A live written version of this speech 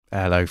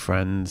Hello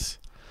friends,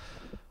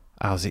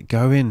 how's it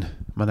going?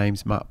 My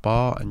name's Matt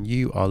Barr and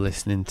you are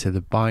listening to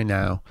the by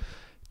now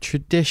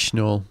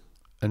traditional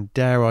and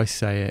dare I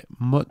say it,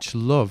 much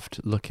loved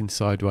Looking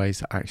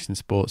Sideways Action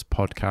Sports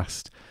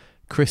podcast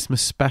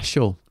Christmas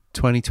special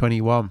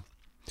 2021.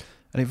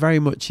 And it very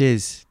much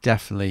is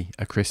definitely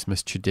a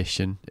Christmas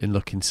tradition in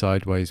Looking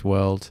Sideways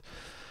world.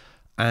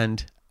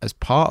 And as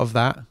part of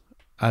that,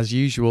 as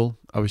usual,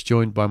 I was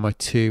joined by my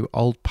two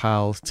old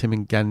pals, Tim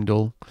and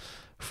Gendel,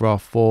 for our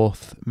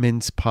fourth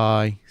mince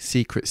pie,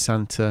 Secret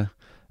Santa,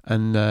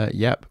 and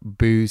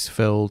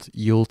booze-filled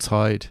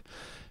Yuletide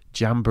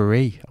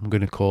jamboree, I'm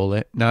going to call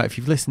it. Now, if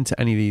you've listened to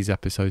any of these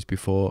episodes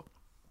before,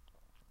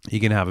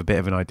 you're going to have a bit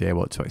of an idea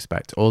what to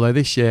expect. Although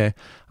this year,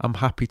 I'm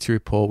happy to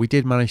report we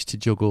did manage to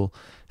juggle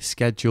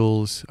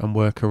schedules and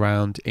work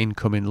around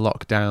incoming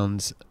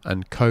lockdowns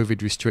and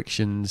COVID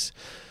restrictions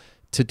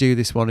to do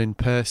this one in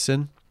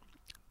person.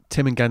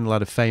 Tim and Gendel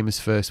had a famous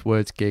First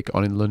Words gig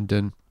on in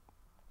London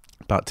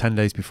about 10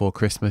 days before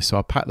Christmas, so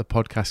I packed the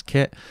podcast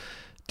kit,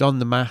 donned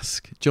the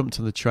mask, jumped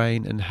on the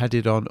train and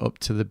headed on up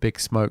to the Big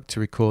Smoke to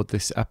record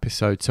this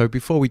episode. So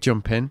before we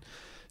jump in,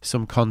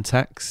 some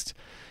context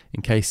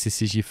in case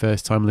this is your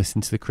first time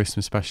listening to the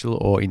Christmas special,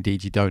 or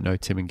indeed you don't know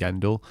Tim and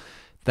Gendel.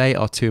 They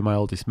are two of my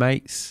oldest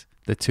mates.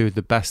 They're two of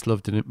the best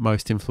loved and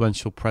most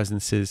influential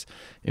presences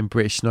in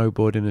British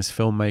snowboarding as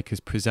filmmakers,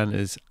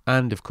 presenters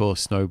and of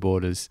course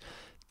snowboarders.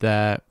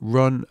 Their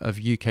run of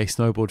UK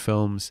snowboard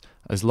films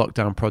as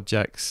lockdown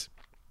projects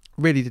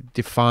really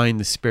define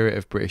the spirit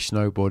of British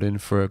snowboarding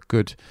for a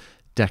good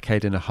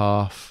decade and a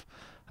half.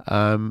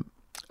 And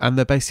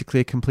they're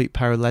basically a complete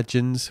pair of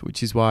legends,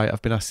 which is why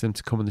I've been asking them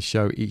to come on the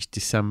show each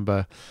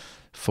December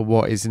for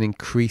what is an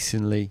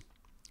increasingly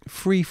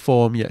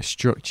free-form yet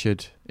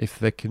structured, if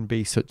there can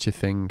be such a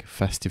thing,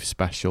 festive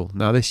special.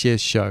 Now, this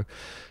year's show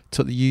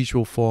took the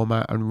usual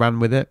format and ran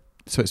with it.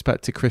 So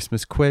expect a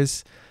Christmas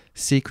quiz,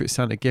 Secret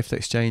Santa gift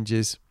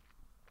exchanges,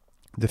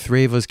 the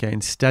three of us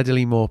getting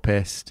steadily more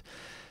pissed,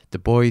 the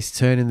boys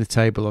turning the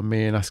table on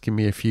me and asking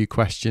me a few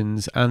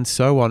questions, and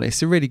so on.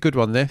 It's a really good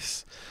one,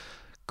 this.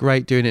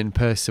 Great doing it in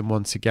person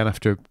once again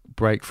after a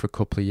break for a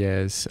couple of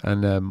years.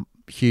 And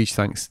huge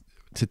thanks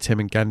to Tim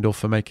and Gendel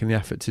for making the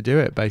effort to do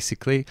it,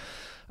 basically.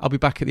 I'll be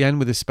back at the end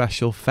with a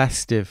special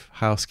festive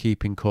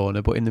housekeeping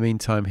corner. But in the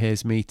meantime,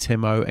 here's me,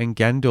 Timo and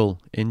Gendel.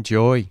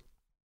 Enjoy.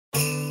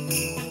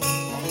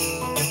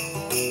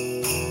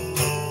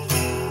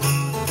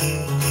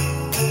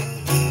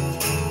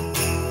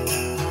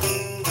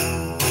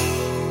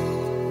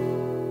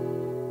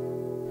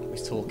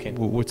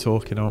 We're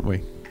talking, aren't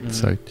we?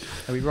 So,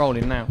 are we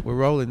rolling now? We're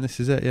rolling. This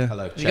is it, yeah.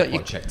 Hello. Check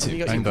 2.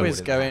 You got your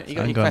quiz going. You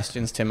got any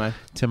questions, Timo?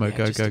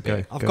 Timo,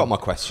 go. I've got my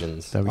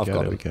questions. There we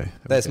go.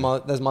 There's my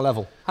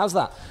level. How's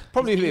that?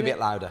 Probably be a bit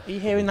louder. Are you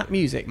hearing that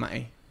music,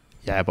 Matty?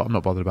 Yeah, but I'm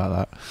not bothered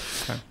about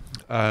that.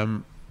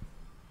 Okay.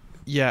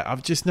 Yeah,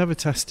 I've just never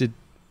tested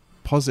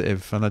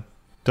positive, and I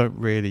don't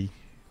really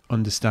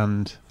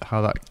understand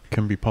how that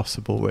can be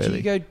possible. Really. Do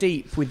you go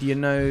deep with your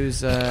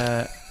nose?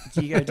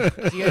 Do you go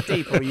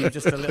deep, or are you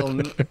just a little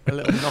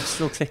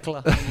nostril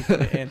tickler when you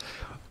put it in?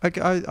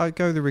 I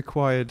go the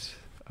required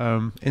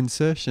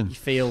insertion. You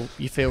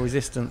feel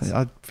resistance.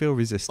 I feel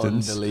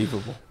resistance.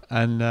 Unbelievable.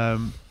 And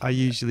I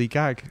usually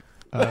gag.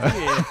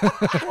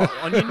 What,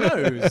 on your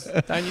nose?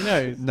 Down your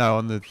nose? No,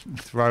 on the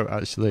throat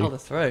actually. Oh, the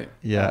throat.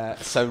 Yeah.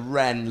 So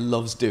Ren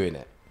loves doing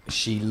it.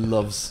 She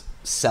loves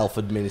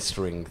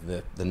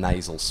self-administering the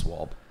nasal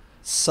swab.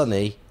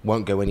 Sonny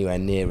won't go anywhere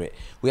near it.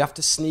 We have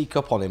to sneak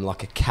up on him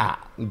like a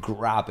cat and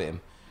grab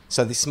him.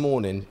 So this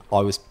morning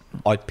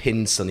I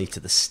pinned Sonny to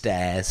the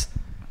stairs.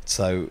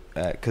 So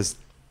because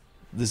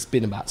there's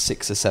been about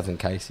 6 or 7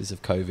 cases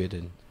of COVID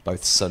in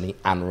both Sonny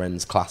and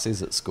Ren's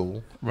classes at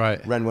school.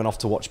 Right. Ren went off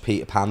to watch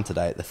Peter Pan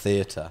today at the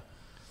theatre,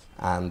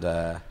 and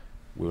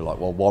we were like,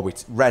 well, while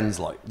Ren's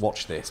like,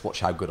 watch this,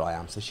 watch how good I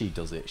am. So she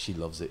does it. She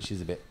loves it. She's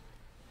a bit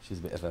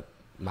of a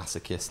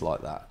masochist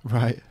like that.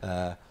 Right.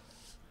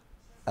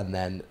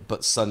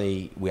 But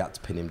Sonny, we had to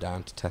pin him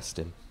down to test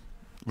him.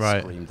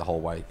 Right. Screamed the whole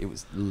way. It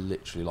was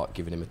literally like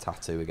giving him a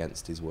tattoo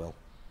against his will.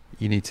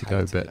 You need to go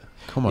a bit.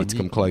 Come on. Need to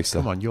come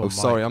closer. Come on.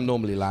 Sorry, I'm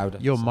normally louder.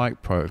 Your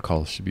mic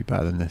protocol should be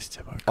better than this,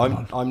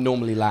 Timo. I'm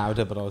normally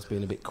louder, but I was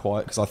being a bit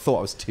quiet because I thought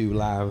I was too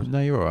loud.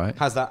 No, you're all right.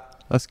 How's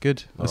that? That's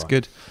good. That's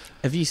good.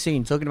 Have you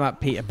seen, talking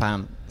about Peter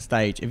Pan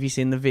stage, have you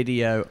seen the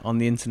video on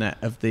the internet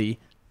of the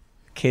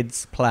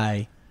kids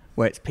play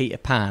where it's Peter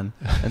Pan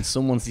and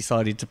someone's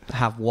decided to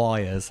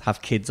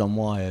have kids on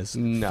wires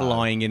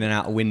flying in and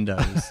out of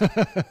windows?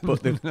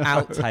 But the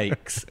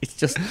outtakes, it's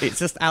just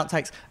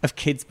outtakes of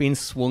kids being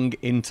swung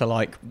into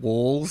like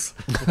walls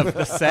of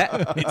the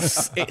set.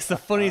 It's the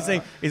funniest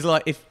thing. Is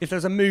like if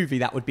there's a movie,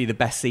 that would be the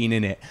best scene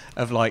in it.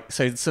 Of like,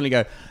 so suddenly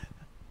go,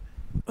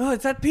 oh,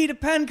 it's that Peter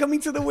Pan coming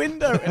to the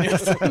window, and he'll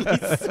suddenly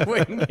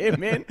swing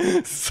him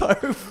in so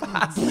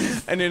fast,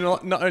 and then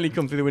not only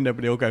come through the window,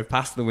 but he'll go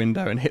past the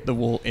window and hit the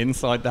wall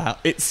inside the house.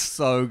 It's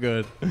so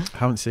good.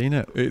 Haven't seen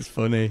it. It's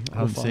funny.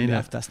 Haven't seen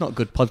it. That's not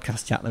good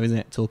podcast chat though, isn't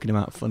it? Talking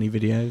about funny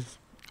videos.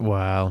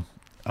 Well,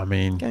 I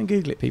mean, go and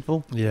Google it,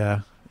 people.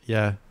 Yeah,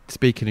 Yeah.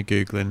 Speaking of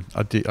Googling,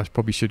 I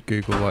probably should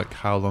Google like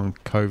how long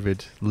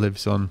COVID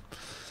lives on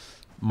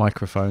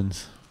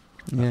microphones.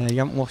 Yeah, you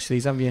haven't watched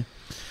these, have you?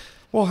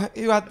 Well,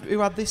 who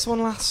had this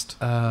one last?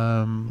 Was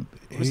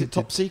Who it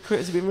top did- secret?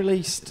 Has it been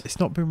released? It's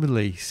not been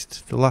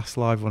released. The last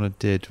live one I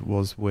did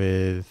was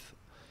with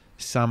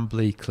Sam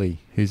Bleakley,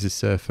 who's a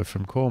surfer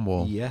from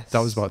Cornwall. Yes. That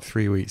was about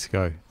 3 weeks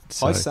ago.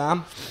 So, Hi,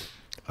 Sam.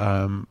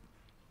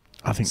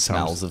 I think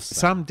Smells of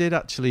Sam did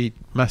actually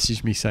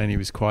message me saying he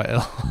was quite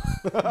ill.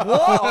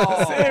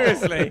 What?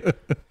 Seriously?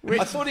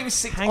 I thought it was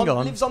six. Hang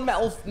on. Lives on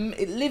metal.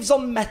 It lives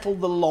on metal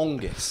the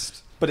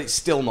longest, but it's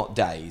still not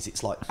days.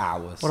 It's like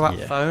hours. What about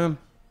Yeah. foam?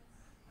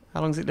 How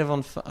long does it live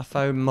on a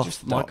foam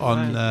muff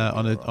microphone?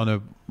 on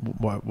a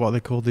what are they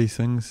called these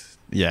things?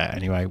 Yeah.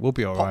 Anyway, we'll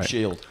be all Pop right.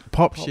 shield?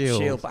 Pop Pop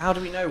shield. shield. But how do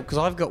we know? Because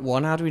I've got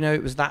one. How do we know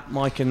it was that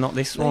mic and not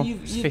this one?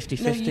 It's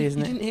 50-50, you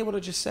isn't it? didn't hear what I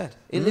just said.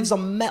 It lives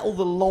on metal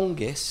the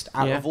longest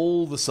out Yeah. of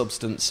all the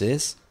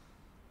substances,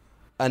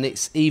 and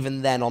it's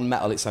even then on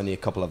metal. It's only a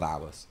couple of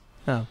hours.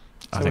 Oh,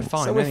 I so we're think-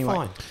 fine so we're anyway.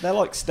 fine. They're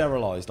like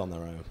sterilised on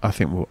their own. I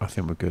think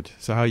we're good.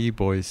 So how are you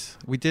boys?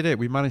 We did it.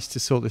 We managed to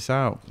sort this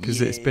out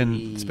because it's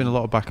been a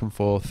lot of back and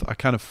forth. I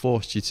kind of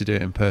forced you to do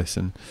it in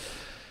person.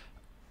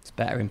 It's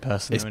better in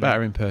person. It's though,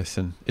 better in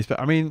person.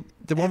 I mean,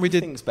 the one we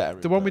did Better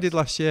the one we did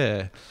last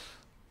year.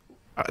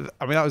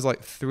 I mean, that was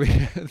like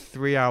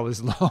 3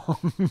 hours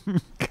long,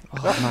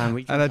 Oh, man,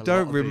 we and I drink a lot don't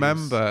of booze.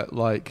 remember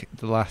like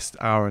the last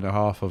hour and a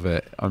half of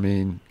it. I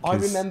mean, I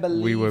 'cause remember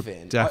we were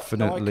leaving. I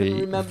definitely can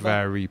remember-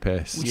 very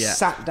pissed. We Yeah.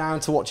 sat down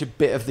to watch a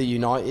bit of the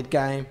United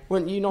game.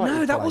 Weren't United? No,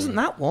 that playing? wasn't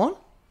that one.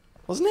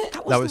 Wasn't it?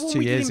 That That was, was the one 2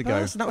 we did years in ago.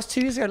 person. That was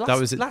 2 years ago. Last, That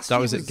was last that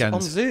year was at on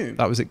Ghent. Zoom.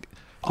 That was it.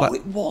 Oh,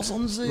 it was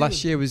on Zoom.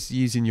 Last year was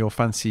using your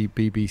fancy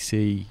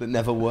BBC. that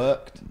never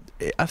worked.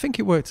 I think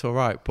it worked all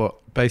right, but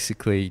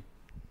basically,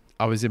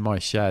 I was in my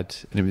shed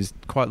and it was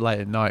quite late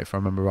at night, if I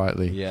remember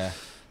rightly, Yeah.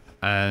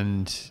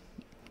 and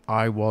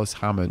I was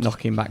hammered.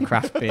 knocking back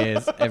craft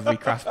beers, every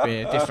craft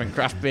beer, different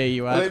craft beer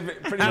you Well,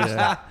 had. pretty much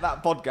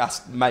that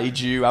podcast made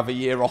you have a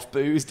year off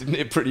booze, didn't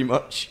it? Pretty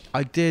much.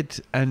 I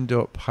did end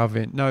up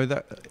having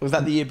Was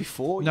that the year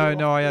before? you were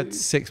no. off I had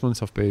booze? 6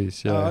 months off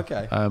booze. Yeah. Oh,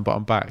 okay. But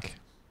I'm back.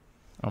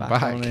 I'm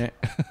back. on it.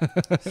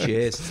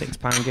 Cheers.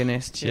 £6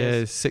 Guinness.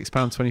 Cheers.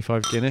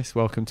 £6.25 Guinness.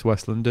 Welcome to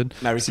West London.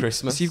 Merry So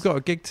Christmas. you've got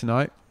a gig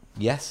tonight.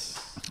 Yes.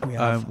 We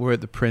have. We're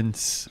at the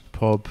Prince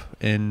pub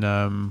in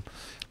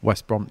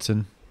West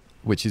Brompton,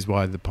 which is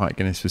why the pint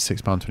Guinness was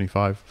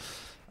 £6.25.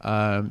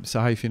 So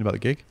how are you feeling about the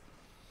gig?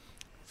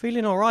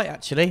 Feeling all right,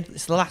 actually.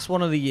 It's the last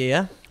one of the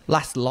year.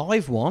 Last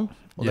live one.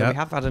 Although Yeah. we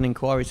have had an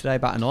inquiry today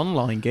about an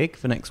online gig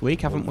for next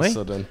week, haven't All of a we?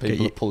 sudden, Get people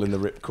you- are pulling the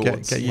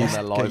ripcords Get on used,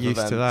 their live get used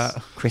to events.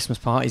 that. Christmas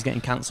parties getting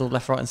cancelled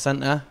left, right, and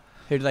centre.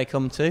 Who do they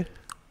come to?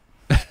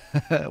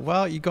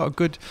 Well, you got a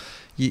good.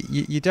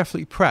 You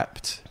definitely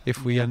prepped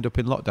if we end up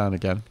in lockdown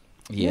again.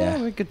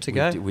 Yeah, we're good to we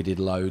go. We did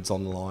loads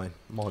online.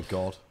 My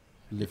God,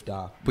 lived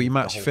our. But you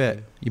match the whole fit.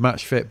 thing. You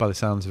match fit by the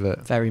sounds of it.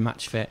 Very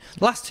match fit.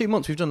 The last 2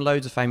 months we've done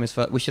loads of famous.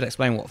 We should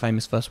explain what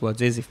Famous First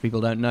Words is if people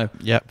don't know.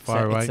 Yep,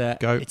 fire away.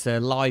 Go. It's a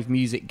live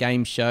music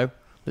game show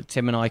that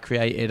Tim and I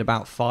created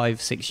about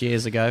 5-6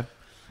 years ago,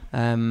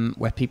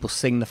 where people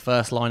sing the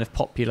first line of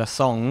popular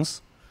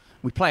songs.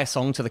 We play a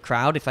song to the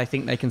crowd. If they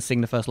think they can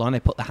sing the first line, they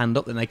put the hand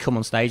up. Then they come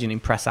on stage and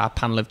impress our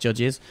panel of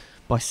judges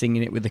by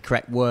singing it with the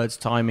correct words,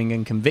 timing,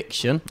 and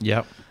conviction.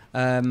 Yep.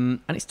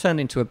 And it's turned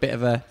into a bit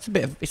of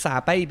it's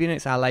our baby and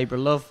it's our labour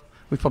of love.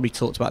 We've probably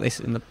talked about this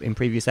in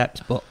previous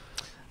eps, but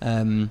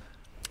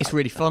it's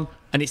really fun.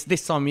 And it's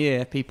this time of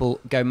year people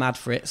go mad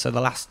for it. So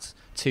the last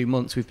 2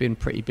 months we've been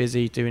pretty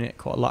busy doing it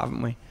quite a lot,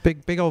 haven't we?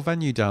 Big old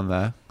venue down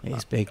there. It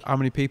is big. How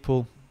many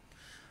people?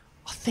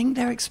 I think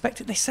they're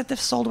expected. They said they've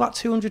sold about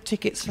 200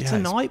 tickets for Yeah,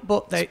 tonight,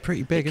 but It's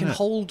pretty big, it can isn't it?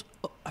 hold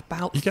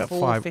about You get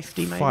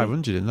 450 maybe.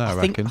 500 in there, I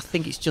reckon. I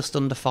think it's just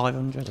under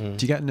 500. Mm.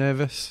 Do you get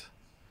nervous?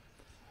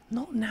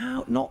 Not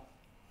now. Not.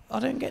 I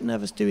don't get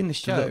nervous doing the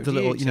show. The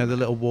little, the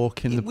little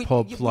walk in the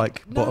pub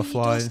like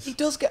butterflies. He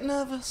does get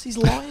nervous. He's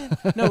lying.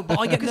 No, but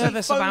I get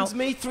nervous he about. phones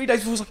me 3 days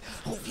before. He's like,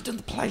 "Oh, have you done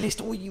the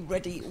playlist? Oh, are you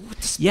ready? Oh,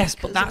 the Yes,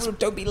 but speakers, that's- oh,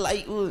 don't be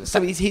late." Oh.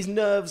 So his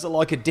nerves are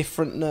like a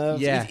different nerve.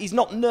 Yeah. He's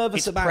not nervous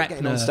It's about prep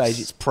getting nerves. on stage.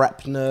 It's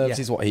prep nerves.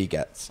 Yeah. Is what he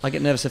gets. I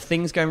get nervous of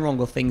things going wrong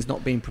or things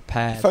not being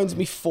prepared. He phones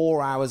me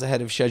 4 hours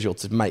ahead of schedule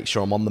to make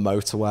sure I'm on the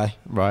motorway.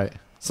 Right.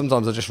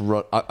 Sometimes I just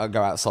run. I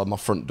go outside my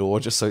front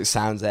door just so it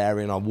sounds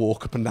airy, and I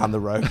walk up and down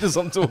the road as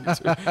I'm talking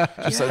to him,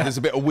 just so there's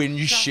a bit of wind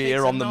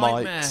shear on the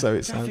mic. So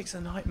it's Traffic's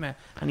a nightmare.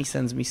 And he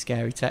sends me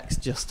scary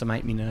texts just to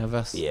make me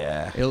nervous.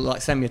 yeah. He'll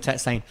like send me a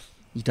text saying,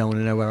 "You don't want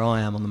to know where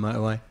I am on the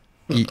motorway."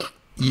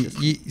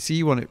 So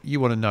you want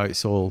to know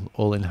it's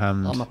all in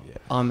hand.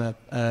 I'm a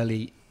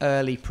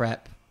early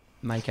prep,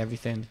 make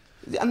everything.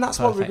 And that's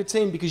why we're a good Perfect.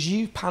 team, because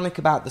you panic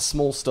about the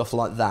small stuff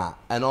like that,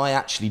 and I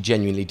actually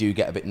genuinely do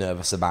get a bit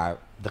nervous about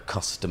the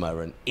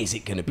customer and is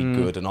it going to be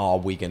good and are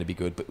we going to be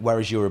good. But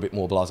whereas you're a bit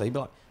more blasé, you'd be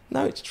like,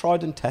 no, it's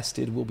tried and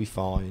tested, we'll be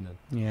fine.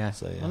 And Yeah.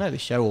 So, yeah. I know the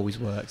show always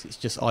works.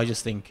 I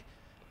just think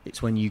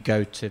it's when you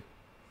go to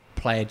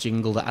play a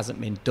jingle that hasn't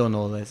been done,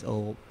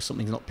 or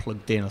something's not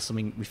plugged in, or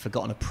something we've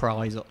forgotten a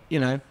prize, or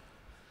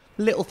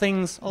little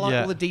things. I like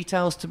all the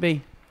details to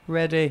be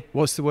ready.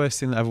 What's the worst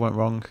thing that ever went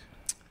wrong?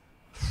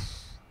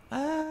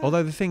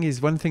 Although the thing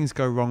is, when things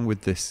go wrong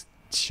with this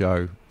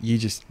show, you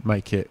just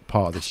make it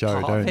part of the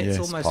show, don't you? It's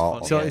almost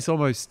fun. So it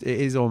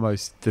is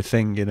almost the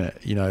thing,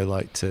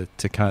 innit?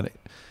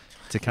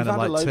 To kind of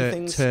like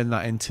turn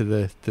that into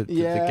the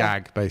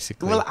gag,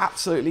 basically. Well,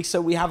 absolutely.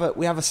 So we have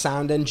a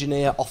sound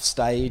engineer off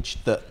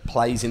stage that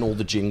plays in all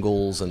the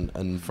jingles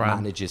and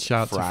manages.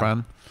 Shout out to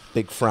Fran.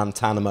 Big Fran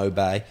Tanamo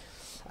Bay.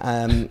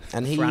 And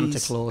he's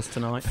Frantaclaus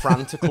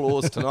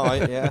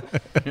tonight. Yeah.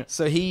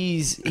 So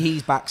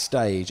he's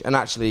backstage, and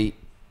actually,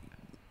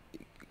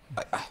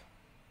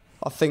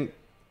 I think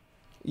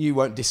you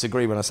won't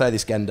disagree when I say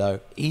this, Gendo.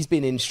 He's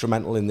been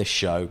instrumental in this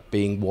show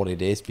being what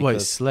it is.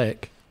 Because, it's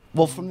slick.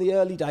 Well, from the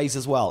early days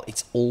as well,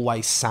 it's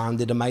always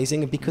sounded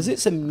amazing. And because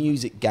it's a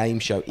music game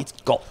show, it's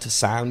got to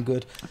sound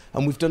good.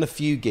 And we've done a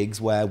few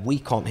gigs where we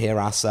can't hear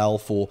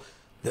ourselves, or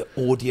the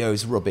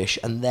audio's rubbish,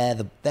 and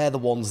they're the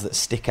ones that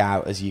stick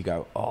out as you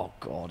go, oh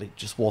God, it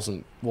just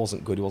wasn't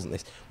good, it wasn't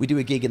this. We do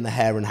a gig in the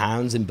Hare and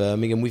Hounds in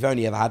Birmingham. We've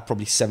only ever had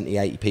probably 70,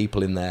 80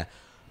 people in there.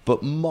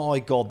 But my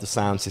God, the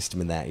sound system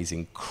in there is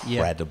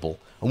incredible.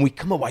 Yeah. And we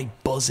come away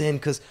buzzing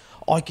because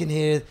I can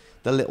hear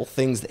the little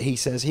things that he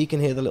says, he can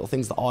hear the little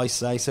things that I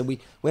say. So we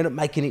end up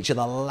making each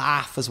other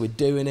laugh as we're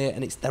doing it.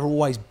 And they're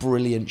always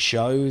brilliant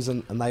shows,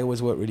 and they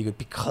always work really good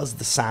because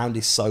the sound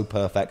is so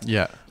perfect.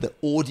 Yeah. The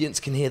audience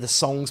can hear the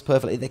songs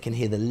perfectly. They can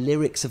hear the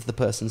lyrics of the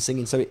person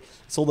singing. So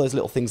it's all those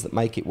little things that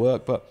make it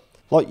work. But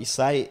like you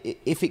say,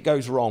 if it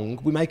goes wrong,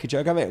 we make a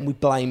joke of it and we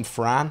blame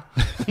Fran.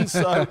 And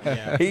so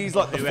he's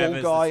like the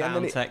full guy. The sound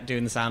and then tech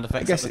doing the sound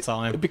effects at the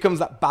time. It becomes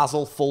that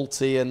Basil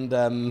Fawlty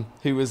and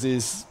who was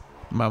his...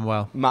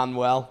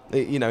 Manuel.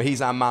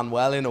 He's our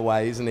Manuel in a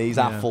way, isn't he? He's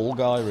our full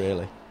guy,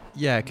 really.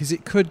 Yeah, because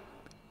it could...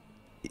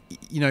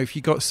 if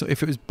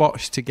it was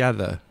botched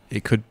together,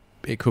 it could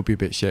be a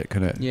bit shit,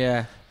 couldn't it?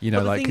 Yeah.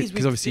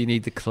 Because obviously you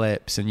need the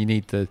clips and you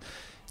need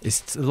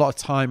it's a lot of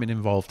timing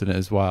involved in it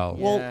as well.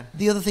 Yeah. Well,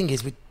 the other thing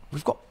is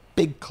we've got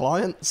big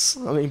clients.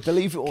 I mean,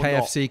 believe it or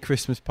KFC not.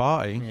 Christmas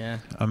party. Yeah.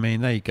 I mean,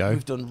 there you go.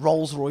 We've done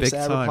Rolls-Royce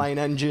aeroplane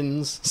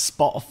engines,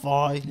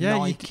 Spotify,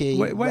 Nike,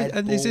 Red Bull.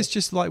 And is this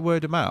just like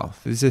word of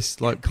mouth? Is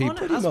this like people?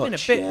 It has been a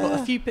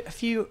bit, but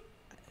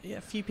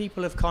a few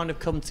people have kind of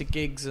come to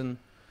gigs and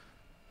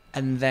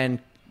then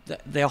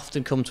they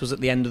often come to us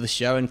at the end of the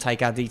show and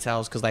take our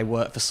details because they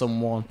work for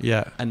someone.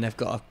 Yeah. And they've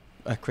got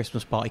a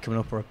Christmas party coming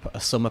up, or a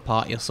summer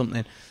party or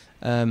something.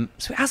 So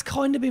it has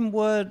kind of been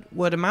word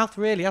of mouth,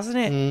 really, hasn't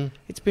it? Mm.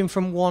 It's been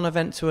from one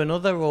event to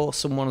another, or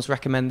someone's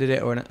recommended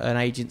it, or an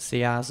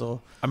agency has. Or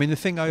I mean, the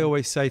thing I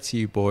always say to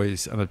you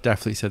boys, and I've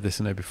definitely said this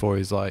in there before,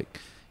 is like,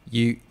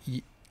 you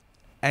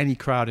any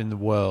crowd in the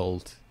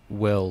world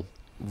will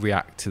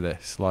react to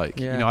this.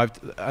 Like, I've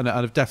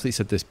definitely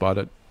said this, but I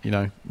don't,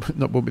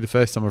 not won't be the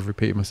first time I've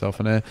repeated myself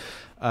on here.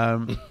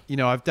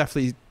 I've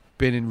definitely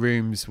been in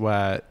rooms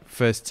where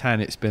first 10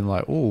 it's been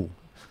like, oh.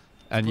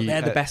 And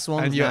they're the best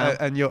ones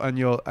and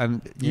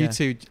you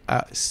two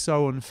are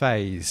so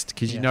unfazed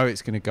because you know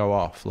it's going to go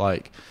off.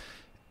 Like,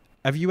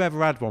 have you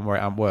ever had one where it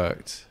hasn't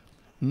worked?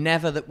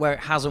 Never where it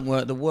hasn't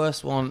worked. The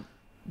worst one,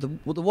 the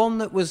one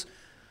that was,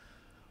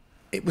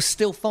 it was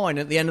still fine.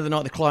 At the end of the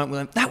night, the client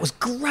went, "That was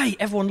great.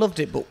 Everyone loved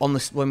it." But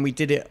when we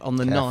did it on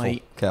the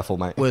night, careful,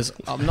 mate.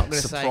 I'm not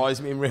going to say. Surprise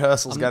me in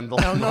rehearsals,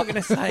 Gendel. I'm not going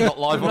to say. Not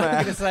live on air. I'm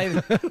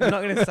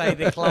not going to say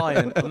the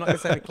client. I'm not going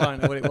to say the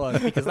client what it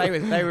was because they were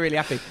really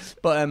happy.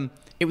 But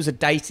it was a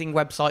dating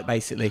website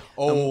basically.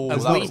 Oh,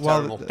 that was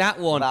terrible. That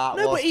one.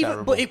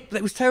 But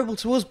it was terrible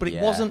to us. But it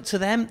wasn't to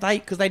them.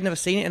 Because they'd never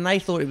seen it and they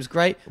thought it was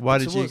great. Why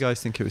did you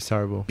guys think it was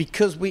terrible?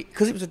 Because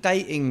it was a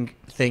dating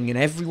thing and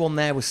everyone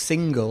there was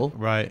single.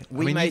 Right.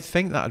 You'd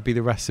think that'd be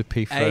the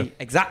recipe for...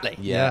 Exactly.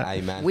 Yeah,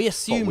 amen. We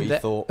assumed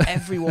that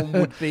everyone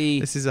would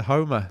be... This is a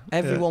homer.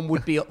 Everyone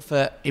would be up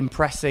for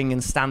impressing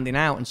and standing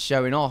out and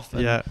showing off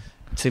and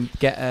to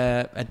get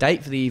a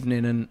date for the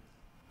evening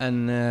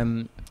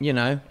and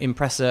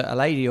impress a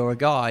lady or a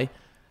guy.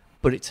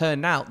 But it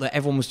turned out that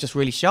everyone was just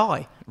really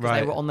shy.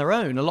 Right. They were on their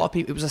own. A lot of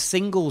people... It was a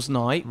singles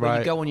night where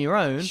you go on your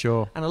own.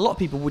 Sure. And a lot of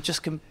people were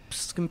just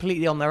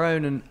completely on their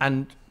own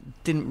and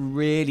didn't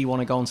really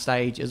want to go on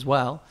stage as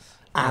well.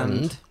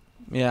 And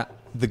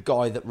the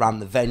guy that ran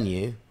the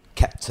venue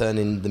kept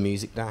turning the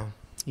music down.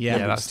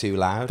 Yeah, that's too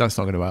loud. That's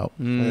not going to help.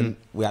 And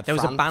we had there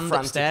was a band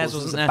upstairs,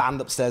 wasn't there? There was a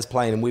band upstairs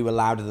playing, and we were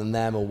louder than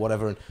them or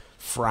whatever. And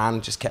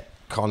Fran just kept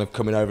kind of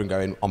coming over and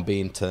going, "I'm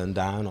being turned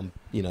down."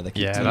 They keep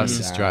turning that's me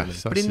the down.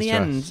 stress. But in the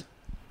end,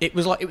 it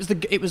was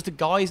the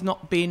guys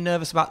not being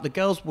nervous about the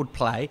girls would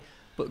play.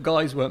 But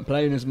guys weren't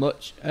playing as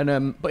much,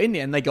 and but in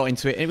the end they got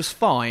into it and it was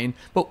fine.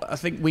 But I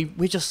think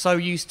we're just so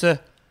used to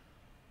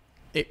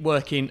it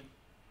working,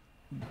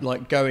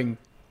 like going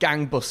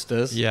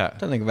gangbusters. Yeah. I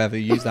don't think I've ever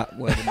used that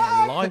word in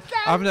my life.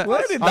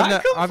 Where did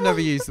that come I've from?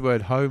 never used the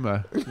word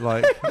homer.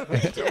 Like,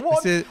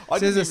 What? I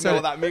didn't even know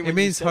what that meant it when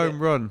means you said home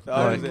run. Oh,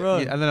 Like, is it?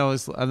 Run. yeah, and then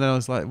I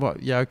was like,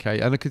 what? Yeah, okay.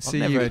 And I could see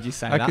never you. heard you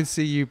say I that. could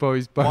see you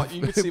boys both. What,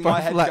 you could see my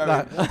both head like going,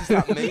 that. what does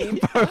that mean?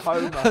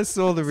 Homer. I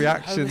saw the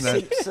reaction Homer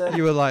then. Simpson.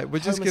 You were like, we're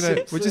just Homer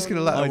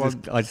gonna let I that one.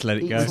 just, let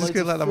it Eats go. Just loads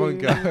gonna of let that one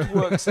food,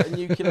 go. Works at a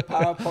nuclear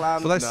power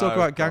plant. So let's talk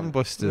about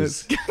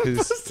gangbusters.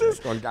 'cause-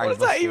 Go on, What does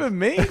that even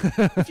mean?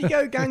 If you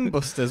go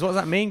gangbusters, what does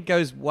that mean?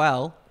 Goes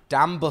well?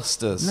 Dam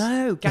busters.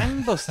 No,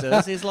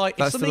 gangbusters is like if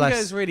That's the something less-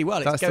 goes really well,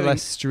 it's That's going. the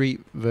less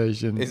street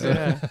version. Is it?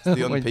 It's the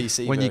when,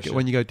 un-PC when you version.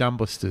 when you go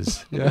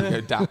dambusters. You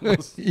go dam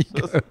busters. You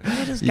go-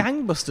 Where does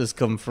gangbusters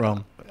come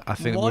from? I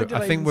think Why did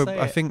I even say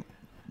I it? think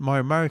my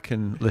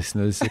American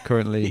listeners are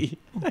currently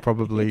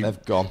probably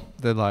They've gone.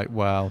 they're like,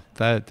 well,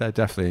 they're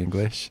definitely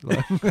English.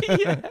 Like,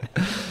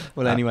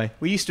 Well, anyway,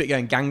 we used to it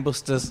going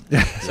gangbusters,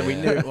 so we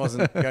knew it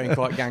wasn't going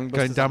quite gangbusters.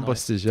 going that night.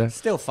 dambusters, yeah,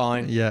 Still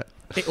fine. yeah,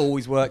 It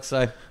always works,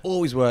 though.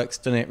 Always works,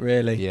 doesn't it?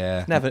 Really?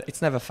 Yeah.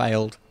 It's never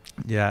failed.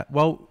 yeah.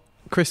 Well,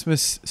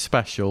 Christmas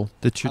special,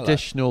 the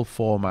traditional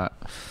format,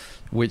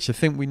 which I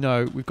think we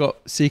know. We've got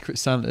Secret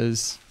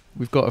Santas.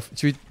 We've got.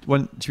 Should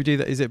we do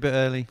that? Is it a bit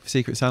early for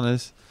Secret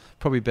Santas?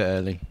 Probably a bit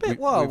early. We've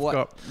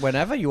got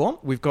Whenever you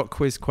want. we've got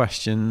quiz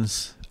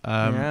questions.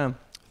 Yeah.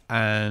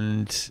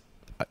 And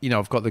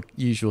I've got the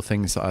usual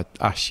things that I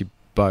ask you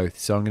both.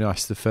 So I'm going to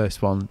ask the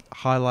first one: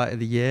 highlight of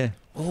the year.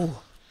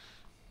 Oh,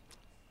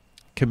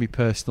 Can be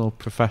personal,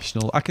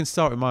 professional. I can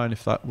start with mine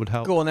if that would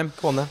help. go on then.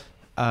 Go on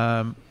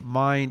then.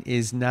 Mine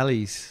is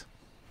Nellie's.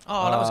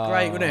 Oh, that was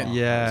great, wasn't it?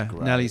 Yeah, that was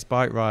great. Nellie's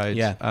bike ride.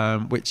 Yeah.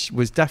 Which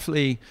was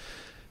definitely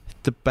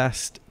the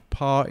best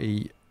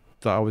party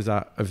that I was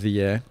at of the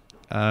year.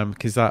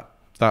 Because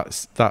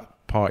that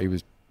party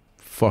was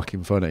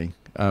fucking funny.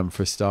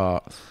 For a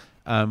start.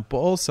 But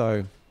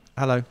also,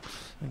 hello.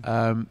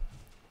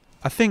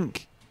 I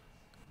think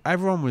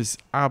everyone was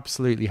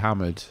absolutely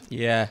hammered,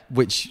 Yeah.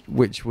 which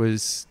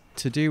was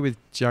to do with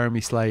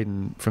Jeremy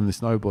Sladen from the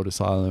Snowboard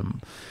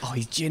Asylum, Oh,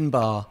 his gin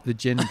bar. the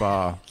gin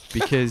bar,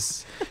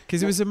 because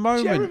there was a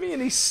moment. Jeremy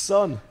and his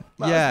son.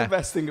 That Yeah. was the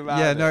best thing about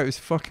Yeah, it. no, it was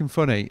fucking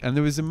funny. And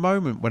there was a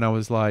moment when I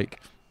was like,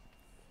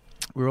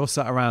 we were all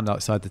sat around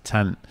outside the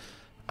tent,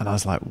 and I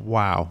was like,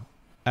 wow,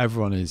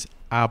 everyone is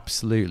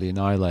absolutely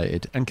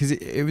annihilated. And because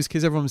it was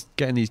because everyone was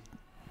getting these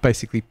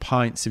basically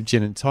pints of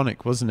gin and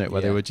tonic, wasn't it?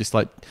 Where they Yeah. were just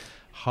like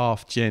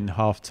half gin,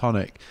 half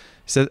tonic.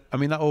 So, I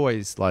mean, that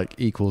always like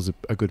equals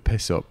a good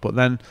piss up. But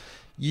then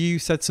you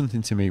said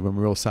something to me when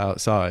we were all sat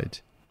outside,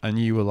 and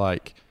you were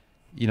like,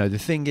 the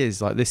thing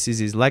is, like, this is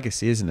his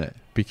legacy, isn't it?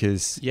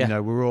 Because, Yeah.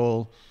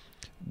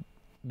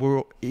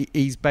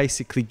 he's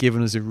basically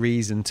given us a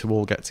reason to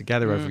all get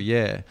together every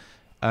year.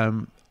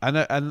 And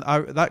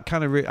that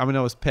kind of,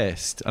 I was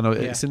pissed. And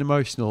it's an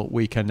emotional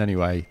weekend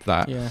anyway,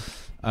 that. Yeah.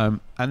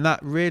 And that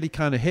really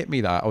kind of hit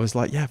me. That I was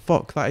like, yeah,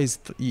 fuck, that is,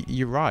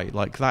 you're right.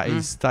 Like that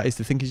is the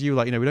thing. Because you were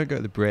like, we don't go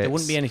to the Brits. There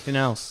wouldn't be anything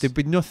else. There'd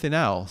be nothing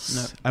else.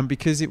 No. And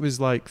because it was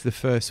like the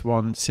first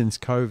one since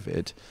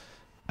COVID,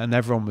 and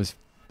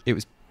it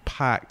was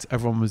packed.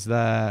 Everyone was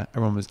there.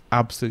 Everyone was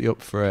absolutely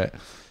up for it.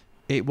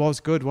 It was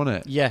good, wasn't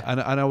it? Yeah. And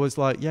I was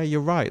like, yeah,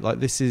 you're right. Like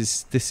this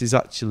is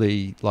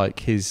actually like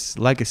his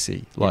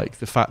legacy. Like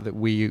the fact that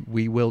we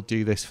will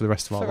do this for the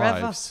rest of our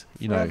Forever. lives.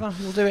 Forever.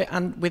 We'll do it,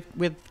 and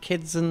with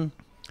kids and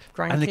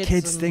grandkids. And the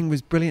kids thing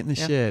was brilliant this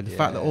Yeah. year. The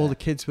fact that all the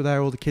kids were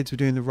there, all the kids were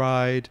doing the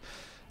ride,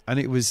 and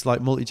it was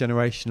like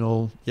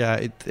multi-generational.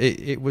 Yeah,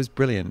 it was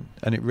brilliant,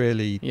 and it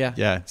really.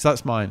 Yeah. So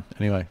that's mine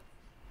anyway.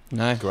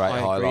 No, Great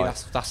I agree.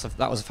 highlight.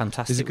 That was a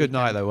fantastic. It was a good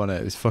night weekend. though, wasn't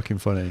it? It was fucking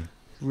funny.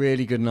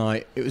 Really good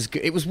night. It was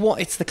good.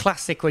 It's the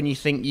classic when you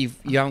think you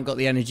haven't got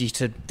the energy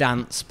to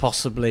dance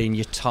possibly, and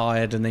you're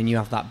tired, and then you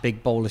have that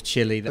big bowl of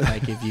chili that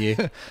they give you,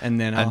 and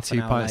then And half 2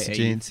 an hour pints of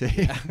later, you- G&T.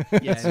 Yeah,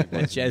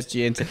 and Jez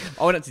G&T.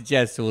 I went up to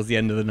Jez towards the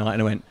end of the night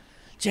and I went,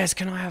 Jez,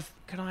 can I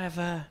have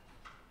a,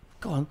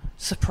 go on,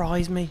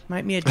 surprise me,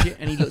 make me a gin.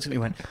 And he looked at me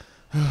and went,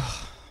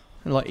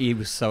 and like he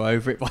was so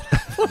over it by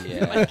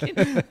Yeah.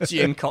 making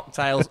gin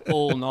cocktails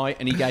all night,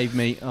 and he gave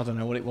me, I don't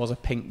know what it was, a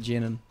pink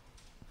gin and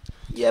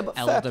Yeah, but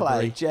fair Elderberry.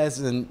 play,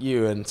 Jez and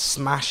Ewan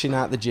smashing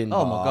out the gin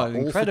Oh bar. my God,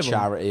 all incredible. for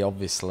charity,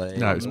 obviously.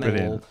 No, it's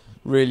brilliant.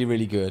 Really,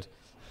 really good.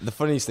 The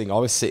funniest thing, I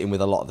was sitting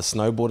with a lot of the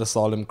Snowboard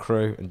Asylum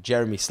crew, and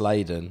Jeremy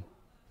Sladen,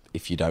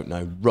 if you don't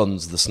know,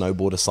 runs the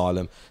Snowboard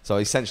Asylum. So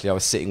essentially, I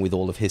was sitting with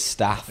all of his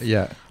staff,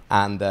 Yeah.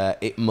 and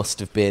it must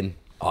have been,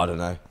 I don't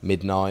know,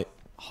 midnight,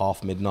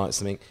 half midnight,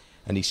 something.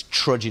 And he's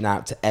trudging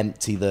out to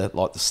empty the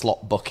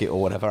slot bucket or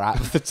whatever out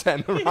of the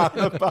tent around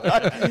the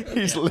back.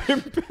 He's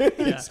limping,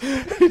 he's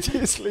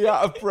hideously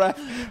out of breath.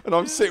 And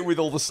I'm sitting with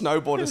all the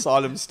Snowboard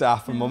Asylum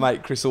staff, and my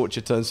mate Chris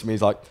Orchard turns to me,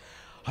 he's like,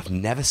 I've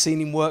never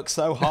seen him work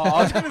so hard.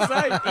 I was going to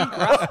say, he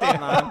grafted,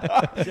 man.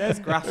 Jez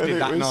And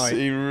grafted that night.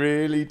 He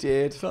really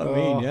did. That's what I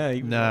mean, yeah.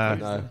 he-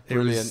 No,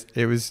 brilliant.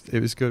 It was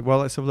good. Well,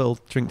 let's have a little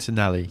drink to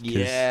Nelly. 'cause-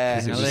 Yeah,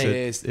 'cause Nelly.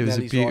 it was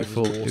a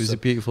beautiful thing. awesome. It was a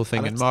beautiful thing.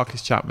 And And it's-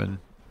 Marcus Chapman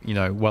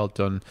well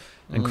done,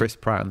 and Chris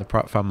Pratt and the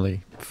Pratt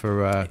family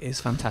for It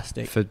is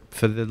fantastic.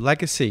 for the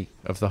legacy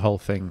of the whole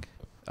thing.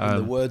 In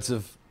the words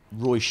of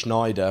Roy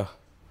Schneider,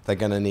 they're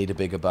going to need a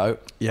bigger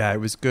boat. Yeah, it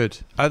was good.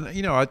 And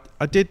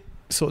I did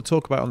sort of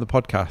talk about it on the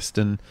podcast,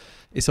 and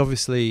it's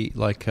obviously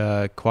like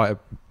quite a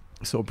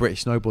sort of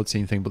British snowboard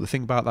scene thing. But the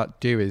thing about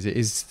that is it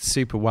is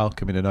super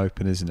welcoming and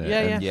open, isn't it? Yeah,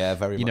 and, Yeah,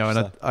 very much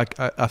and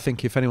so. I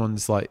think if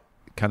anyone's like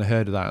kind of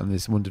heard of that and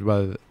has wondered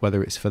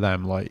whether it's for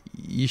them, like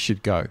you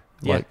should go.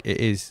 Yeah. Like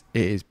it is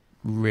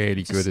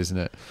really good, isn't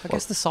it? I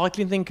guess the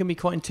cycling thing can be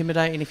quite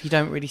intimidating if you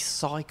don't really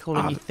cycle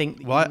and you think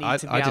that Well, you need I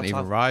to be didn't able to even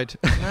have- ride.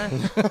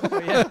 No?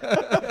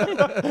 Yeah. You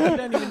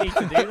don't even need to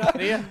do that,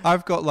 do you?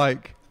 I've got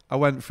I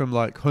went from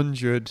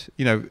 100,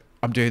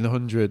 I'm doing the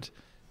 100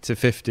 to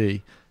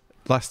 50.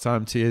 Last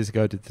time 2 years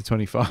ago I did the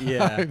 25.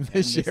 Yeah, This and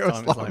this year I was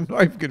time it's like, like- I'm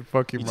not even going to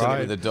fucking You turn up ride.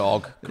 with a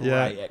dog. Great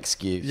Yeah.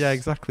 excuse. Yeah,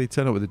 exactly.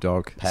 Turn up with a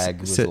dog.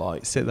 Peg was sit,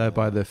 like- sit there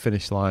by the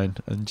finish line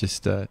and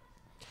just get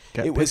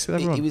It was. pissed with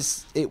everyone.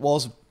 It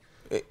was.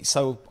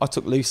 So I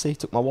took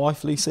my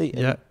wife Lucy.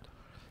 And Yeah.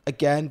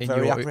 Again, In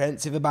very your-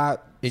 apprehensive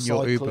about in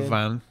your Uber cycling.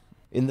 van.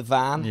 In the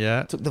van.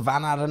 Yeah. Took the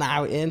van out and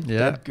out in. Yeah.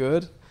 Dead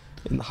good.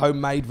 In the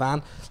homemade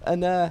van.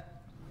 And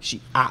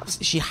she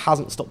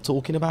hasn't stopped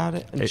talking about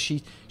it. And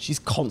she's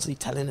constantly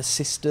telling her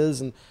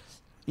sisters and,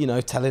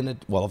 telling her,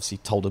 well, obviously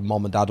told her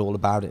mom and dad all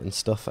about it and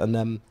stuff. And,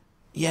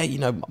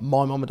 my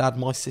mom and dad,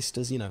 my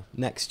sisters,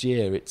 next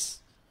year it's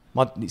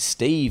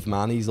Steve,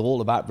 man. He's all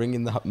about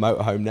bringing the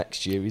motorhome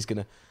next year. He's going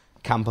to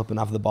camp up and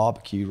have the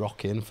barbecue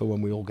rocking for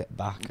when we all get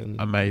back. And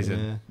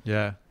Amazing.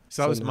 Yeah.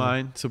 So that So was no.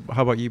 mine. So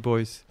how about you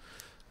boys?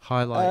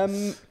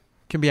 Highlights.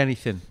 Can be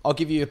anything. I'll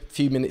give you a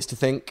few minutes to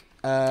think.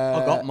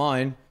 I got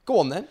mine. Go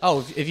on then.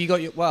 Oh, if you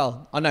got your...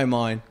 Well, I know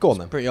mine. Go on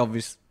then. Pretty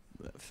obvious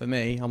for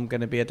me. I'm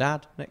going to be a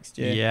dad next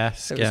year.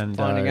 Yes, It was Gendo.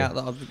 finding out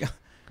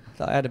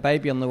that I had a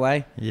baby on the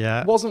way.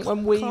 Yeah. Wasn't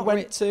when we Can't went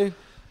wait. to.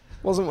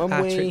 Wasn't when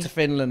Our we. trip to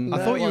Finland.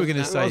 I thought you were going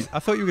to Wasn't say. I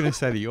thought you were going to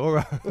say the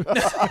Euro.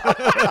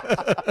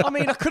 I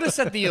mean, I could have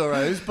said the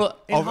Euros,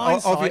 but in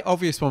hindsight...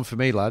 obvious one for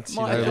me, lads.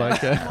 Might-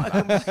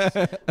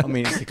 I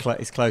mean,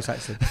 it's close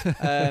actually.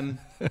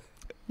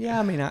 Yeah,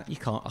 I mean, I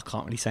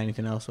can't really say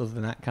anything else other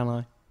than that, can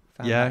I? Found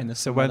out yeah. in the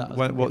So summer that I was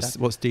gonna be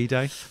what's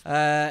D-Day?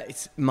 that.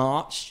 It's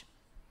March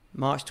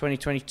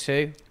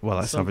 2022. Well,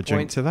 let's Some have a drink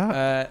point. to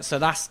that. So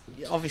that's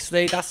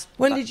obviously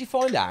When did you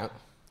find out?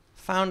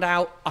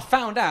 I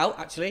found out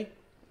actually.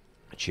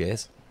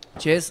 Cheers.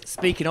 Cheers.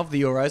 Speaking of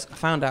the Euros, I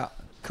found out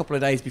a couple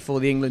of days before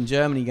the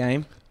England-Germany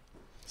game.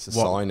 It's a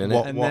sign, innit?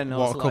 What, And what, then I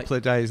what was a couple like,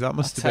 of days that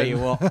must I'll have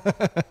tell been.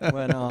 you what,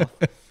 weren't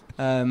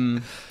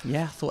half.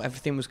 Yeah, I thought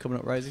everything was coming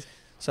up roses.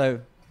 So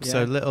yeah.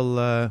 So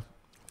little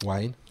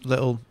Wayne.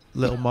 little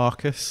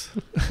Marcus,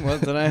 Well,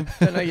 don't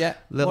know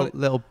yet.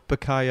 little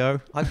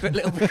Bakayo. I put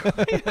little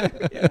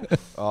bit. Yeah.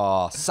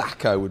 Oh,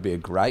 Sacco would be a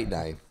great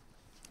name.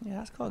 Yeah,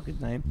 that's quite a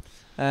good name.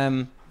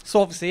 So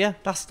obviously, yeah,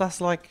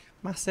 that's like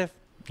massive.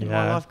 In my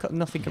Yeah. life,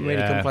 nothing can really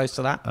Yeah. come close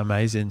to that.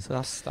 Amazing. So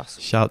that's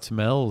Shout to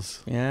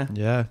Mills. yeah.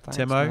 Yeah. Thanks,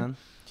 Timo. man.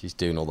 She's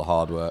doing all the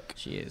hard work.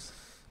 She is.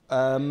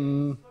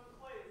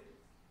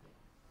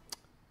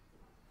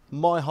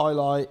 My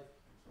highlight,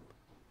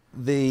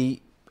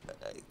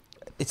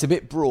 it's a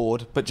bit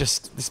broad, but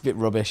just it's a bit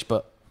rubbish.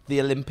 But the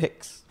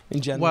Olympics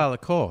in general, Well,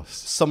 of course.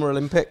 Summer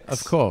Olympics,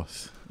 Of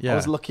course. Yeah. I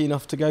was lucky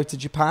enough to go to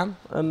Japan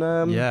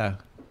and yeah.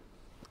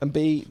 and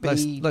be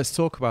Let's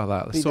talk about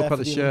that. Let's be talk there about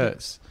for the the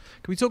shirts.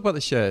 Can we talk about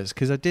the shirts?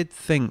 Because I did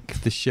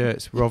think the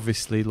shirts were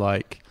obviously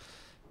like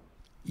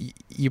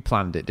you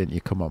planned it, didn't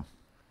you? Come on.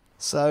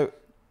 So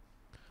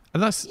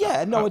And that's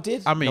yeah, no, I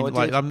did. I mean, No,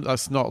 I did.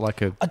 that's not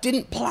like a I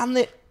didn't plan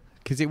it.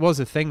 because it was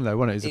a thing though,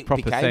 wasn't it? It was a It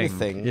proper became a thing.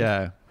 thing.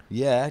 Yeah.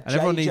 Yeah, And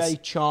everyone JJ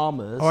needs-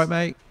 Chalmers. All right,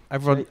 mate.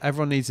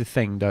 Everyone needs a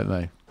thing, don't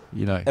they?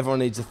 You know. Everyone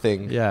needs a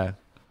thing. Yeah.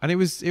 And it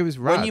was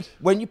rad.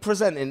 When you're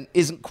presenting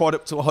isn't quite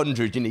up to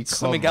 100, you need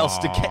something else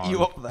to get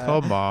you up there.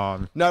 Come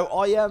on. No,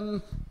 I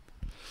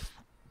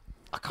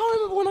can't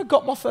remember when I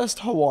got my first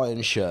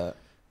Hawaiian shirt.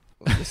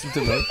 Listen to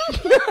me.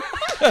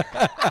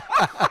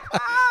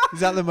 Is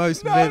that the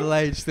most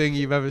middle-aged thing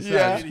you've ever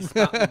said?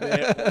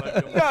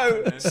 Yeah.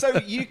 No, so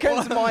you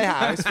came to my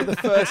house for the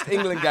first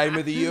England game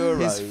of the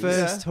Euros. His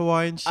first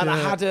Hawaiian shirt.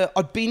 And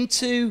I'd been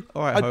to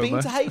All right, I'd been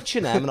Homer. to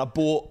H&M and I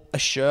bought a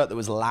shirt that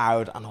was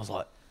loud and I was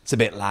like, it's a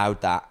bit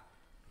loud that.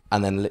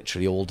 And then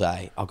literally all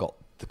day I got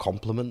the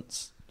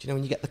compliments. Do you know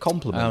when you get the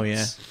compliments? Oh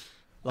yeah.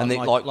 And they,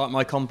 like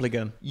my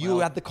compligan. You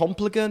had the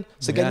compligan.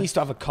 So again, Yeah. you used to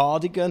have a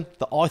cardigan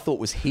that I thought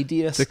was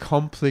hideous. The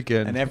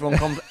compligan. And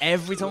everyone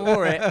every time I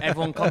wore it,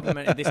 everyone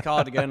complimented this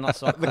cardigan.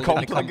 That's like The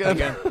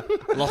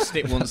compligan. Lost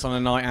it once on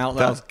a night out.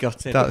 That was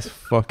gutted. That's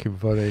fucking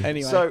funny.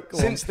 Anyway, So go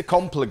since the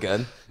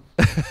compligan,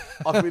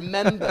 I've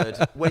remembered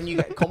when you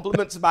get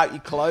compliments about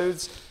your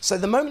clothes. So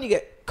the moment you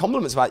get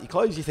compliments about your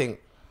clothes, you think,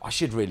 I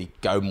should really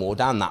go more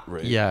down that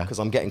route. Yeah. Because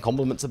I'm getting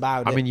compliments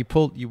about it. I mean,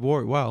 you wore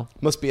it well.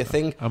 Must be a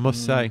thing. I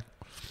must say.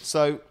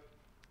 So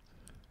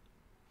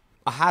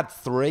I had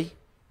three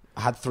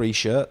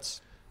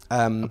shirts.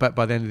 I bet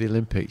by the end of the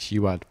Olympics,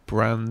 you had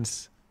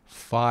brands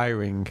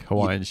firing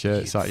Hawaiian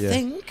shirts at you.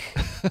 Think?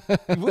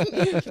 Wouldn't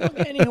you? Did you not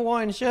get any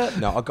Hawaiian shirt?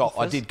 No,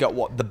 I did get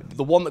what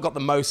the one that got the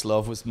most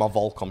love was my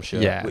Volcom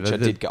shirt, which I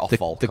did get off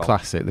Volcom. The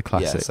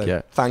classic,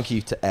 So thank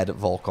you to Ed at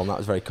Volcom. That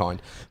was very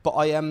kind. But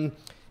I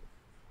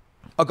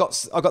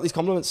got these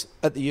compliments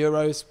at the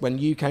Euros when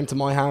you came to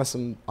my house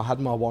and I had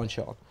my Hawaiian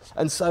shirt on.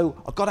 And so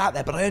I got out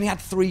there, but I only had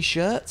 3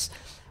 shirts,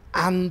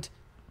 and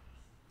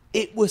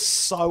it was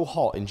so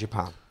hot in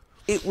Japan.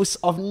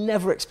 I've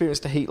never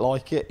experienced a heat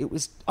like it. It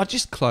was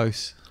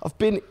close. I've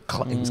been it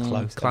was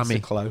close, Clammy.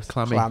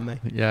 clammy.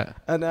 Yeah.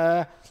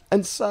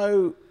 And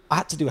so I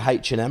had to do a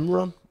H&M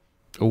run.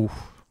 Oh,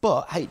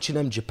 But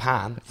H&M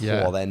Japan,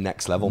 Yeah. they're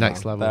next level.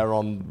 Next man. level. They're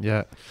on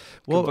yeah.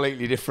 Well,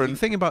 completely different. the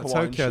thing about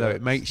Hawaiian Tokyo, though, it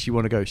shirts. makes you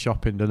want to go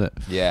shopping, doesn't it?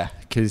 Yeah.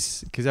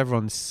 Because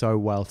everyone's so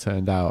well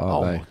turned out,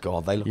 Oh aren't my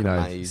god, they look they? So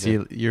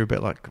amazing. you're a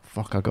bit like,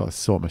 fuck, I got to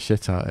sort my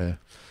shit out here.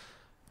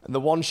 And the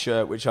one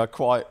shirt which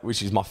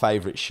is my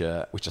favourite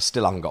shirt, which I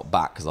still haven't got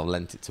back because I've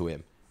lent it to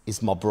him,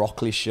 is my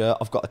broccoli shirt.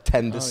 I've got a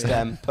tender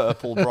stem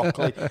purple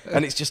broccoli,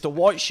 and it's just a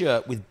white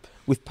shirt with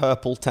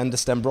purple tender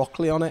stem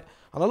broccoli on it.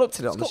 And I looked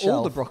at it It's on the got shelf.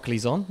 all the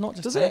broccolis on, not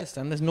just Does tender it?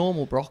 stem. There's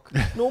normal broccoli.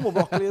 Normal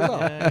broccoli as well.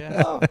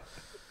 Yeah. Oh.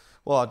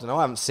 Well, I don't know.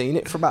 I haven't seen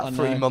it for about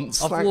 3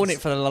 months. I've thanks. worn it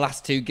for the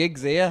last 2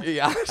 gigs here.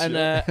 Yeah,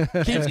 And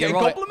Keeps getting you're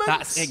right,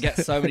 compliments. it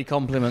gets so many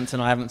compliments,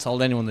 and I haven't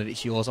told anyone that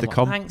it's yours. I'm like,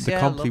 thanks, the yeah,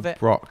 I Comply love it.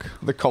 Brock.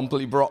 The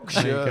Comply Brock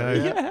There you shirt. go.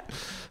 Yeah.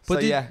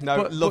 So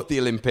But love the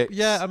Olympics.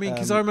 Yeah, I mean,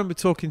 because I remember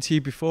talking to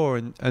you before,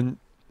 and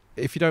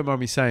if you don't mind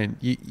me saying,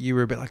 you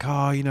were a bit like,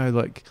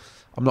 like,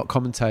 I'm not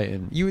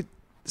commentating. You were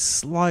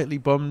slightly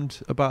bummed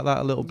about that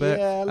a little bit.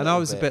 Yeah, a and I little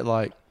was a bit. bit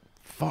like,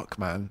 fuck,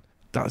 man.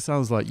 That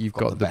sounds like you've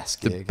got the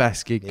best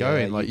gig Yeah,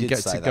 going. you Like, you did get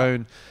say to that. go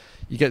and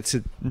you get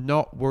to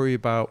not worry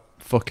about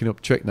fucking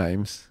up trick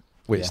names,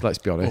 which, Yeah. let's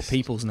be Or honest,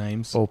 people's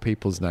names. or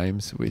people's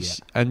names,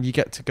 which and you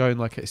get to go and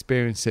like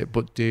experience it,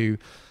 but do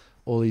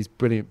all these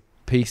brilliant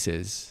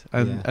pieces,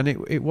 and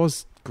it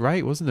was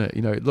great, wasn't it?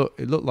 You know, it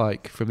looked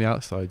like from the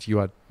outside you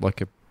had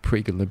like a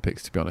pretty good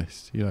Olympics, to be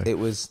honest. You know, It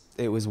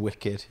was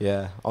wicked.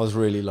 Yeah, I was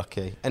really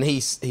lucky. And he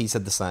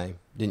said the same,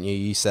 didn't you?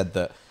 You said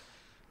that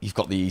you've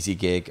got the easy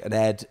gig, and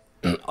Ed,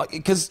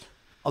 because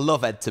I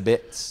love Ed to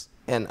bits,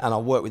 and I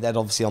worked with Ed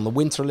obviously on the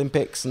Winter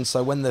Olympics, and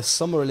so when the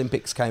Summer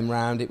Olympics came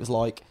round, it was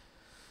like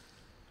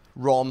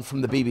Ron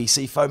from the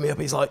BBC phoned me up.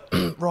 He's like,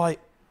 right,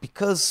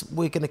 because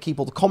we're going to keep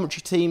all the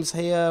commentary teams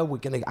here, we're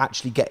going to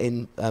actually get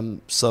in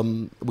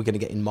we're going to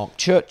get in Mark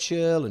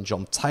Churchill and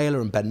John Taylor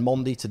and Ben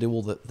Mondi to do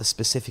all the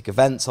specific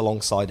events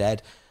alongside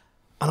Ed.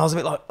 And I was a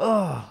bit like,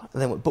 oh,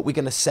 and then, but we're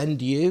going to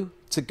send you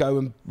to go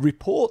and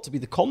report, to be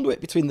the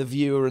conduit between the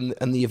viewer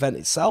and the event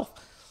itself.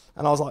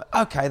 And I was like,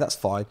 okay, that's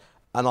fine.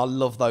 And I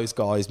love those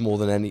guys more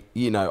than any,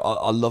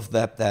 I love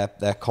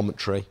their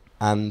commentary.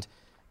 And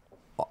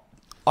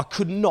I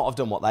could not have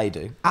done what they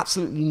do.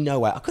 Absolutely no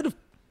way. I could have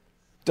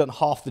done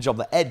half the job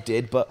that Ed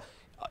did, but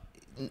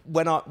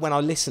when I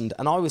listened,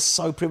 and I was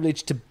so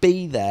privileged to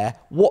be there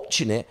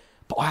watching it,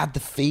 but I had the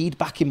feed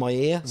back in my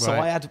ear. So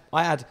Right.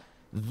 I had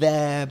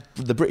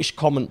the British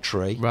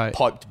commentary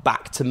piped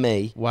back to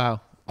me.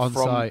 wow, on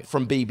site.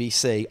 From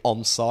BBC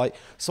on site.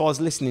 So I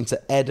was listening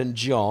to Ed and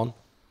John,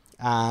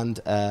 and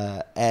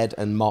Ed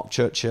and Mark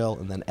Churchill,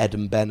 and then Ed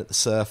and Ben at the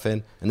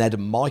surfing, and Ed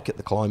and Mike at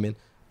the climbing.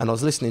 And I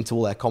was listening to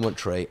all their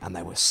commentary, and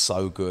they were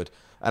so good.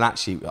 And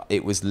actually,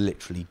 it was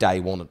literally day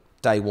one,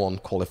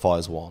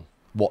 qualifiers one,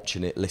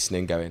 watching it,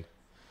 listening, going, I'm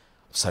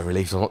so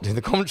relieved I'm not doing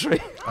the commentary.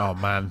 Oh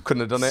man,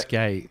 Couldn't have done it.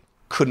 Skate.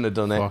 Couldn't have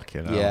done it.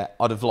 Fucking hell. Yeah,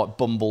 I'd have like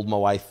bumbled my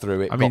way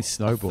through it. I mean, got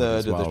snowboard a third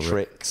as well, of the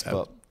tricks,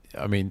 but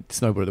I mean,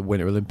 snowboard at the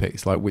Winter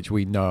Olympics, like, which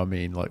we know, I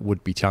mean, like,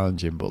 would be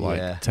challenging, but like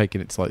Yeah.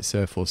 taking it to like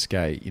surf or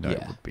skate, you know, it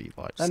Yeah. would be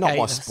like, They're not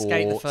my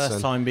Skate the sports first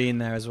and- time being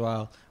there as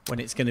well, when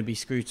it's going to be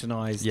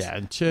scrutinised. yeah.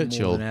 And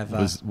Churchill more than ever.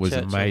 was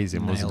Churchill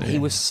amazing, wasn't nailed he? he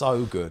was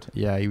so good.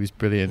 Yeah, he was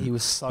brilliant. He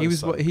was so he was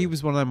so he good.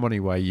 was one of them money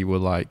where you were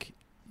like,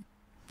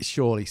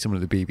 surely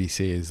someone at the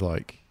BBC is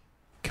like,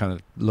 kind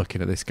of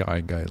looking at this guy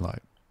and going like,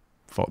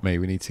 fuck me,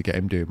 we need to get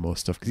him doing more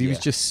stuff, because he was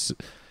Yeah. just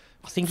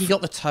I think he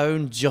got the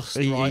tone just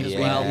right as yeah.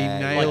 well. He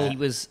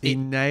nailed- He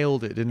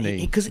nailed it, didn't he?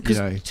 Because You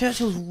know?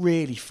 Churchill's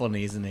really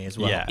funny, isn't he? As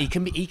well, Yeah. he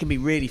can be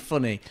really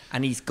funny,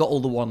 and he's got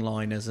all the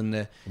one-liners and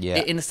the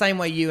Yeah. in the same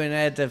way you and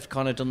Ed have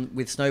kind of done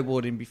with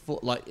snowboarding before.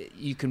 Like,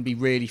 you can be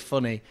really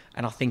funny,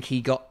 and I think he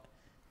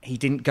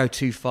didn't go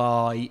too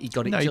far. He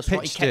got it No, just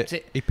right. He kept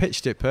it. He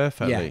pitched it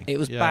perfectly. Yeah, it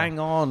was Yeah. bang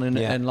on, and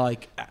Yeah.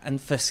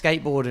 and for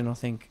skateboarding, I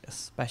think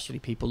especially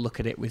people look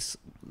at it with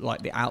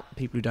like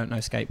people who don't know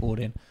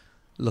skateboarding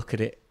look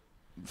at it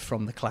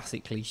from the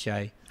classic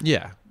cliche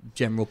Yeah.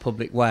 general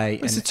public way.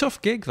 It's a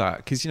tough gig, that,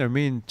 because, you know,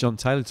 me and John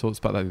Taylor talked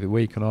about that the other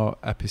week on our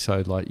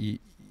episode. Like, you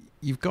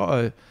have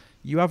got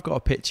to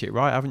pitch it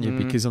right, haven't you?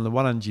 Because on the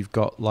one hand, you've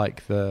got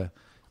like the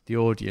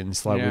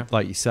audience, like Yeah.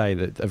 like you say,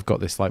 that have got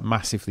this like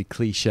massively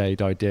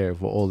cliched idea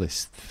of what all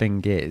this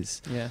thing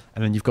is, yeah.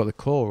 and then you've got the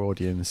core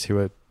audience who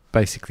are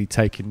basically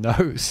taking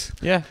notes.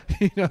 Yeah.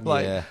 You know,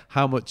 like Yeah.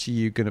 how much are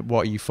you gonna?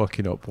 What are you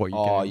fucking up? What are you?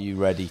 Are gonna, you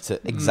ready to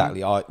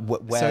exactly?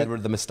 Where are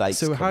the mistakes?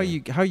 So how you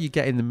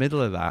get in the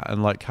middle of that,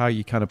 and like how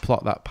you kind of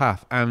plot that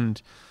path,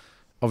 and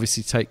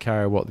obviously take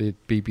care of what the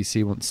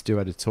BBC wants to do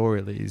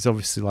editorially is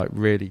obviously like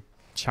really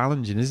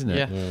challenging, isn't it?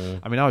 Yeah. Mm.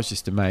 I mean, I was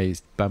just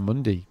amazed Ben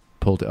Mundy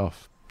pulled it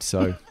off.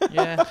 So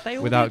Yeah. They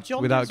all without did.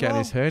 John without did as getting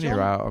well. his hernia John,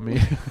 out, I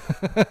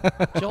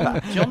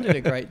mean, John did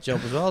a great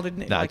job as well,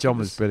 didn't he? nah, Like, John it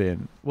was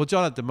brilliant. Well,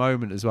 John had the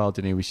moment as well,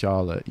 didn't he, with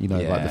Charlotte? You know,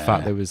 like the Yeah.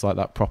 fact there was like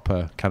that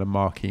proper kind of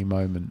marquee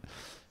moment.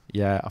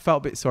 Yeah, I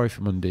felt a bit sorry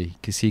for Mundy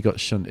because he got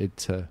shunted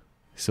to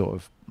sort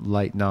of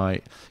late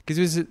night. Because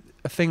there was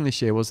a thing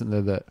this year, wasn't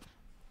there, that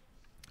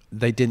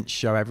they didn't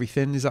show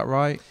everything? Is that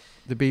right?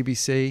 The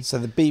BBC. So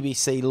the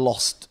BBC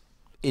lost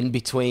in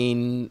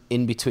between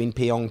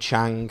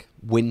Pyeongchang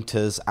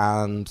winters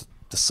and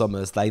the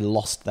summers. They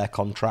lost their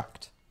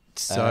contract.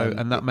 So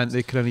and that meant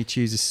they could only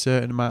choose a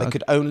certain amount. They of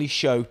could only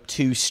show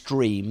 2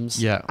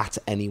 streams Yeah. at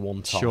any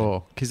one time.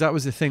 Sure, because that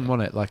was the thing,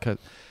 wasn't it? Like,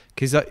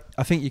 because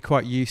I think you're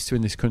quite used to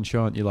in this country,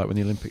 aren't you? Like when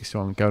the Olympics are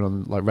on, going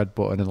on like Red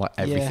Button and like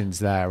Yeah. everything's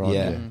there, aren't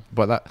Yeah. you?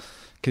 But that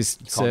because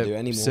can't do it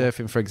anymore.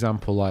 surfing, for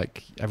example,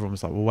 like everyone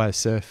was like, "Well, where's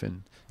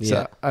surfing?" So,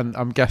 Yeah. and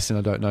I'm guessing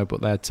I don't know, but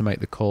they had to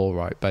make the call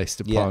right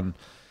based Yeah. upon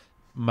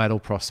medal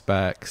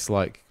prospects,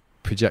 like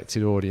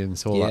projected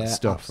audience, all that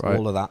stuff, right?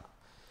 All of that.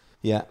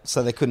 Yeah,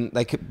 so they could,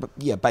 but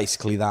yeah,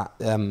 basically that.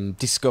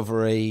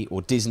 Discovery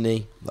or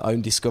Disney, that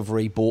own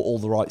Discovery, bought all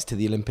the rights to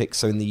the Olympics.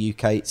 So in the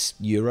UK, it's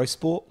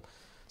Eurosport.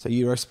 So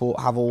Eurosport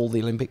have all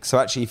the Olympics. So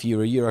actually, if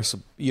you're a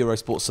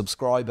Eurosport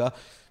subscriber,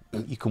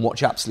 you can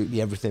watch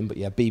absolutely everything. But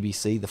yeah,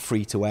 BBC, the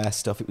free-to-air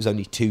stuff, it was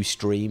only 2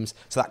 streams.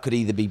 So that could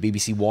either be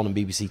BBC One and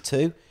BBC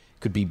Two,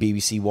 could be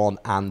BBC One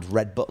and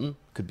Red Button,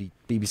 could be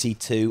BBC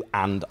Two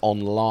and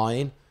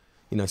online.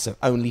 You know, so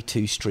only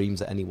 2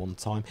 streams at any one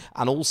time.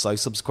 And also,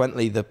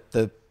 subsequently,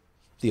 the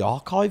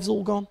archive's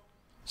all gone.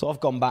 So I've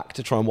gone back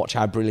to try and watch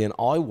how brilliant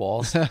I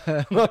was.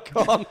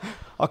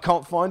 I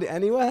can't find it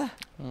anywhere.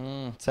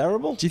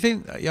 Terrible. Do you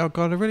think? Yeah,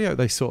 God, I really hope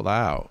they sort that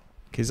out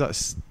because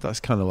that's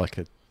kind of like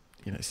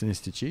it's an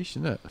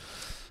institution, isn't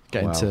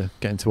it?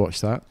 Getting to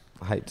watch that.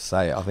 I hate to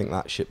say it. I think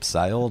that ship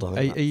sailed.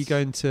 Are you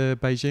going to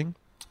Beijing?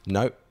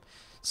 No.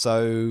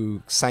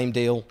 So same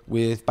deal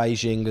with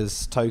Beijing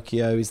as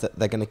Tokyo is that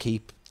they're going to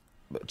keep,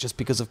 just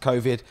because of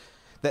COVID,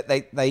 that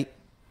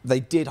they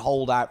did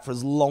hold out for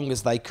as long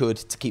as they could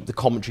to keep the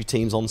commentary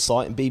teams on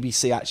site. And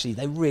BBC actually,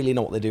 they really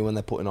know what they're doing when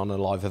they're putting on a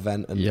live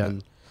event.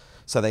 And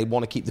so they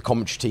want to keep the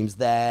commentary teams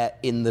there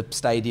in the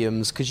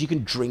stadiums because you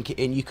can drink it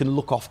in, you can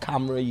look off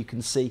camera, you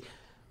can see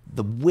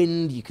the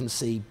wind, you can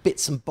see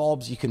bits and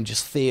bobs, you can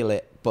just feel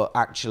it. But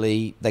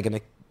actually, they're going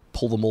to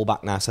pull them all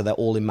back now, so they're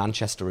all in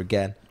Manchester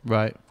again.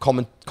 Right.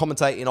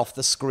 Commentating off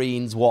the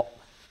screens what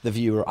the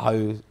viewer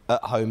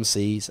at home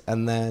sees,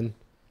 and then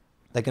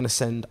they're going to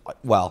send.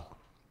 Well,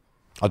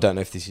 I don't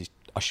know if this is.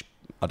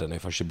 I don't know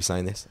if I should be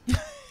saying this.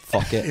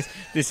 Fuck it.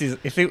 This is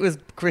if it was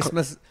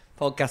Christmas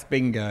podcast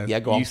bingo. Yeah,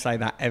 go on. You say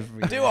that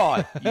every. Do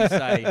I? You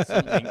say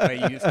something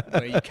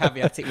where you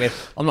caveat it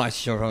with, "I'm not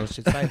sure I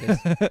should say this,"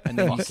 and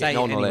then you Fuck say it,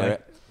 no it one will hear anyway.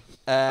 it.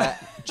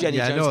 Jenny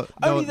Yeah, Jones.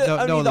 no only that I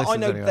one know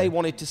listens anyway. they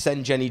wanted to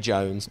send Jenny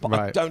Jones, but I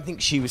Right. don't think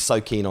she was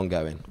so keen on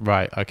going.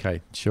 Right.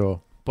 Okay.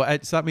 Sure.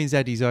 But so that means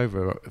Eddie's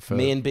over for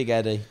Me and Big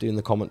Eddie doing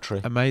the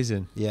commentary.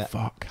 amazing. Yeah.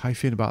 Fuck. How you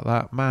feeling about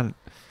that, man?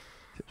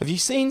 Have you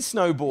seen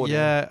snowboarding?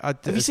 Yeah.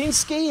 Have you seen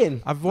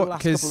skiing? I've the watched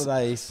last couple of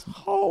days.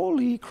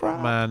 Holy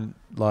crap! Man,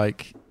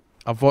 like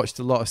I've watched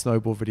a lot of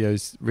snowboard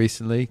videos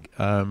recently,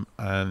 and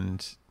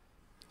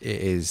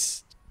it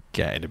is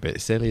getting a bit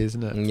silly,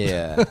 isn't it?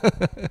 Yeah.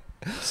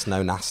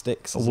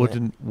 Snownastics. I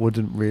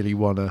wouldn't really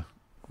wanna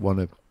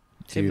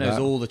Tim do knows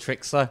that. all the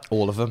tricks though.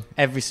 All of them.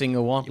 Every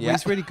single one. Well,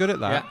 he's really good at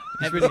that.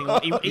 Yeah, every single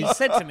one. He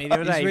said to me the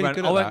other He's day, he really went,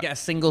 good I at won't that. get a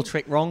single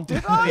trick wrong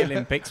at the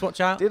Olympics.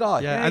 Watch out. Did I?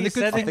 Yeah, and he the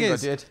good said thing I think I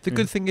is, did. the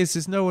good thing is,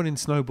 there's no one in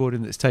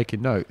snowboarding that's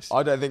taking notes.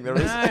 I don't think there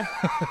is.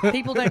 No,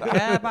 people don't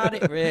care about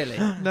it really.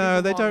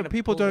 No, they aren't don't. gonna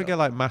People pull don't it get off.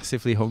 like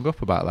massively hung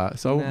up about that,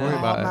 so I won't No. worry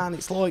about Oh, it. man,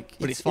 it's like.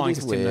 But it's fine it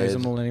is because Tim knows weird.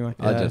 them all anyway.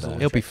 I don't know.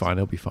 He'll be fine.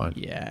 He'll be fine.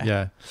 Yeah.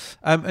 Yeah.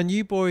 And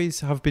you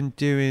boys have been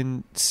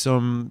doing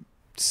some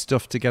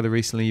stuff together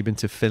recently. You've been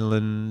to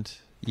Finland.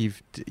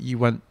 You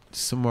went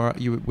somewhere.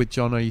 You were with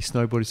John. Or you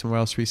snowboarded somewhere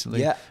else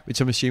recently? Yeah.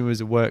 Which I'm assuming was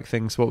a work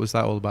thing. So what was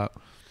that all about?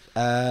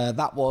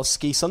 That was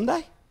Ski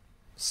Sunday.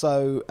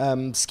 So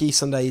Ski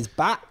Sunday is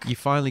back. You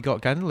finally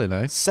got Gendlin,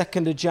 eh?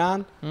 2nd of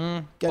Jan.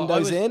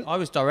 Gendo's in. I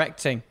was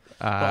directing,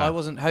 but I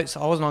wasn't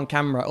on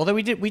camera. Although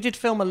we did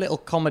film a little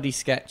comedy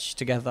sketch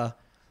together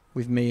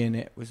with me in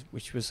it,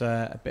 which was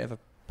a bit of a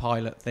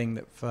pilot thing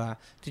that.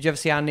 Did you ever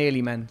see our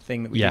Nearly Men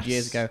thing that we Yes. did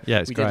years ago? Yeah,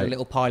 it's we great. did a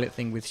little pilot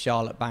thing with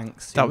Charlotte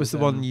Banks. That who was the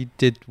one you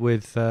did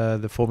with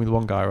the Formula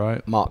One guy,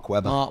 right? Mark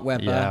Webber. Mark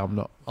Webber. Yeah, I'm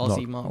not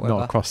Aussie Mark not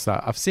Webber. across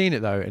that. I've seen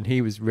it though, and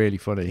he was really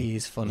funny.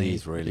 He's funny.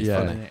 He's really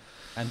Yeah. funny.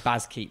 And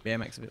Baz Keep,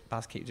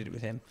 Baz Keep did it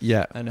with him.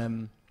 Yeah.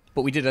 And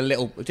but we did a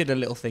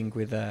little thing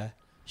with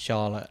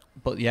Charlotte.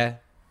 But yeah,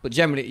 But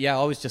generally, yeah,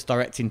 I was just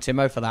directing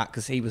Timo for that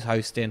because he was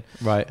hosting.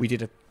 Right. We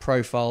did a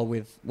profile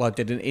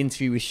did an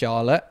interview with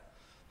Charlotte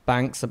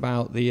Banks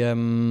about the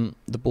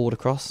border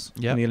cross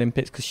Yeah. in the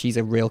Olympics because she's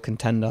a real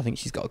contender. I think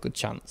she's got a good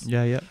chance.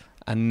 Yeah.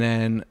 And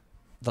then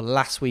the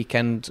last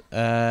weekend,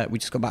 we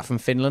just got back from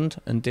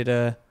Finland and did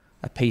a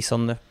piece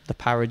on the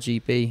Para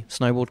GB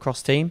snowboard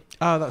cross team.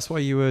 Oh, that's why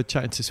you were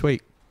chatting to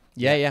Sweet.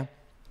 Yeah.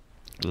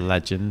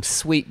 Legend.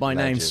 Sweet by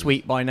name, Legend.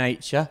 sweet by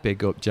nature.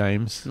 Big up,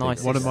 James.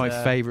 Nice. One of my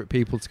He's, favourite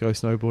people to go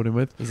snowboarding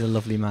with. He's a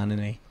lovely man,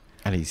 isn't he?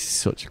 And he's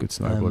such a good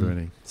snowboarder,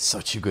 isn't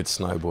Such a good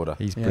snowboarder.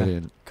 he? He's Yeah.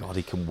 brilliant. God,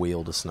 he can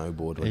wield a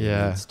snowboard when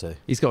Yeah. he needs to.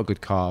 He's got a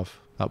good carve,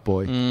 that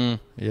boy.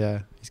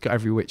 Yeah. He's got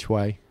every which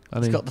way.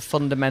 He's got the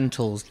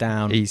fundamentals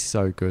down. He's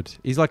so good.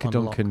 He's like a On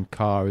lock. Duncan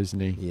Carr, isn't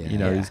he? Yeah. You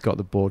know, Yeah. he's got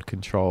the board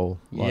control.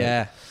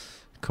 Yeah.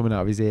 Coming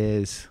out of his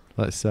ears,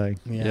 let's say.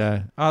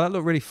 Yeah. Oh, that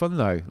looked really fun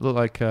though. Looked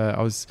like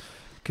I was,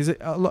 because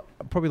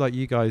probably like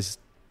you guys.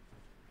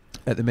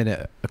 At the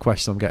minute, a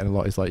question I'm getting a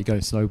lot is like, you're going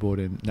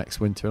snowboarding next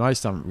winter, and I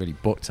just haven't really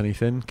booked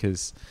anything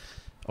because,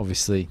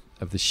 obviously,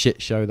 of the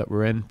shit show that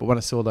we're in. But when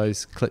I saw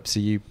those clips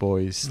of you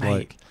boys, Mate,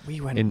 like we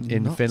went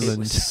in nuts. It Finland,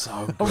 was so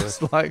I good.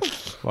 was like,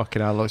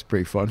 fucking hell, looks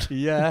pretty fun.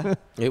 Yeah.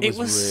 It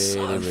was,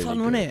 so really, really fun,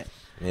 good. wasn't it?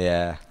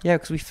 Yeah. Yeah,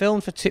 because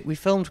we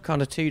filmed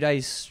kind of 2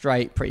 days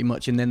straight, pretty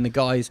much, and then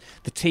the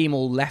team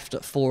all left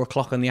at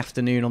 4:00 in the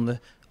afternoon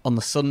on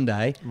the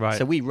Sunday. Right.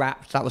 So we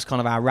wrapped. That was kind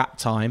of our wrap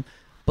time.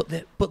 But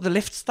the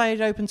lift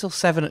stayed open till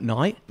 7 at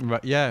night.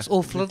 Right? Yeah, It's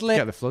all floodlit.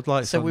 Get the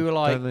floodlights. So on, we were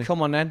don't they? like,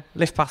 come on then,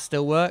 lift pass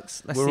still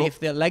works. Let's We're see all- if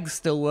the legs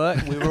still work.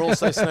 We were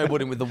also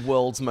snowboarding with the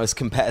world's most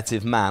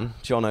competitive man,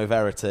 John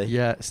O'Verity.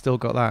 Yeah, still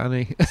got that,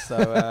 hasn't he?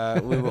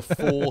 So we were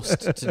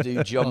forced to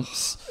do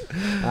jumps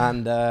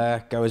and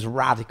go as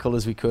radical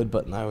as we could,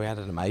 but no, we had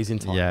an amazing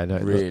time. Yeah, no,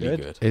 it really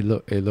looked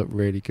good. It looked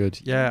really good.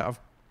 Yeah,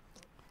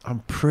 I'm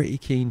pretty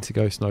keen to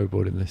go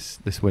snowboarding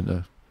this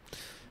winter.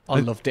 I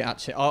loved it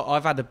actually.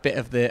 I've had a bit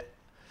of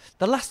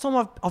the last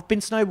time I've been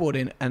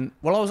snowboarding, and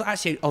I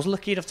was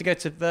lucky enough to go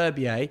to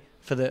Verbier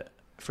for the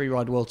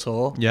Freeride World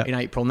Tour in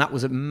April, and that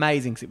was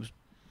amazing because it was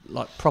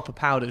like proper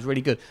powder. It was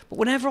really good. But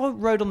whenever I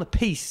rode on the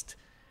piste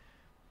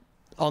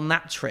on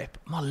that trip,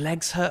 my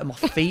legs hurt and my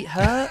feet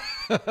hurt,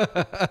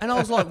 and I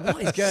was like,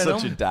 "What is going on?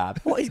 Such a dad.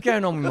 What is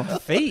going on with my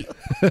feet?"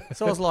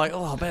 So I was like,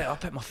 "Oh, I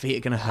bet my feet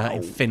are going to hurt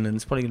in Finland.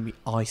 It's probably going to be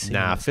icy.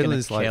 Nah, and it's gonna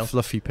Finland's like kill."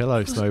 fluffy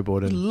pillow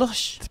snowboarding.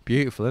 Lush. It's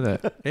beautiful,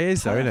 isn't it? It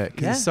is, though, isn't it?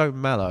 Because Yeah. it's so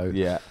mellow,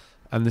 Yeah.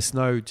 and the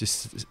snow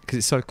just because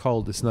it's so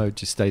cold, the snow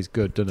just stays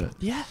good, doesn't it?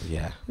 Yeah,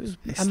 Yeah. it was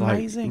It's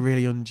amazing. like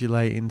really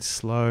undulating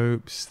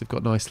slopes. They've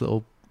got nice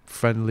little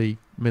friendly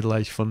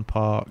middle-aged fun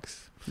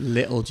parks,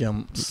 Little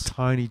jumps.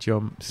 tiny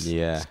jumps.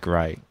 Yeah. It's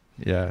great.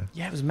 Yeah,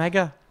 Yeah, it was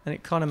mega. And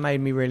it kind of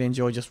made me really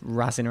enjoy just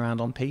razzing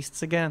around on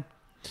pistes again.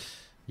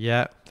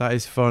 yeah, that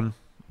is fun.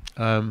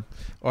 All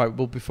right,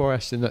 well, before I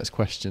ask the next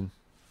question,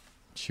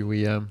 should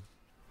we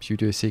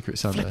do a secret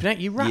Santa? Flipping it,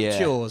 you wrapped Yeah.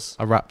 yours.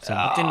 I wrapped him.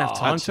 I didn't have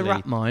time actually, to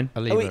wrap mine.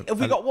 Alima, Have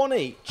we got one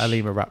each?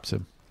 Alima wrapped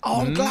him.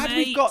 Oh, I'm glad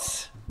we've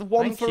got the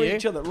one Thank for you.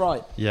 each other.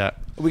 Right. Yeah,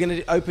 Are we going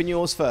to open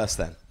yours first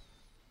then?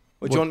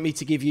 Or do you What- want me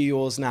to give you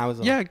yours now as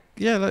well?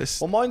 yeah. Let's.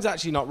 Well, mine's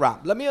actually not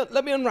wrapped. Let me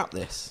unwrap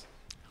this.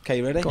 Okay,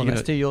 you ready? Go on, You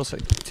let's do yours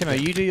first. Timo,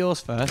 you do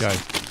yours first.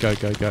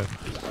 Go.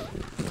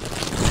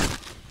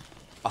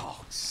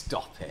 Oh,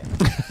 stop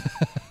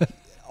it.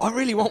 I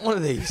really want one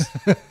of these.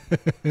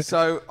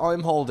 So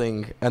I'm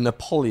holding a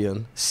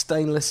Napoleon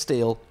stainless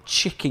steel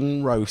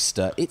chicken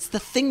roaster. It's the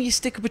thing you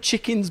stick up a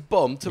chicken's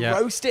bum to Yeah.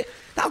 roast it.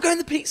 That'll go in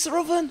the pizza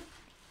oven.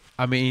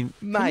 I mean,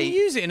 Can Mate.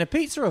 you use it in a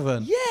pizza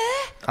oven? Yeah.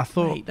 I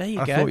thought Mate, there you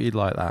I go. thought you'd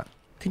like that.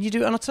 Can you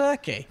do it on a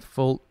turkey?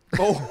 Full.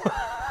 Oh,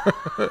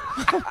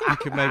 You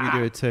could maybe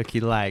do a turkey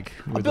leg.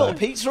 I with built a that.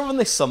 pizza oven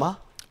this summer.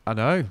 I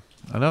know.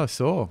 I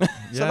saw. Yeah.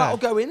 So that'll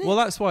go in it? Well,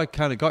 that's why I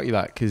kind of got you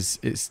that because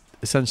it's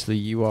essentially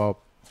you are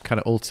kind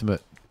of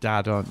ultimate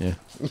dad, aren't you?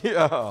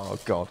 Yeah. Oh,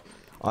 God.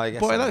 I guess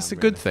Boy, I that's am,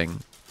 a good really. thing.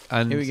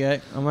 And Here we go.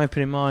 I'm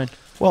opening mine.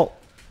 Well,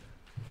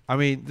 I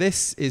mean,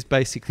 this is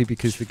basically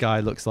because the guy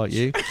looks like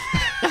you.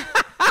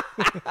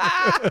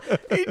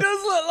 He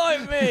does look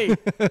like me.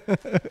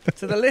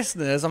 To the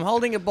listeners, I'm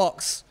holding a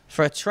box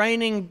for a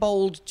training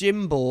bowled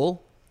gym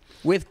ball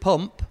with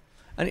pump,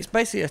 and it's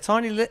basically a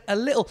tiny, a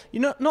little,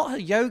 not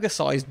a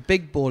yoga-sized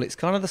big ball. It's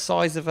kind of the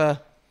size of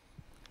a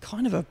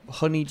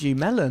honeydew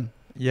melon,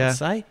 Yeah. I'd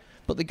say.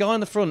 But the guy on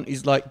the front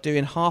is like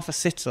doing half a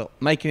sit-up,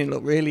 making it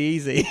look really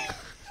easy.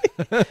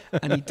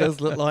 And he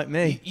does look like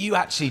me. you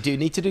actually do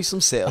need to do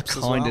some sit-ups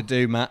as Kind well. of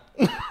do, Matt.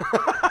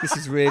 This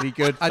is really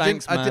good.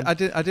 Thanks, man. I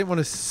didn't want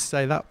to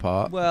say that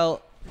part.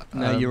 Well,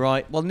 no, you're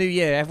right. Well, New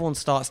Year, everyone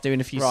starts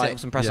doing a few Right.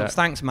 sit-ups and press-ups. Yeah.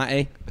 Thanks,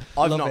 Matty.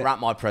 I've Love not it.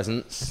 wrapped my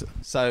presents.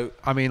 So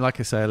I mean, like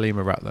I say,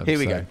 Alima wrapped them. Here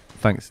we so go.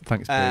 Thanks,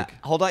 big.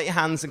 hold out your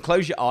hands and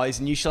close your eyes,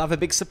 and you shall have a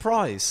big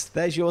surprise.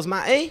 There's yours,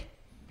 Matty.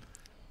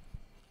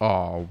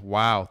 Oh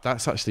wow,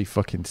 that's actually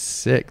fucking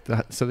sick.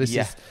 So this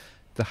Yeah. is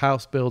the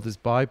House Builder's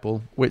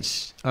Bible,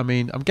 which I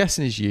mean, I'm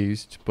guessing is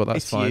used, but that's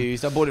It's fine.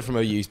 used. I bought it from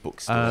a used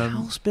bookstore.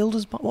 House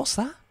builders, what's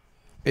that?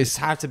 It's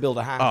how to build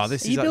a house. Oh,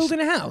 this Are you is building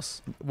a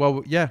house?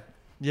 well, yeah.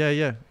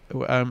 Yeah.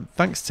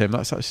 Thanks, Tim.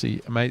 That's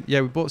actually amazing.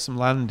 Yeah, we bought some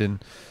land in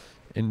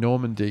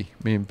Normandy,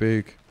 me and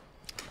Boog.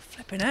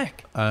 Flipping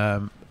heck.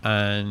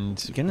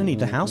 And You're going to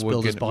need a house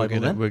builder's Bible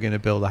then. We're going to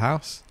build a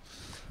house.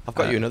 I've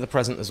got you another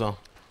present as well.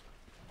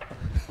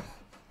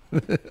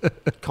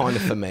 Kind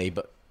of for me,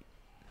 but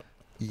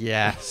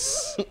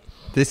Yes.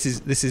 This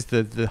is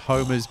the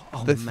Homer's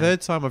man.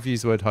 third time I've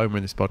used the word Homer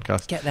in this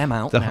podcast. Get them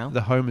out now.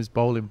 The Homer's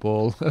bowling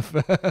ball of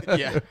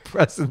yeah,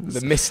 presents.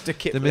 the Mr.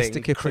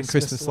 Kipling,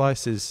 Christmas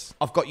slices.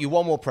 I've got you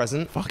one more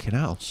present. Fucking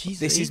hell. Jesus,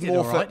 This he is did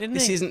more all right, for. didn't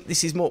This he? isn't.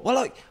 This is more. Well,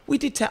 like we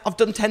did. I've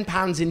done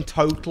 £10 in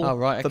total Oh,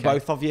 right, for okay.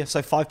 both of you,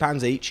 so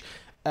 £5 each.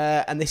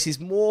 And this is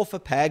more for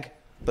Peg.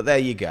 But there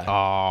you go.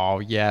 Oh,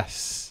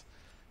 yes.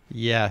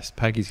 Yes,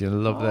 Peggy's going to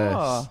love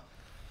this.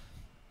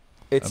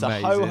 It's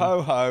amazing. a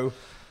ho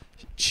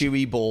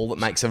chewy ball that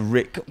makes a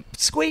rick.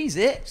 Squeeze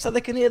it so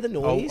they can hear the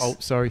noise. Oh,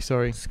 sorry.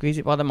 Squeeze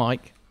it by the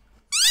mic.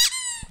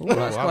 Oh,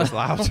 that was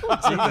loud.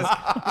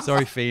 Jesus.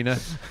 Sorry, Fina.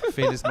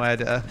 Fina's my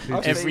editor.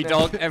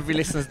 Every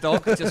listener's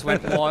dog just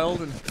went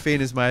wild. And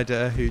Fina's my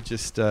editor who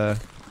just got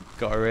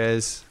her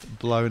ears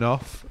blown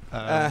off.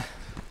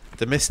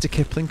 The Mr.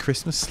 Kipling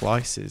Christmas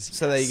slices.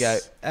 So there you go.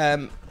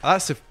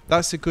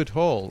 That's a good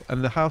haul,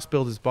 and the House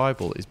Builder's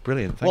Bible is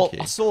brilliant. Thank you.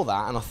 I saw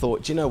that and I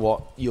thought, do you know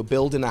what? You're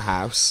building a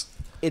house.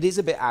 It is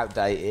a bit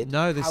outdated.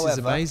 No, this is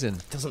However, amazing.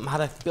 Doesn't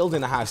matter.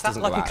 Building a house that's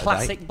doesn't like go a out of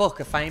classic date. book,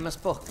 a famous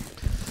book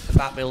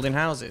about building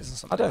houses or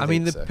something. I don't. I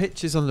mean, think the so.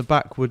 pictures on the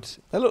back would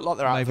They look like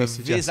they're out maybe of a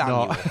suggest Viz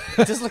annual. not.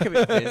 It does look a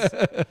bit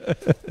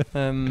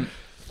fizz.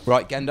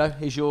 Right, Gendo,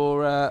 here's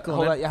your Go on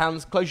hold then. out your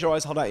hands. Close your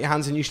eyes, hold out your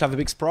hands, and you should have a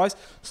big surprise.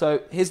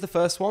 So here's the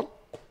first one.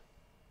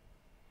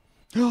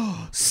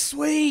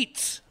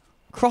 Sweet!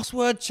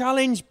 Crossword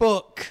challenge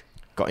book.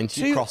 Got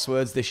into your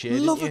crosswords this year.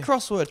 Love a didn't you?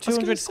 crossword.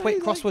 200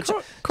 quick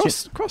crossword.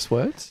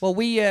 crosswords. Well,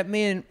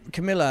 me and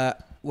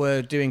Camilla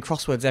were doing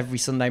crosswords every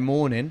Sunday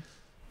morning.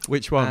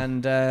 Which one?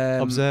 And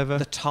Observer?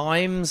 The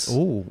Times.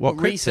 Oh, what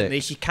But recently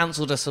cryptic? she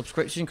cancelled her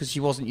subscription because she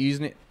wasn't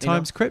using it. you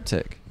Times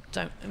Cryptic.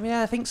 know.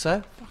 Yeah, I think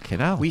so. Fucking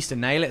hell. We used to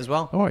nail it as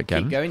well. All right,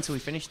 again. Keep going till we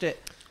finished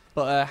it.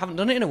 But haven't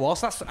done it in a while,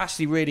 so that's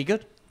actually really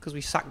good because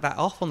we sacked that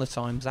off on the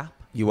Times app.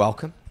 You're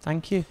welcome.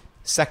 Thank you.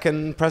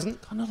 Second present.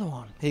 Got another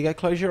one. Here you go.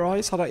 Close your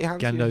eyes. Hold out your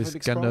hands. you have a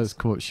big surprise. Gendo's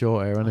come up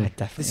short here, hasn't he?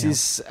 Definitely. This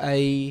is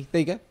a. There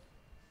you go.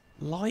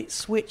 light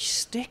switch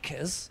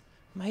stickers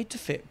made to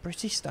fit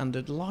British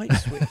standard light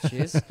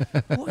switches.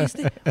 What is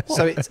this? What?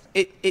 So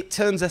it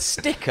turns a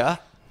sticker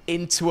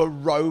into a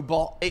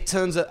robot. It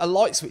turns a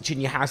light switch in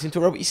your house into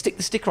a robot. You stick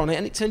the sticker on it,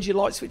 and it turns your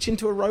light switch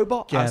into a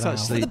robot. Get That's out.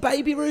 actually for the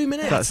baby room,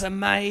 innit? That's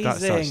amazing.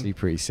 That's actually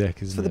pretty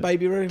sick, isn't for it? the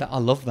baby room. I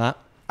love that.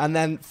 And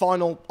then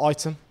final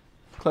item.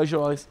 Close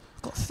your eyes.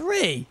 I've got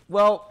 3.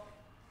 Well,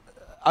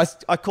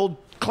 I called.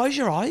 Close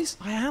your eyes.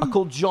 I am. I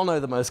called Jono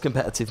the most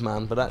competitive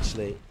man, but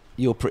actually,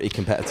 you're pretty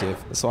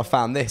competitive. So I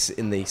found this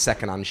in the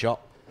second-hand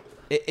shop.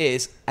 It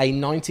is a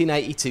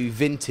 1982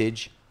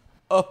 vintage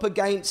Up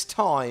Against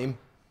Time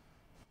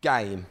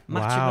game.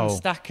 Match 'em Wow. and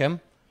stack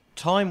 'em.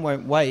 Time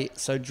won't wait,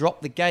 so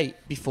drop the gate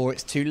before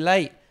it's too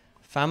late.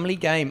 Family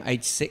game,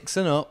 age 6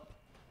 and up.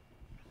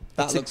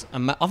 That looks.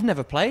 I've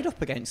never played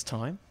Up Against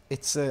Time.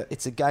 It's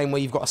a game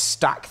where you've got to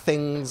stack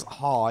things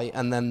high,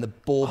 and then the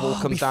ball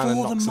comes down and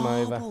knocks them before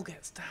the over. marble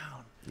gets down.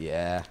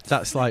 Yeah,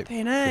 That's like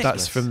Flipping heck.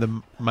 that's from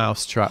the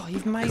Mousetrap. Oh,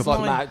 you've made it's like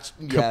mine. match.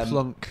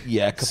 Kaplunk.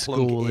 Yeah, Kaplunk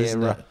School,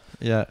 isn't era. it?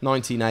 Yeah.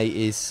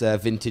 1980s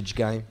vintage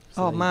game.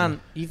 So Oh there you man,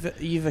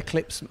 you've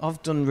eclipsed.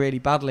 I've done really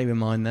badly with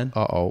mine then.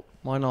 Uh-oh.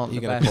 Mine aren't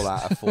You're the going to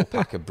best. pull out a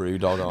 4-pack of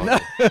Brewdog,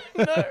 aren't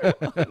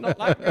you? Not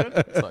that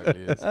good.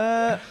 Totally is.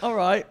 All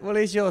right. Well,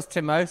 here's yours,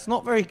 Timo. It's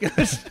not very good.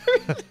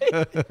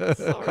 Can't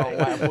wait.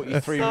 I bought you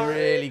 3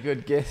 really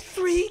good gifts.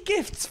 3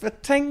 gifts for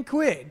 10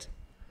 quid.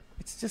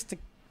 It's just a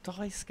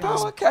dice game.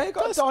 Oh, okay. I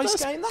got a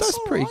dice game. That's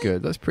all pretty right.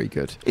 good. That's pretty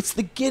good. It's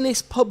the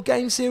Guinness Pub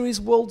Game Series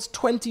World's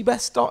 20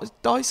 Best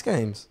Dice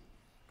Games.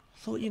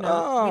 I thought, we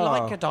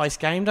like a dice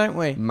game, don't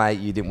we? Mate,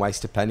 you didn't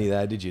waste a penny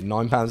there, did you?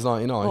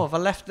 £9.99. Oh, have I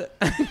left it?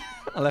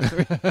 I left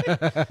it.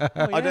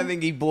 I don't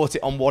think he bought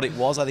it on what it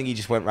was. I think he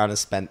just went round and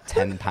spent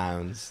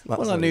 £10.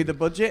 Well, I knew the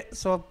budget,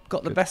 so I've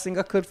got the best thing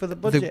I could for the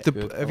budget.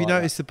 Good. Have I you like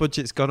noticed the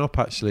budget's gone up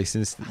actually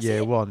since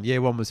year one?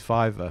 Year one was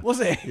 £5. Was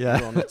it?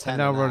 Yeah. We're on a tenner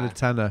Now we're on now. a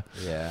tenner.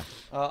 Yeah.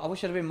 I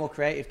wish I'd have been more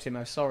creative,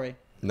 Timo. Sorry.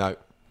 No.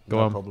 Go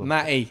no on. problem.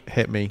 Matty,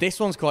 Hit me. this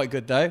one's quite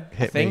good, though. I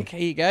Hit me. think.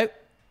 Here you go.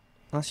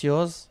 That's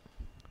yours.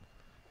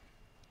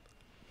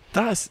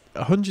 That's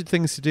 100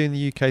 things to do in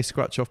the UK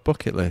scratch off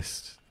bucket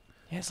list.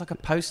 Yeah, it's like a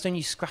poster and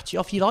you scratch it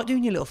off. You like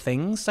doing your little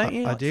things, don't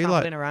you? I Like do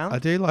travelling like. around. I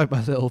do like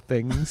my little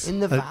things.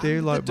 In the I van,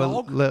 do the like my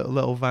dog.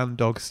 little van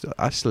dog stuff.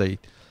 Actually,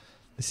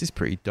 this is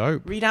pretty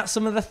dope. Read out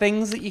some of the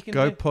things that you can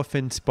Go do.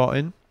 puffin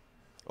spotting.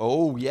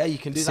 Oh, yeah, you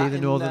can do See that the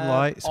in Northern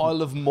Lights.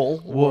 Isle of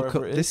Mull. Or Walk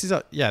wherever up. it This is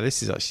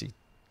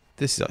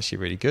actually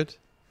really good.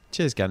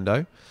 Cheers,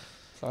 Gendo.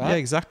 All Yeah, right.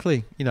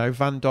 exactly. You know,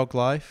 van dog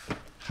life. Do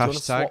you want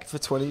to swap Hashtag. for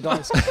 20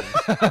 dice?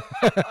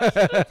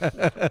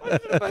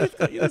 both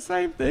got you the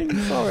same thing.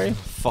 Sorry.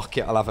 Fuck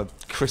it, I'll have a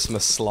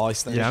Christmas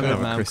slice then. Yeah, I'm sure.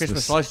 gonna have a Christmas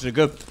Christmas. slices are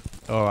good.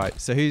 All right.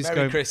 So who's Merry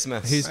going?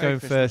 Christmas. Who's Merry going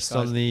Christmas, first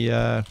on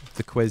the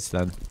quiz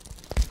then?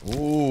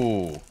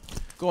 Ooh.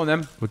 Go on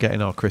then. We're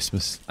getting our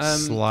Christmas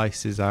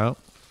slices out.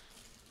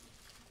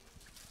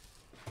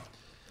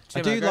 I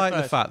Timo, do go like the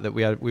first. fact that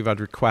we've had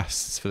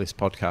requests for this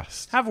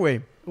podcast. Have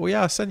we? Well,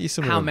 yeah, I sent you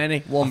some. How of them. many?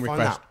 One I find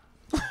request.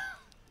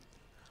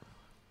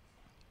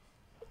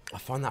 I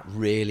find that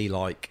really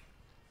like,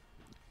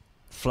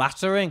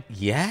 Flattering.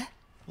 yeah,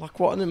 like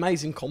what an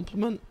amazing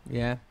compliment.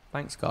 Yeah.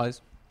 Thanks,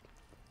 guys.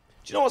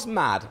 Do you know what's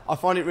mad? I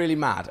find it really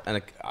mad,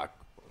 and I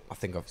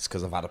think it's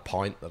because I've had a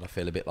pint that I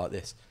feel a bit like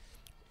this.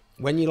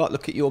 When you like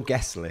look at your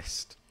guest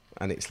list,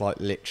 and it's like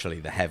literally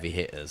the heavy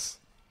hitters.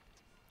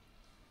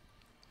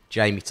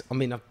 Jamie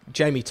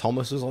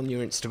Thomas was on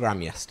your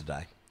Instagram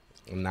yesterday,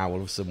 and now all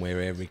of a sudden we're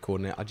here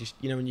recording it. I just,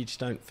 when you just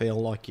don't feel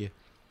like you.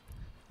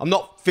 I'm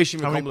not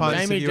fishing for How many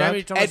compliments. pints have you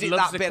had? Thomas Edit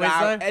loves that the bit quiz,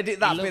 out. though. Edit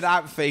that bit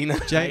out, Fina.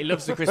 Yeah, he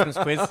loves the Christmas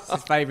quiz. It's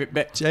his favourite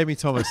bit. Jamie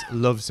Thomas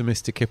loves a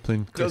Mr.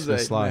 Kipling Does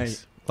Christmas he? slice.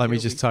 Mate, Let me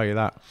he'll just be- tell you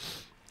that.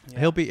 Yeah.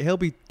 He'll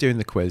be doing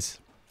the quiz.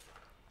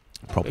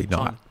 Probably Big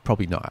not. time.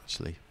 Probably not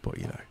actually, but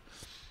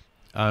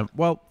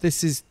well,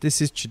 this is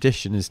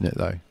tradition, isn't it?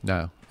 Though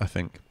now I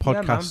think Yeah,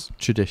 man. podcast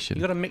tradition.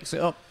 You got to mix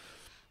it up.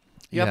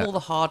 You Yeah. have all the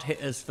hard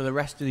hitters for the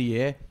rest of the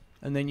year,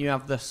 and then you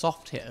have the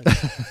soft hitters.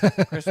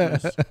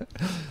 Christmas.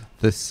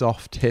 The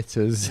soft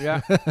hitters,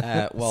 Yeah.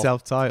 Well,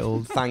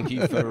 self-titled. thank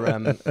you for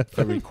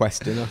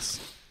requesting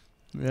us.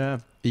 Yeah.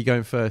 Are you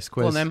going first,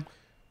 quiz? Go on then.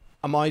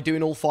 Am I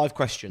doing all 5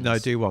 questions? No,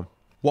 do one.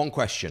 One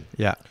question.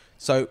 Yeah.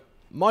 So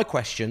my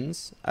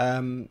questions,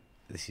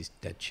 this is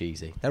dead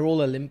cheesy. They're all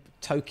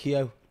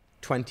Tokyo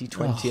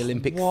 2020 Oh,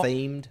 Olympic what?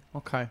 themed,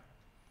 Okay.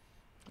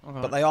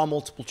 but they are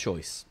multiple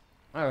choice.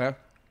 Okay.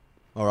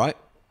 All right.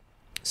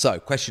 So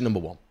question number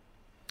 1: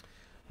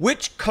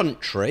 which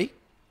country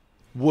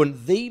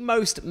won the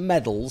most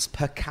medals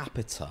per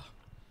capita?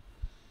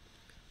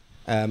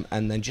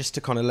 And then just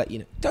to kind of let you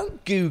know,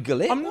 don't Google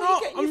it. I'm Why are you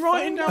not. getting I'm your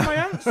writing phone down my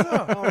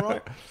answer. All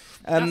right.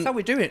 That's how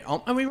we do it.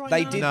 Aren't we? Right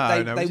They now?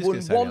 did. No, they we're won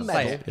just gonna one say the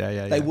medal. answer.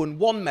 Yeah. They won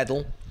one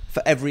medal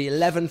for every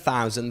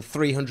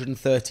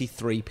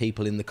 11,333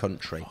 people in the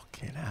country.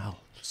 Fucking hell.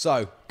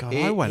 So God,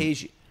 I went.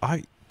 here's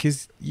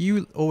Because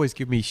you always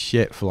give me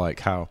shit for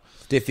like how.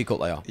 difficult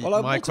they are. My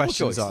multiple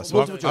questions choice. are- so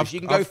multiple I've- choice. I've- You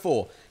can go I've-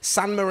 for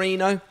San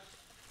Marino,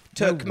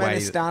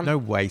 Turkmenistan, No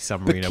way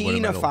San Marino won a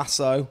Burkina medal.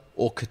 Faso,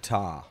 or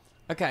Qatar.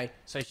 Okay.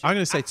 So I'm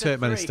going to say after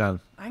Turkmenistan.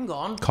 Hang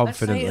on.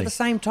 Confidently. Let's say it at the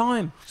same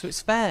time, so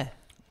it's fair.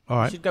 All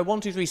You right. should go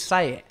 1, 2, 3.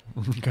 Say it.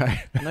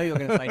 Okay. I know you're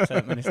going to say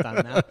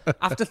Turkmenistan now.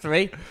 After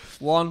 3,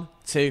 1,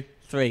 2,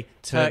 3.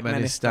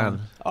 Turkmenistan.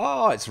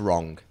 Oh, it's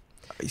wrong.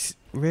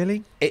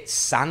 Really? It's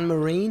San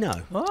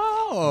Marino.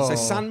 Oh. So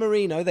San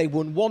Marino, they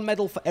won one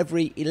medal for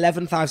every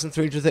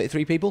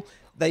 11,333 people.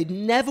 They'd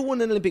never won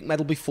an Olympic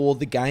medal before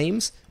the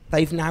Games.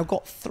 They've now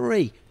got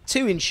 3.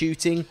 2 in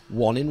shooting,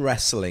 1 in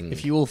wrestling.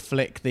 If you all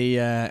flick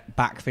the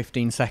back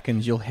 15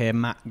 seconds, you'll hear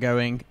Matt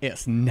going,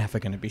 "It's never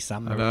going to be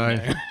San I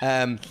Marino." know.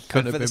 and Couldn't for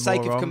have the been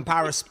sake more of wrong.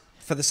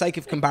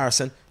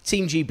 comparison,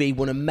 Team GB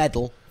won a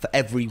medal for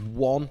every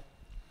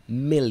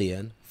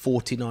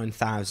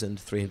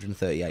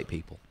 1,049,338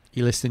 people.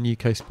 You listen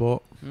UK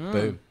Sport?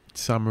 Boom.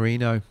 San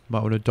Marino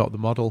might want to adopt the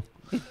model.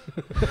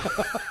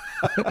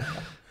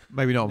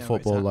 Maybe not on No,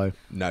 football though.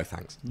 No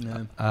thanks.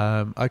 No.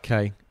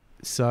 Okay,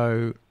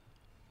 so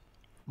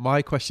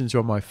my questions are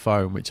on my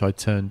phone, which I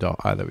turned off.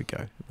 There we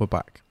go. We're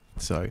back.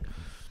 So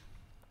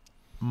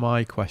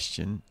my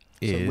question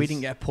is: So we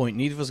didn't get a point.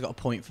 Neither of us got a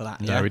point for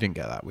that. No, Yeah. we didn't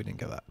get that.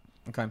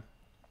 Okay.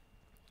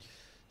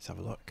 Let's have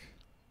a look.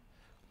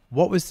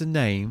 What was the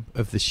name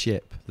of the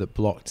ship that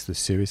blocked the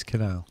Suez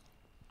Canal?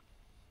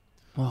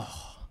 I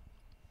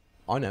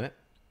know it.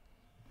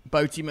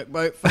 Boaty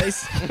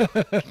McBoatface.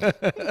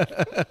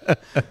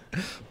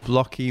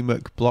 Blocky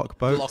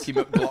McBlockboat? Blocky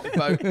McBlock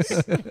boats.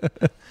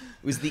 It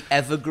was the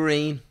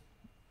Evergreen.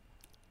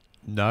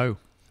 No.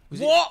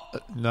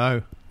 What?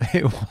 No.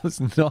 It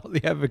was not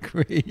the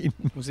Evergreen.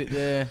 Was it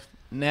the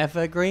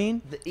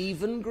Nevergreen? The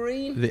Even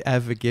Green? The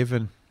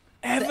Evergiven.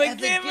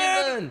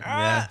 Evergiven.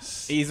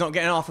 Yes. He's not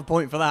getting half a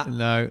point for that.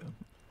 No.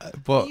 Are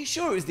But you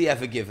sure it was the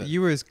Evergiven?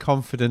 you were as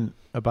confident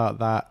about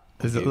that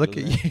as Google look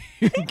at you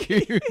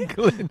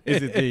Googling it.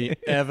 Is it the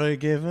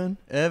Evergiven?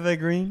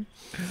 Evergreen?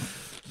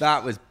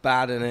 That was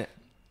bad, innit?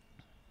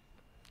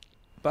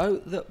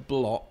 Boat that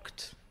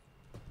blocked.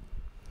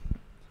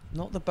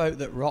 Not the boat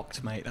that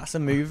rocked, mate. That's a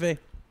movie.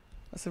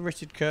 That's a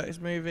Richard Curtis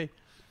movie.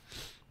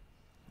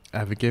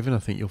 Evergiven, I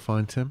think you'll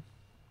find, Tim.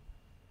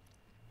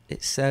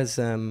 It says,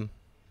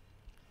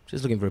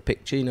 just looking for a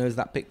picture. He knows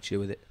that picture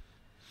with it.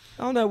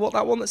 Oh no, what,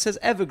 that one that says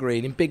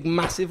Evergreen in big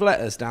massive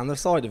letters down the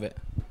side of it?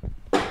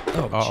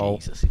 Oh, Uh-oh.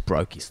 Jesus, he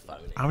broke his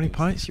phone. How many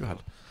pints you had?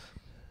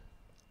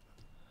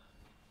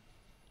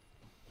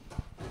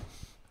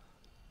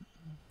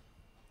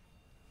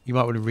 You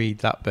might want to read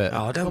that bit.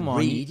 Oh, don't Come on,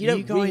 read. You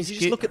you don't read. guys You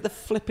just get- look at the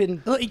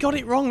flipping... Look, he got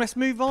it wrong. Let's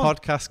move on.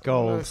 Podcast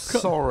goals.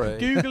 Sorry.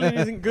 Googling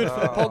isn't good for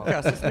the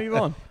podcast. Let's move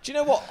on. Do you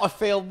know what I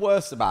feel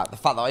worse about? The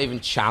fact that I even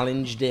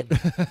challenged him.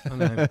 I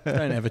know.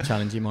 Don't ever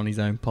challenge him on his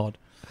own pod.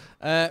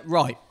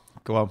 Right.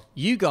 Go on.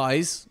 You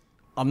guys,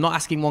 I'm not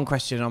asking one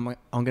question. I'm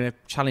going to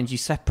challenge you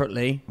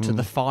separately to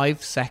the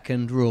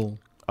 5-second rule.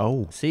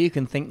 Oh. So you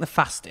can think the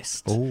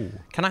fastest. Oh.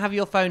 Can I have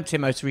your phone,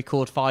 Timo, to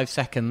record 5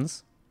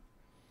 seconds?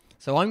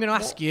 So I'm going to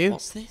ask you.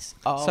 What's this?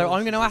 So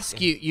I'm going to ask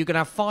you. You're going to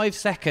have 5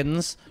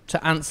 seconds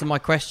to answer my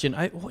question.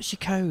 Oh, what's your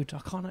code? I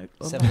can't.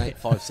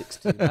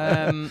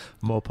 78562.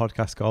 More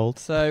podcast gold.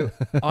 So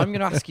I'm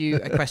going to ask you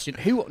a question.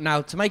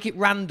 Now, to make it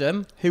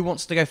random, who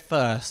wants to go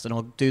first? And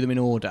I'll do them in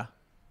order.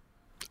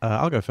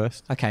 I'll go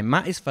first. Okay,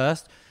 Matt is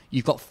first.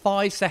 You've got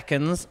 5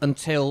 seconds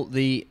until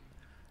the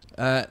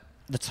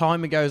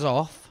timer goes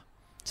off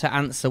to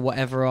answer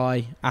whatever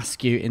I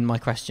ask you in my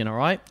question, all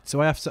right?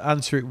 So I have to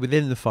answer it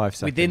within the 5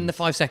 seconds? Within the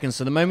 5 seconds.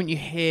 So the moment you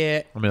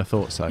hear... I mean, I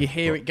thought so. You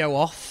hear it go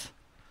off,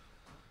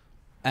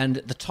 and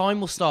the time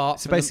will start.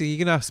 So basically, you're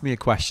going to ask me a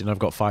question. I've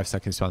got 5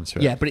 seconds to answer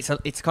it. Yeah, but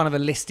it's kind of a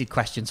listed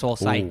question. So I'll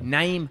say, Ooh.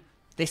 name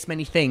this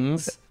many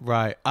things.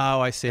 Right.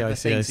 Oh, I see. I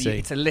see.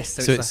 It's a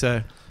list.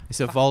 So it's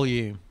a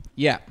volume.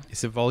 Yeah.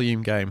 It's a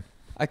volume game.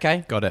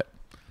 Okay. Got it.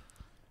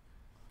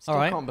 Still All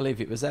right. can't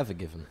believe it was ever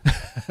given.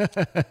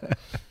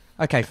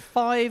 Okay,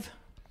 5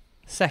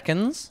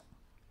 seconds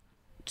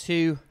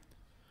to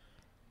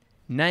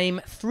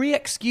name 3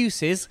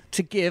 excuses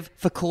to give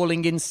for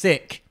calling in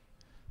sick.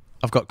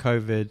 I've got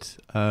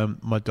COVID.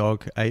 My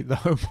dog ate the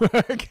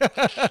homework.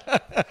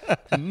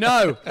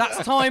 No,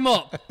 that's time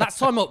up. That's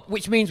time up,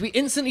 which means we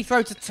instantly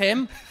throw to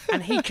Tim,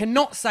 and he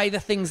cannot say the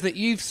things that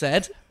you've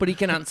said, but he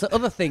can answer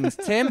other things.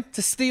 Tim,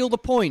 to steal the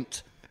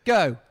point.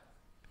 Go.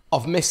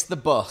 I've missed the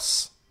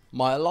bus.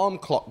 My alarm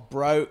clock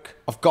broke.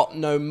 I've got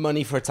no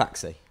money for a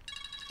taxi.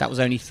 That was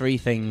only 3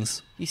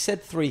 things. You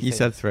said 3 things. You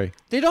said 3.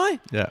 Did I?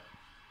 Yeah.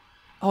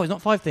 Oh, it's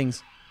not 5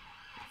 things.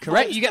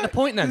 Correct. You get the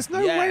point then. There's no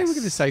way we're going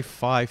to say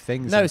 5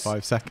 things in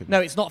 5 seconds. No,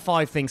 it's not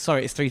 5 things.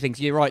 Sorry, it's 3 things.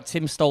 You're right.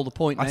 Tim stole the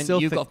point. I Then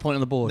still you've think- got a point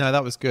on the board. No,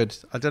 that was good.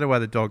 I don't know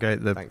where the dog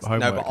ate the Thanks.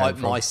 homework. No, but came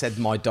from. I said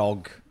my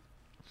dog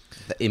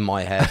in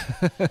my head.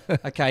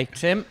 Okay,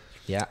 Tim.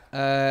 Yeah.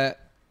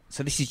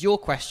 So this is your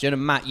question,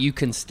 and Matt, you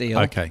can steal.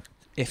 Okay.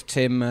 If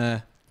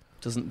Tim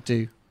doesn't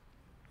do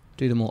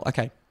them all.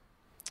 Okay.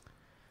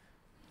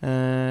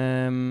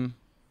 Again,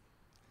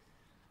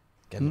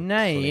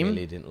 Name-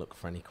 clearly didn't look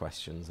for any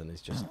questions and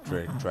is just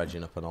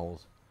dredging up an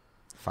old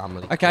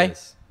family Okay.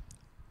 quiz.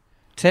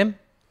 Tim,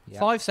 Yeah.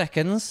 5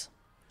 seconds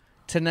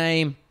to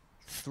name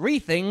 3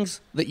 things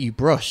that you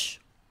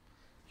brush.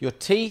 Your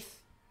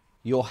teeth,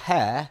 your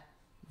hair,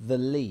 the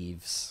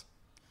leaves.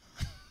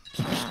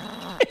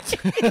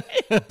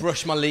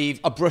 Brush my leaves.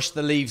 I brushed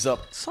the leaves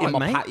up Sorry, in my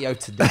mate. patio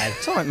today.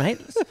 It's all right, mate.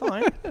 It's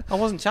fine. I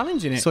wasn't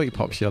challenging it. Sort your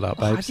pop shield out,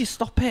 Oh, how'd babes. you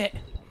stop it?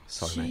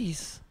 Sorry, mate.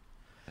 Jeez.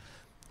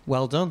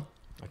 Well done.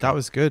 That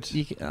was good.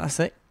 That's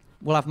it.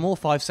 We'll have more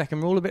 5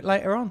 second rule a bit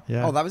later on.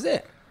 Yeah. Oh, that was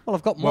it. Well,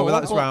 I've got more. Well,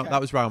 that was but- round. That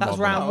was round That one. was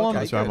round then. one.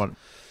 That was round Okay, one.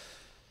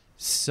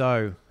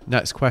 So,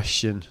 next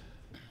question.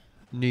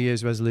 New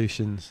Year's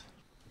resolutions.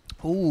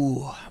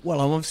 Ooh. Well,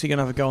 I'm obviously going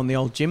to have a go on the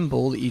old gym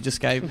ball that you just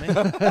gave me. You're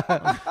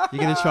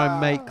going to try and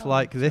make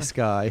like this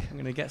guy. I'm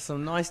going to get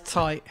some nice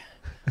tight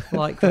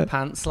lycra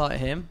pants like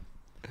him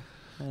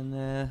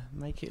and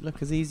make it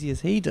look as easy as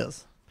he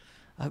does.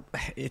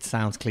 It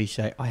sounds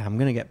cliche. I am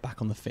going to get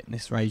back on the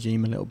fitness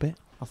regime a little bit,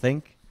 I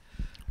think.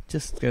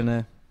 Just going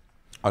to...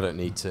 I don't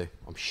need to.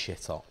 I'm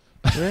shit hot.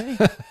 Really?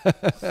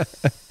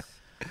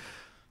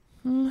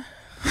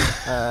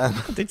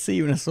 I did see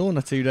you in a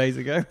sauna 2 days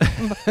ago.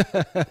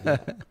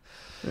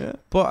 Yeah.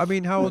 But I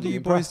mean, how old are you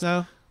boys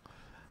now?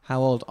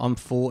 How old? I'm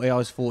 40. I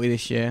was 40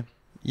 this year.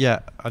 Yeah,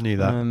 I knew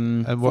that.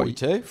 And what?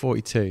 42?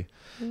 42.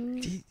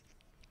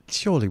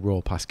 Surely we're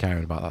all past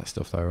caring about that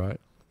stuff, though, right?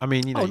 I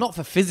mean, you know, Oh, not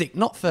for physics.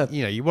 Not for...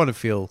 you know, you want to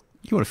feel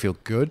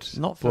good,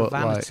 Not for but,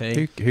 like,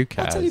 vanity. who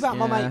cares? I'll tell you about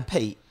my Yeah. mate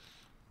Pete.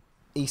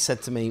 He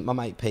said to me, my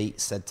mate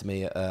Pete said to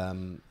me at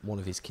one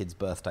of his kids'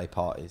 birthday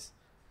parties,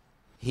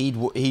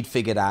 he'd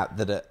figured out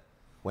that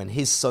when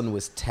his son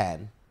was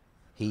 10,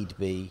 he'd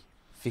be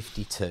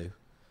 52.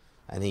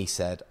 And he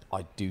said,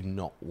 I do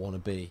not want to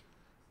be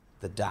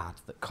the dad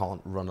that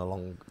can't run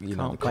along, you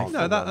know, Can't that can't No,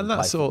 run that and and play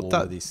that's all. football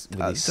That, with his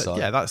that- son.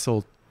 yeah, that's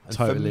all. And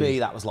totally. for me,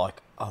 that was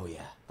like, oh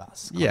yeah,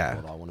 that's kind Yeah.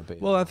 of what I want to be.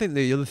 Well, I think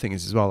the other thing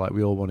is as well, like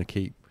we all want to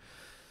keep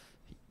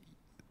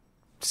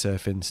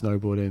surfing,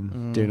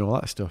 snowboarding, doing all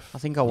that stuff. I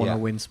think I want Yeah. to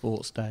win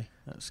sports day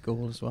at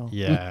school as well.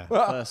 Yeah.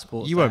 First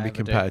sports You day won't I be ever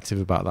do. competitive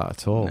about that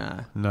at all.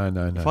 Nah.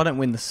 No. If I don't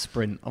win the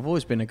sprint, I've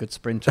always been a good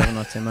sprinter, haven't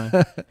I,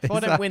 Timo? If I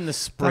don't win the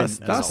sprint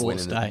that's at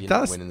sports day, you're not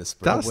That's- winning the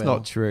sprint. That's will.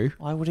 not true.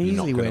 I would You're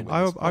not easily gonna win.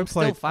 win. I I'm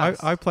still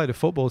fast. I played a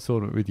football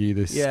tournament with you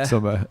this Yeah.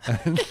 summer.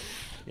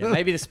 Yeah,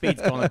 maybe the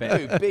speed's gone a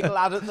bit. Who, big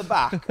lad at the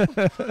back.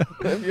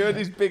 Have you heard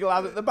his big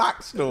lad at the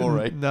back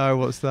story? No,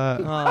 what's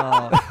that? Oh.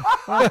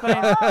 I was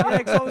playing,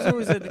 yeah, 'cause I was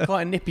always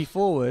quite a nippy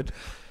forward.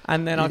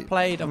 And then I've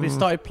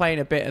started playing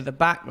a bit at the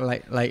back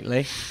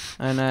lately.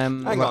 And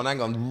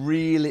Hang on.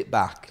 Reel it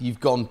back. You've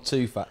gone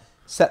too far.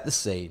 Set the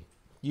scene.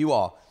 You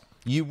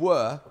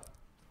were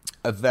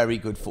a very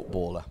good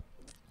footballer.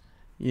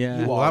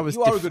 Yeah. You Well, are, that was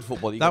you are a good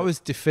footballer. That was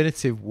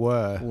definitive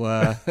were.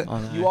 Were. I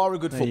know. You are a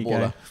good There you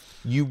footballer. go.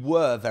 You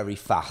were very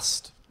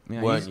fast.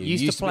 Yeah, weren't you?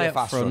 Used You used to play be a up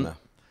fast front. runner.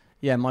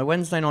 Yeah, my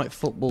Wednesday night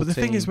football But the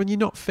team. thing is, when you're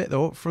not fit,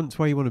 though, up front's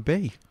where you want to be.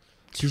 You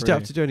just don't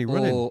have to do any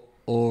running.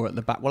 Or at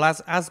the back. Well,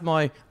 as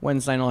my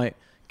Wednesday night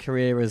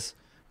career has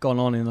gone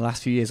on in the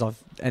last few years,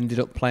 I've ended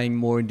up playing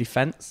more in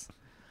defence.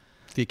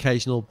 The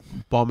occasional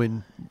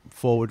bombing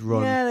forward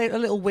run. Yeah, a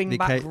little wing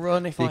back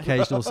run. The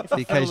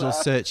occasional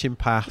searching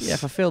pass. Yeah,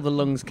 if I feel the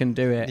lungs can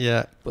do it.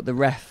 Yeah. But the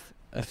ref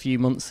a few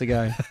months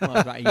ago, well,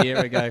 about a year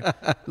ago,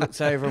 looked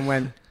over and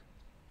went,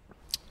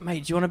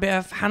 "Mate, do you want a bit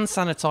of hand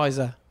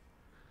sanitizer?"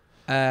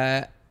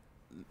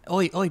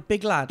 Oi,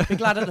 big lad at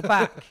the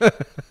back.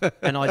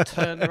 And I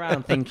turned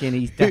around thinking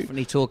he's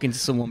definitely talking to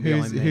someone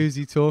behind me. Who's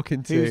he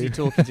talking to? Who's he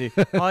talking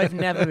to? I've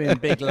never been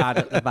big lad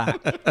at the back.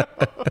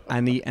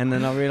 And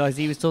then I realised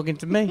he was talking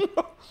to me.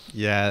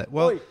 Yeah.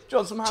 Well, Oi, do you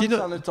want some hand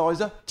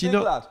sanitizer? Do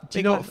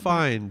you not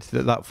find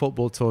that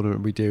football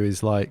tournament we do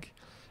is like,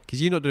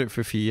 because you've not done it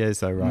for a few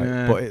years though, right?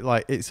 No.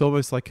 But it's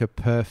almost like a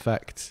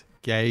perfect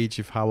gauge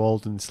of how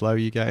old and slow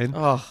you're getting.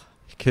 Oh,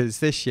 Because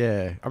this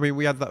year, I mean,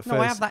 we had that first. no,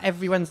 I have that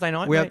every Wednesday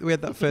night. we mate.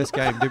 had that first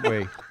game, didn't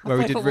we? Where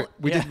we play did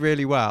football, did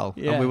really well,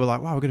 Yeah. and we were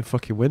like, "Wow, we're going to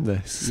fucking win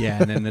this."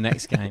 Yeah, and then the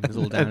next game was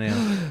all downhill.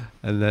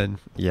 And then,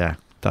 yeah,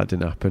 that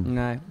didn't happen.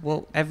 No,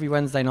 well, every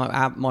Wednesday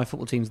night, my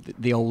football team's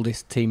the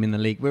oldest team in the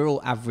league. We're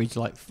all average,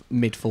 like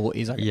mid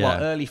 40s,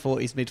 Yeah. early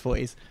 40s, mid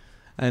 40s,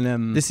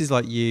 and This is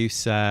like you,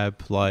 Seb,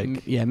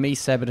 like me,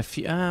 Seb, and a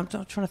few. I'm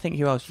trying to think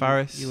who else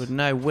Faris. you would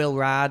know. Will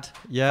Rad,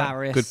 yeah,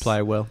 Faris, good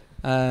player, Will.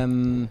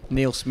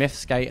 Neil Smith,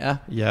 skater.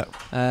 Yeah,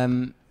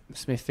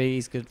 Smithy,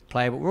 he's a good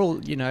player, but we're all,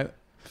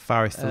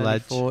 Faris the early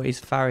ledge. 40s.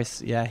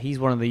 Faris, yeah, he's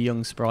one of the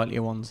young,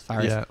 sprightlier ones.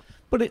 Faris, Yeah,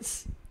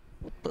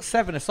 but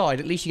 7 aside,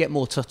 at least you get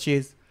more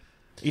touches.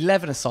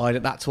 11 aside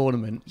at that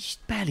tournament, you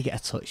just barely get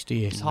a touch, do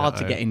you? It's hard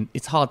to No. get in.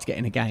 It's hard to get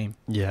in a game,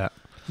 yeah.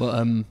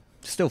 but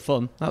still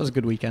fun. That was a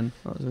good weekend.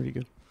 That was really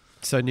good.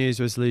 So New Year's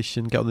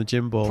resolution: get on the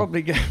gym ball.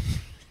 Probably get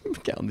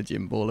on the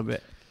gym ball a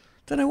bit.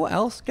 Don't know what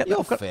else.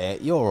 You're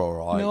fit. You're all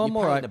right. No, I'm You're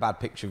all right. painting a bad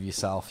picture of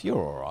yourself. You're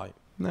all right.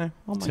 No,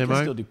 oh my Tim, You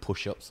Timo? still do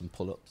push-ups and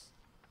pull-ups.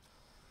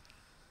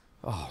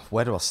 Oh,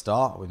 where do I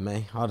start with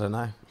me? I don't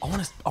know. I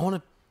want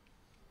to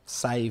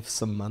save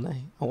some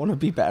money. I want to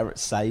be better at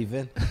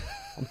saving.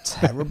 I'm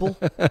terrible.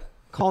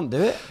 Can't do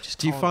it. Just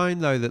Do you can't.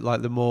 find though that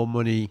like the more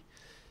money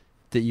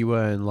that you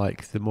earn,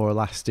 like the more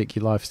elastic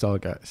your lifestyle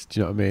gets? Do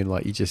you know what I mean?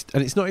 Like you just,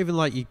 and it's not even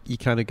like you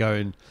kind of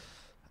going,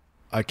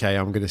 okay,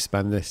 I'm going to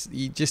spend this.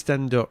 You just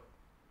end up,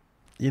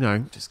 It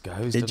just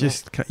goes. it doesn't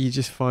just you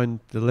just find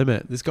the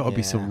limit. There's got to be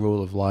Yeah. some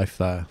rule of life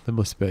there. There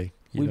must be.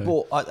 We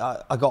bought.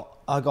 I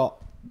got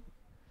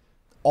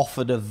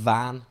offered a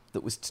van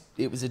that was.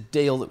 It was a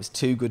deal that was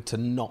too good to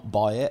not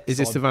buy it. Is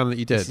So this the van that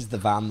you did? This is the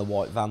van, the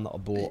white van that I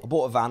bought. I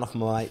bought a van off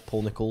my mate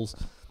Paul Nichols,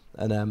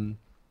 and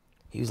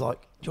he was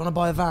like, "Do you want to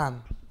buy a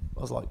van?" I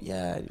was like,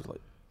 "Yeah." And he was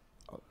like,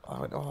 "I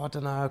went, oh, I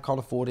don't know, I can't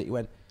afford it." He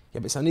went, "Yeah,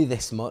 but it's only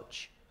this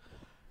much.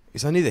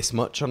 It's only this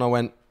much." And I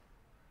went,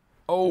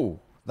 "Oh,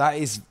 that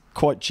is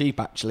quite cheap,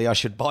 actually. I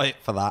should buy it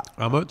for that."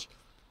 How much?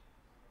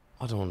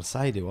 I don't want to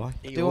say, do I?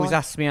 He Do always I?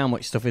 asks me how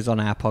much stuff is on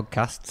our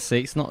podcast. See,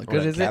 it's not I good,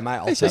 don't is care, it? mate.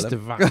 I'll It's tell just a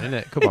him. van, isn't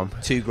it? Come on.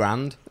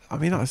 $2,000. I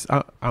mean, that's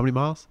how many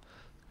miles?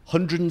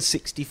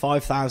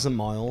 165,000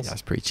 miles.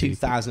 That's pretty cheap.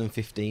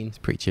 2015. It's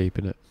pretty cheap,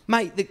 isn't it?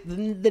 Mate,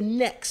 the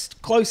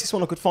next closest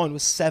one I could find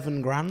was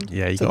 $7,000.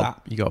 Yeah, you to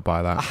got that. you got to buy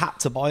I that. had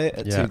to buy it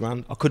at Yeah.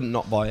 $2,000. I couldn't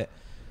not buy it.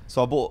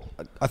 So I bought.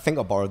 I think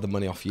I borrowed the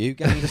money off you,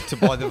 getting to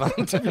buy the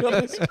van. To be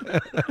honest,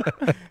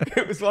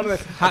 it was one of the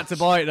Had to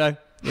buy it though.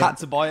 had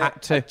to buy it.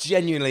 Had to. I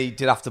genuinely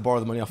did have to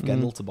borrow the money off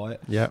Kendall to buy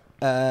it. Yeah.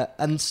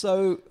 And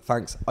so,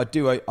 thanks. I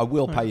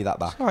will pay you that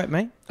back. All right,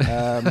 mate.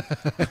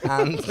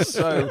 And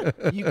so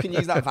you can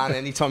use that van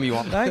anytime you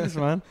want. Thanks,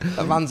 man.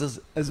 That van's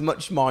as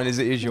much mine as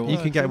it is yours. You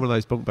can get one of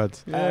those bunk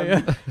beds. You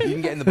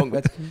can get in the bunk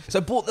beds. So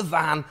I bought the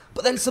van,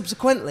 but then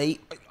subsequently,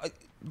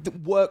 the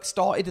work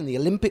started and the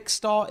Olympics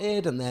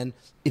started, and then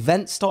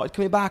events started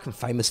coming back and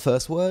famous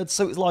first words.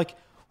 So it was like,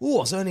 oh,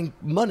 I was earning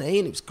money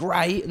and it was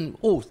great and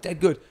it's dead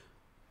good.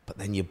 But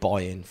then you're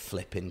buying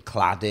flipping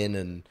cladding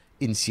and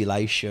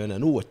insulation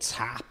and a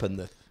tap and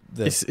the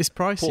It's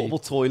pricey. portable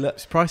toilet.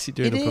 It's pricey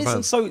doing It up a is, van.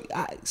 and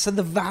so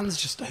the van's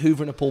just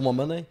hoovering up all my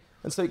money.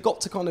 And so it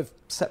got to kind of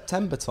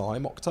September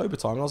time, October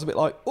time, and I was a bit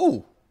like,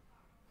 oh,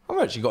 I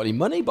haven't actually got any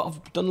money, but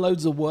I've done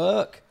loads of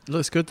work.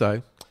 Looks good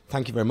though.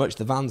 Thank you very much.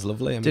 The van's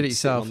lovely. Did it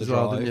sitting yourself on the as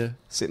well, drive, didn't you?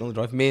 Sitting on the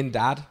drive. Me and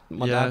Dad,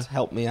 my Yeah. dad,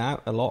 helped me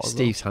out a lot. as well.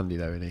 Steve's handy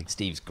though, isn't he?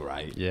 Steve's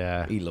great.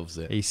 Yeah. He loves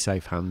it. He's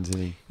safe hands,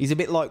 isn't he? He's a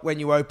bit like when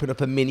you open up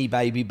a mini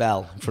baby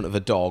bell in front of a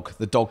dog.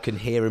 The dog can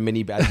hear a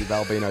mini baby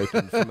bell being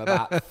opened from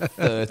about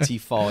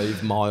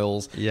 35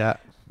 miles. Yeah.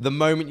 The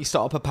moment you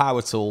start up a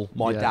power tool,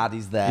 my Yeah. dad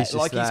is there. He's just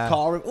Like his there.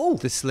 car. Oh,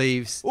 The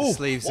sleeves Ooh, are what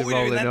we doing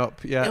rolling then?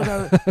 up. He'll Yeah.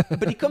 go,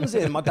 but he comes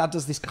in. My dad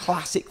does this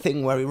classic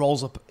thing where he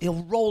rolls up.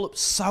 He'll roll up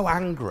so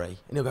angry,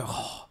 and he'll go,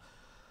 "Oh,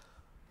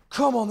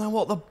 come on then!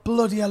 What the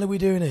bloody hell are we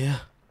doing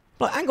here?"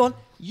 Like, hang on,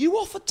 you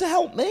offered to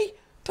help me.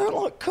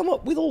 Don't come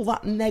up with all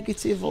that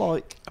negative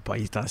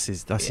But that's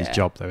his Yeah,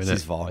 job though, isn't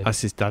it's it? his vibe.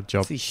 That's his dad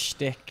job. It's his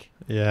shtick.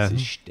 Yeah. It's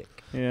his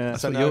shtick. Yeah.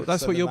 That's So what no, you'll,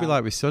 that's so what the you'll be van-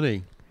 like with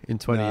Sonny. in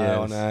 20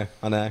 No, years.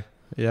 I know.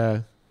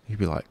 Yeah. You'd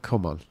be like,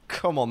 come on.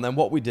 Come on then,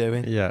 what we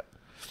doing? Yeah.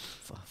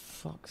 For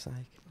fuck's sake.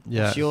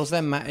 Yeah. What's yours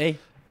then, Matty?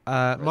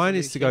 Mine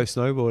is to go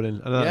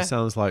snowboarding. I know Yeah. that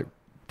sounds like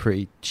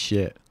pretty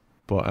shit,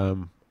 but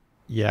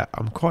yeah,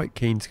 I'm quite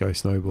keen to go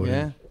snowboarding.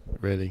 Yeah,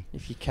 Really.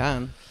 if you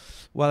can.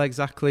 Well,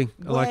 exactly.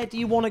 Where do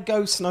you want to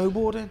go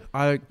snowboarding?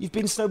 You've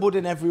been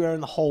snowboarding everywhere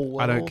in the whole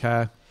world. I don't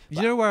care.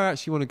 You know where I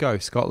actually want to go?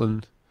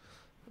 Scotland.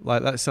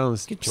 Like that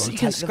sounds. You you wanna can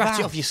take the scratch it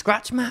van? off your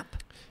scratch map.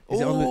 Is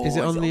it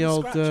on the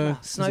old scratch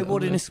map?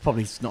 Snowboarding is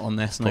probably not on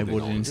there. Probably Snowboarding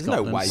not. in There's no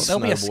Scotland. way But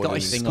there'll be a snowboarding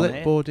Scottish is thing on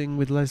it. Splitboarding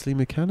with Leslie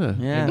McKenna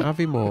Yeah. in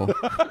Aviemore?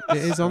 It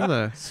is on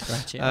there.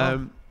 Scratch it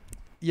off.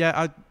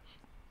 Yeah,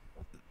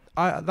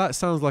 I that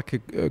sounds like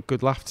a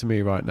good laugh to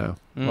me right now.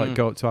 Like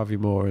go up to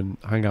Aviemore and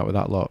hang out with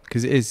that lot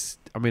because it is.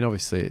 I mean,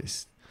 obviously,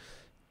 it's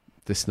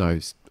the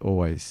snow's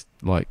always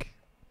like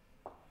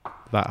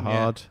that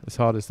hard, as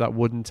hard as that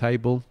wooden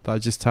table that I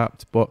just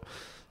tapped, but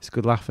it's a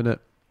good laugh in it.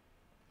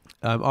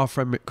 Our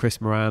friend Chris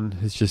Moran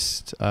has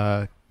just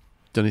done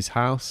his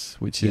house,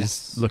 which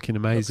is looking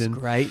amazing.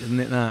 Looks great, isn't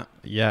it? That.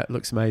 Yeah, it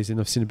looks amazing.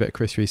 I've seen a bit of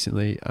Chris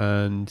recently,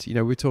 and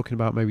we were talking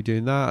about maybe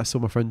doing that. I saw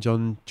my friend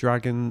John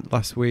Dragon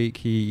last week.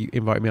 He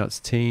invited me out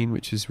to Teen,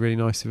 which was really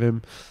nice of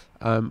him.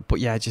 But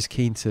yeah, just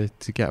keen to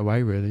get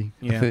away. Really,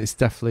 Yeah. I think it's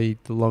definitely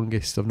the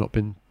longest I've not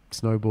been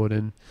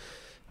snowboarding.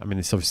 I mean,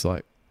 it's obviously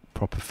like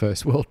proper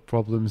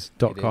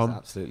firstworldproblems.com. It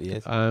absolutely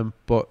is.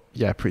 But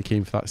yeah, pretty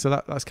keen for that. So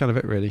that's kind of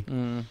it, really.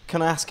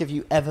 Can I ask, have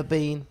you ever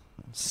been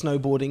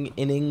snowboarding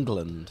in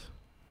England?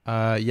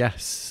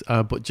 Yes,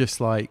 but just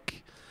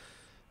like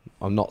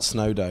I'm not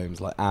snow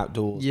domes, like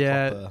outdoors.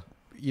 Yeah.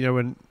 Proper,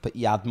 when but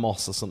Yad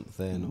Moss or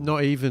something.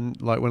 not even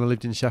like when I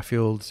lived in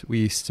Sheffield, we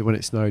used to, when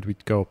it snowed,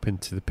 we'd go up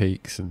into the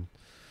peaks and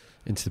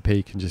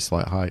just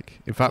like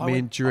hike. In fact, me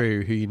and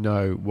Drew, who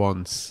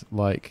once,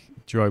 like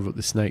drove up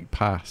the Snake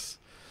Pass,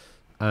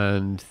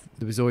 and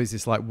there was always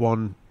this like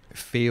one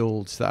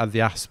field that had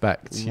the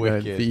aspect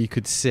that you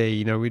could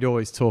see. We'd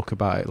always talk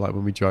about it like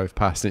when we drove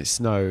past and it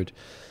snowed,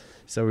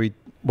 so we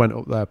went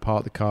up there,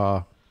 parked the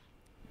car,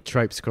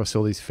 traipsed across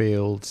all these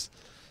fields,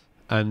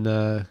 and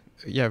a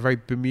very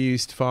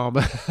bemused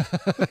farmer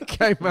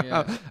came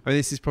out. I mean,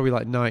 this is probably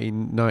like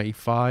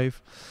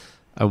 1995,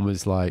 and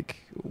was like,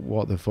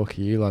 "What the fuck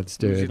are you lads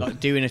doing?" Was it like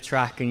doing a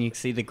track and you can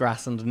see the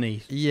grass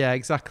underneath? Yeah,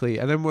 exactly.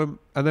 And then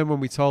when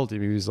we told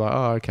him, he was like,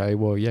 "Oh, okay,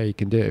 well, yeah, you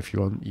can do it if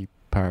you want, you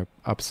pair of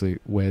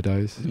absolute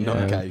weirdos."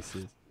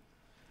 Nutcases.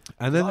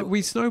 And then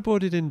we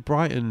snowboarded in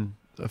Brighton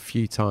a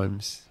few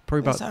times,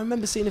 probably about I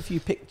remember seeing a few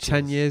pictures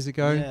 10 years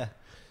ago. Yeah.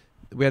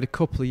 We had a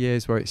couple of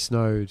years where it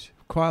snowed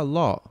quite a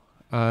lot.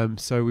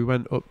 So we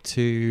went up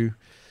to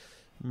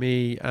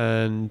me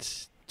and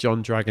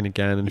John Dragon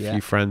again and a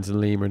few friends, and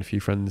Lima and a few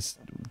friends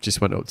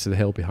just went up to the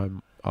hill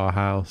behind our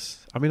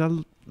house. I mean, I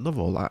love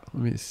all that. I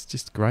mean, it's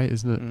just great,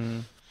 isn't it?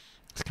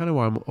 It's kind of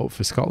why I'm up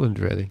for Scotland,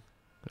 really.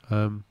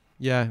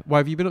 Yeah. Why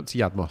have you been up to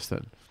Yad Moss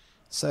then?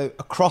 So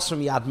across from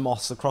Yad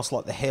Moss, across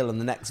like the hill and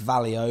the next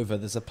valley over,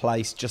 there's a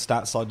place just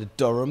outside of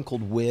Durham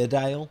called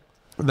Weardale.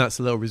 And that's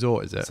a little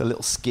resort, is it? It's a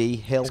little ski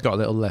hill. It's got a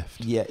little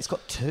lift. Yeah, it's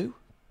got two.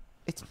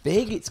 It's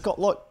big. It's got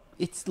like,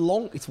 it's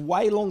long. It's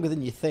way longer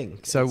than you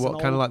think. So it's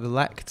what, kind of like the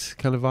Lect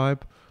kind of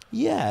vibe?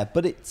 Yeah,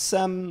 but it's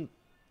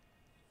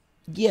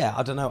yeah,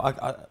 I don't know.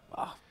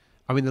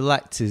 I mean, the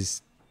Lect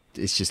it's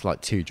just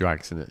like two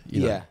drags, isn't it?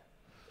 You know? Yeah,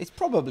 it's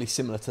probably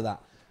similar to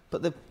that.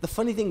 But the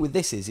funny thing with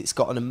this is it's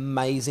got an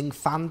amazing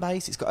fan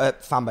base. It's got a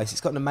fan base. It's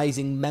got an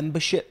amazing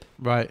membership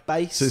Right.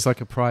 base. So it's like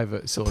a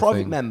private sort of private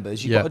thing.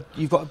 members. You've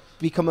got to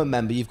become a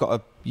member. You've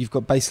got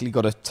basically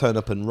got to turn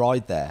up and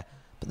ride there.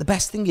 But the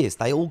best thing is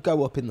they all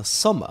go up in the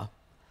summer,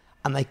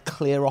 and they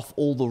clear off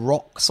all the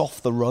rocks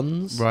off the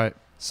runs. Right.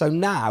 So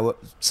now,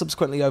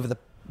 subsequently over the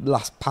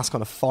past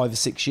kind of 5 or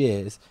 6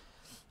 years,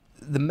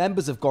 the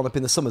members have gone up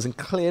in the summers and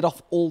cleared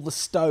off all the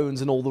stones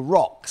and all the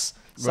rocks.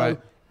 So Right.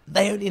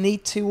 they only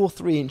need 2 or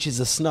 3 inches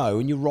of snow,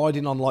 and you're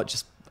riding on like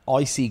just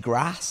icy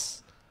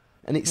grass,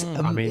 and it's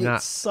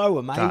it's so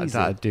amazing.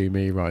 That'd do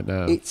me right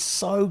now. It's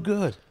so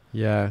good.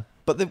 Yeah.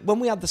 But when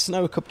we had the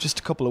snow just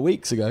a couple of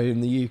weeks ago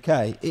in the UK,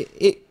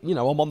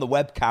 I'm on the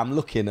webcam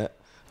looking at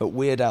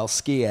Weardale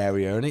ski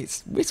area, and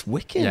it's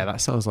wicked. Yeah,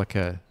 that sounds like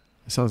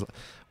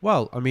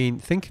well, I mean,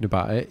 thinking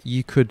about it,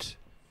 you could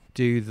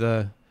do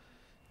the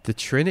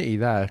Trinity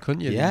there,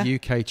 couldn't you? Yeah. The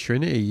UK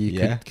Trinity. You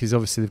could, because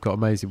obviously they've got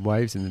amazing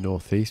waves in the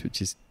northeast,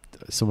 which is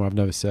somewhere I've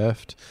never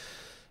surfed.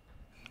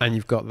 And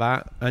you've got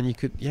that, and you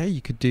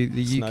could do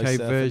the Snow UK surf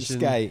and version.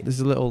 skate. There's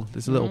a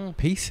little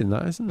piece in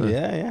that, isn't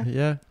there?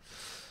 Yeah.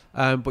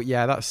 But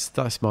yeah,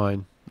 that's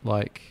mine.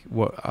 Like,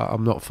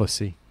 I'm not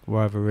fussy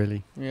wherever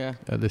really. Yeah.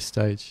 At this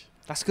stage.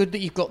 That's good that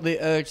you've got the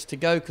urge to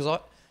go, because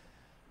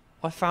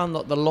I found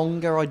that the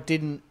longer I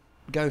didn't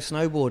go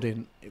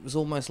snowboarding, it was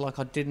almost like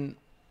I didn't.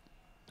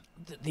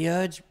 The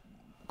urge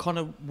kind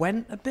of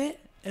went a bit,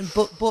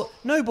 but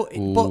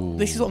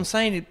this is what I'm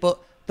saying. But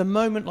the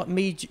moment like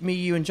me,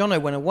 you, and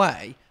Jono went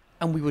away,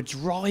 and we were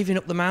driving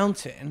up the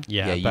mountain.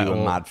 Yeah, you were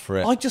mad for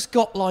it. I just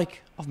got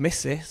like, I've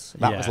missed this.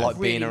 That was like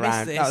Really being miss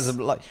around. this. That was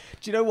like.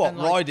 Do you know what? And,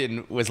 like-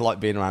 Riding was like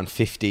being around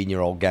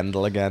 15-year-old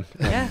Gendel again.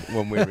 Yeah.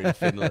 When we were in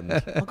Finland,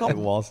 it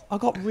was.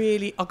 But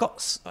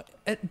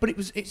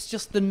it's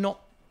just the not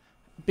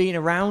being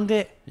around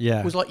it. Yeah.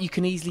 It was like you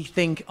can easily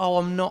think, oh,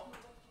 I'm not.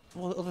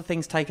 Well, other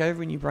things take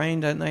over in your brain,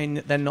 don't they? And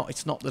they're not.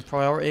 It's not the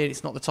priority.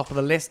 It's not the top of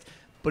the list.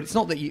 But it's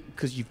not that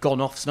because you've gone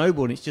off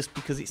snowboarding. It's just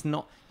because it's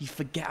not. You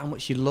forget how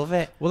much you love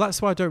it. Well,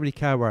 that's why I don't really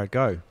care where I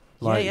go.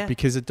 Like, Yeah.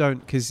 because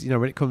because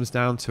when it comes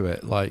down to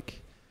it,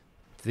 like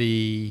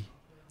the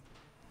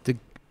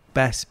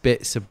best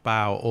bits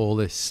about all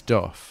this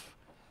stuff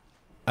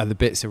are the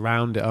bits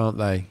around it, aren't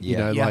they?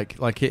 Yeah. Yeah.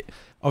 Like it.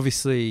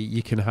 Obviously,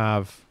 you can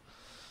have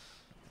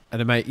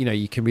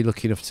you can be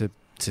lucky enough to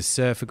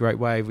surf a great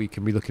wave, or you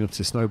can be lucky enough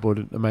to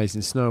snowboard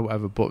amazing snow,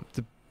 whatever. But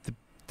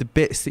the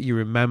bits that you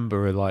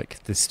remember are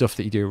like the stuff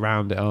that you do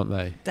around it, aren't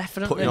they?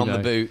 Definitely. Putting on You the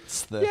know.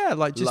 boots.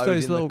 Like just loading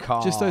those the little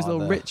car,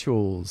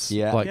 rituals,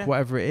 Yeah. like Yeah.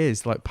 whatever it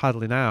is, like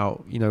paddling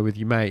out, with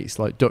your mates,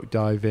 like duck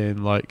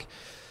diving, like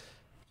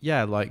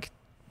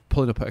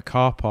pulling up at a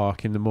car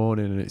park in the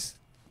morning and it's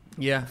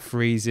Yeah.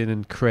 freezing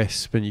and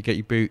crisp, and you get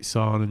your boots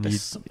on and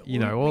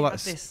all we had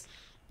that's this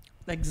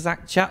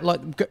exact chat,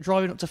 like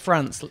driving up to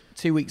France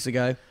 2 weeks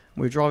ago.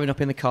 We were driving up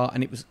in the car,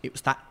 and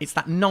it's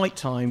that night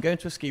time going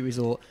to a ski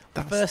resort.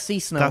 The first sea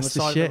snow on the that's the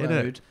side shit, of the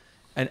innit? road,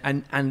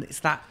 and it's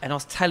that. And I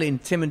was telling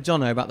Tim and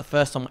Jono about the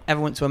first time I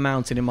ever went to a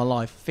mountain in my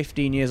life.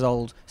 15 years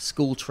old,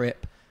 school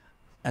trip,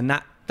 and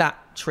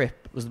that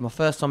trip was my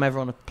first time ever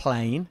on a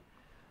plane.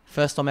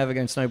 First time ever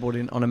going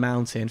snowboarding on a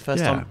mountain.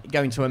 First time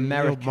going to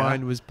America. Your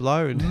mind was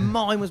blown.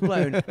 Mine was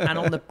blown. And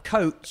on the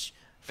coach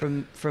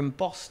from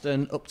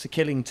Boston up to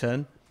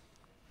Killington,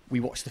 we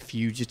watched The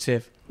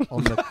Fugitive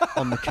on the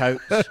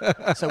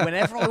coach. So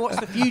whenever I watch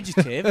The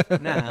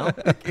Fugitive now,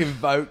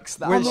 Invokes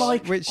that. I'm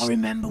like, which I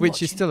remember which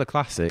watching, is still a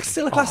classic.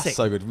 still a classic.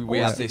 So good. We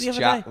I had watched it this the other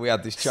chat. day. We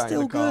had this chat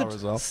Still in the car good.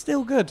 as well.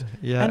 Still good.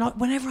 Yeah.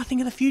 And whenever I think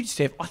of The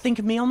Fugitive, I think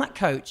of me on that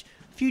coach,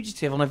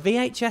 Fugitive on a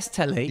VHS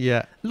telly,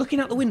 Yeah, looking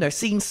out the window,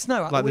 seeing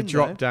snow out like the the window.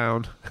 drop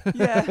down.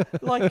 Yeah,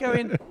 like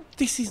going,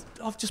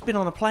 I've just been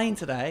on a plane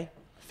today,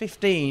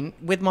 15,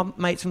 with my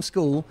mates from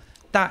school.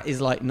 That is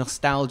like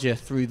nostalgia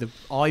through the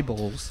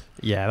eyeballs.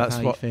 Yeah, that's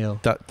How what you feel.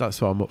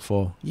 that's what I'm up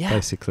for. Yeah.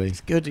 Basically.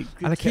 It's good.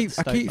 And I keep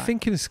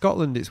thinking of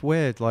Scotland. It's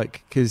weird,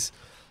 like because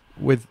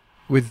with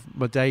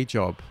my day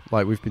job,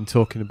 like we've been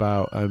talking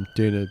about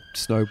doing a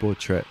snowboard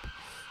trip,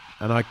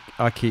 and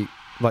I keep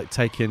like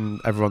taking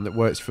everyone that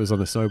works for us on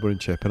a snowboarding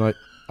trip, and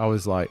I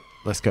was like,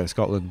 let's go to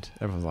Scotland.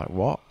 Everyone's like,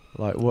 what?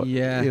 Like what?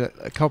 Yeah.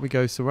 Can't we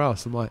go somewhere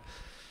else? I'm like,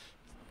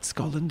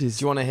 Scotland is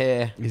Do you want to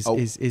hear?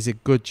 is a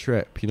good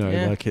trip.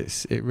 Yeah. Like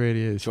it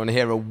really is. Do you want to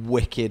hear a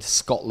wicked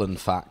Scotland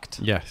fact?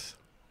 Yes.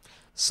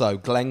 So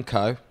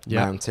Glencoe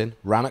Mountain,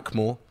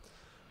 Rannochmore.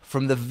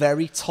 From the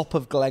very top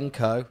of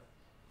Glencoe,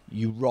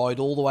 you ride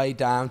all the way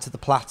down to the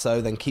plateau,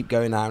 then keep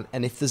going down.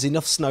 And if there's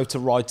enough snow to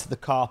ride to the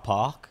car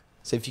park,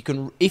 so if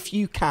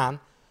you can,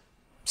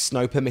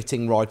 snow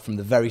permitting, ride from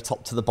the very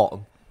top to the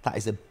bottom. That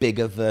is a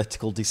bigger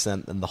vertical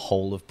descent than the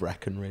whole of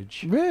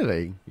Breckenridge.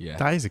 Really? Yeah.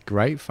 That is a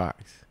great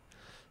fact.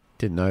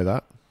 Didn't know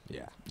that.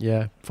 Yeah.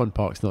 Yeah, Fun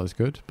Park's not as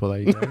good, but there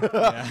you go.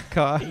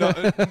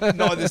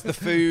 Neither's the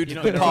food,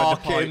 You're not the gonna ride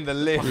the parking, pipe. the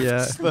lift.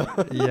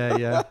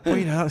 Yeah. Well,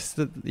 that's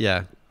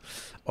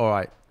All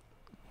right.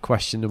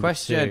 Question number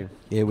two.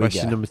 Here we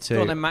Question go. number Go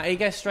on two. then, Matty.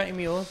 Go straight in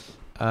with yours.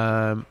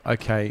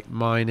 Okay,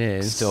 mine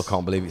is. Still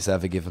can't believe it's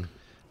ever given.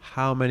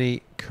 How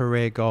many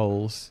career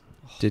goals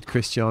did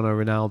Cristiano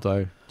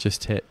Ronaldo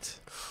just hit?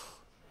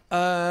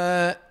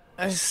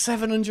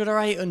 700 or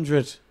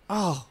 800.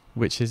 Oh,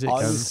 Which is it? I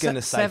Gavin? was going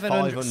to say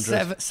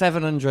 500.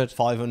 700.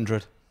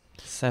 500.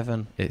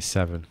 7. It's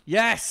 7.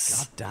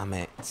 Yes. God damn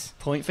it.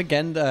 Point for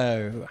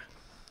Gendo.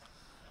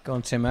 Go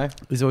on, Timo.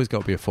 There's always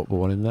got to be a football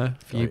one in there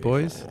for you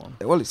boys.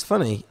 Well, it's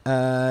funny.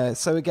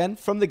 So again,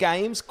 from the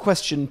games,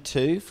 question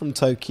 2 from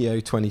Tokyo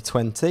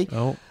 2020.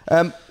 Oh,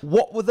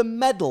 What were the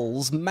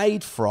medals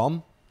made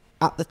from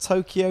at the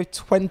Tokyo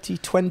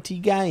 2020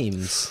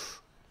 games?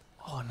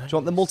 Oh, no. Do you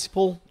want the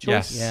multiple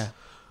choice? Yes. Yeah.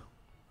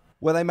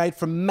 Were they made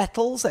from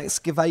metals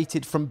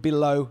excavated from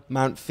below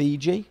Mount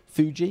Fuji,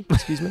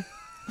 excuse me?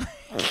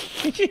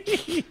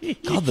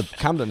 God, the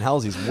Camden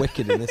Hells is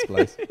wicked in this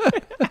place.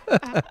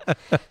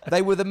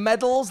 They were the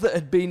medals that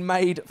had been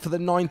made for the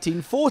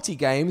 1940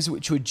 games,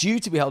 which were due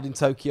to be held in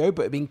Tokyo,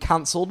 but had been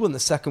cancelled when the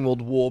Second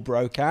World War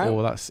broke out.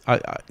 Oh, that's. I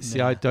see.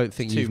 Yeah. I don't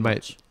think Too you've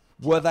much.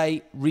 made. Were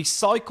they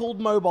recycled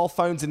mobile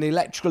phones and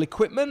electrical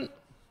equipment,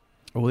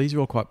 Well, these are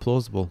all quite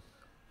plausible.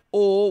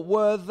 or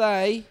were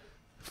they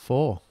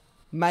 4.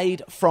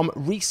 made from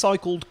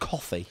recycled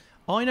coffee?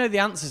 I know the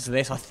answers to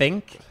this, I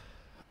think.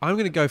 I'm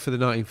going to go for the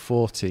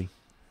 1940.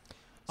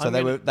 So I'm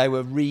they gonna-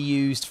 were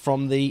reused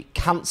from the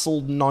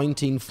cancelled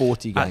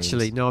 1940 games.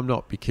 Actually, no, I'm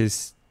not,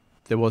 because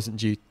there wasn't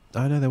due.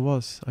 Oh no, there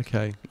was.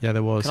 Okay, yeah,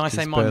 there was. Can I say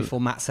 'cause mine Bur- before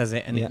Matt says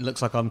it and Yeah. it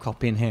looks like I'm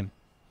copying him?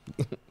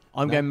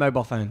 I'm No. going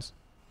mobile phones.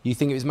 You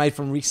think it was made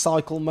from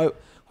recycled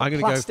I'm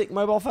gonna plastic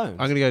mobile phones?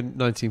 I'm going to go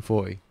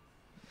 1940.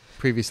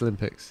 previous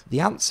Olympics? The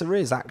answer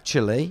is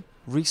actually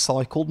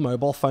recycled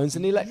mobile phones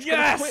and electrical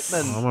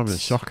equipment. Oh, I'm having a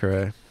shocker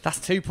here. That's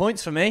 2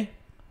 points for me.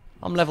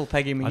 I'm level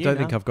pegging with I you don't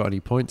now. think I've got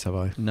any points, have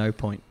I? No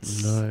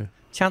points. No.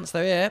 Chance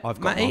though here. I've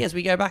got Matty, one. as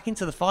we go back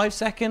into the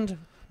 5-second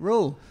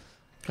rule.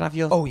 Can I have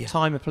your Oh, yeah.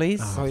 timer, please?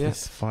 Oh, yeah.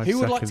 This 5 Who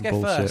would like to second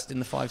go bullshit. first in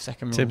the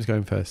 5-second rule? Tim's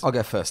going first. I'll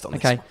go first on this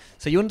Okay, one.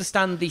 so you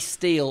understand the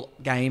steal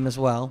game as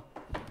well.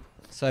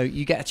 So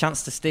you get a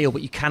chance to steal,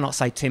 but you cannot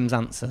say Tim's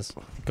answers.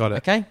 Got it.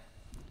 Okay?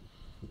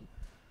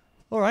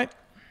 All right.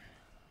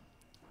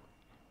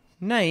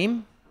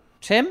 Name,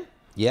 Tim,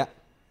 Yeah.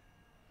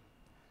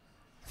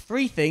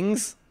 3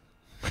 things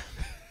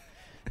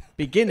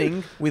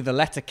beginning with the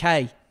letter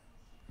K.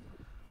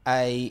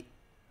 A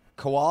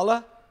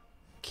koala,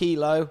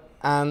 kilo,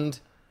 and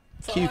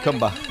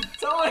cucumber.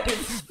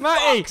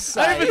 Matty,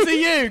 over to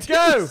you.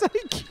 Go.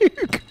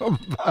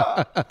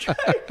 Cucumber.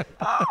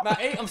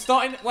 Matty, I'm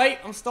starting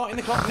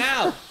the clock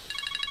now. Oh,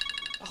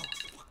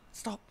 fuck.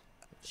 Stop.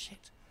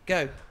 Shit.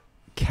 Go.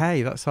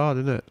 K, that's hard,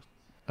 isn't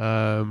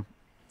it?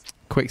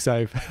 Quick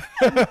save.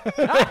 No,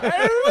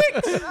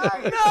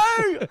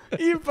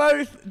 you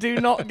both do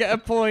not get a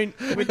point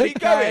with the Keep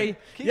K.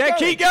 going.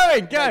 Keep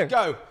going. Go.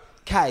 Go.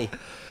 K.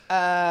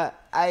 I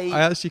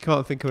actually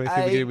can't think of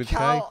anything beginning with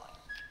K.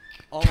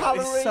 Oh, calorie.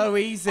 it's so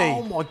easy.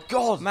 Oh my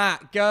god.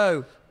 Matt,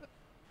 go.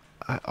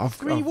 I've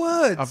 3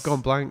 words. I've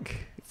gone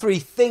blank. 3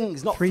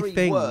 things, not 3 3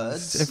 things.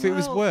 words. If it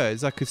was Well-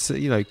 words, I could say,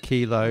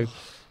 kilo,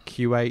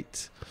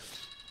 Q8.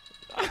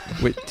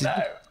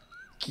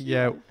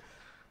 Yeah,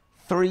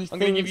 3 I'm things.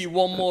 going to give you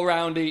one more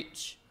round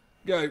each.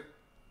 Go.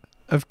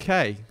 of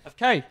K.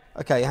 Okay.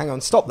 Okay, hang on.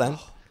 Stop then.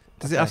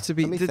 Does it Okay, have to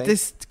be? let me think.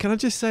 This? Can I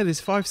just say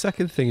this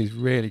 5-second thing is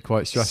really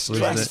quite stressful,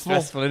 isn't it?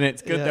 Stressful, isn't it?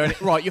 It's good, Yeah. though, isn't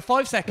it? Right, your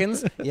 5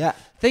 seconds. Yeah.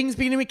 Things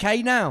beginning with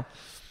K now.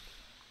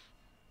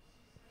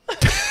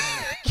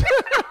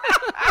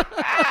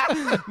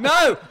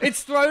 No,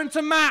 it's thrown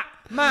to Matt.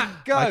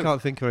 Matt, go. I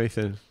can't think of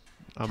anything.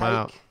 I'm Cake.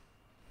 out.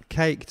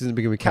 Cake doesn't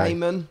begin with K.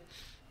 Cayman.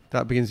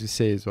 That begins with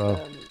C as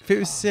well. If it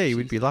was C,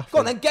 we'd be laughing. Go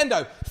on then,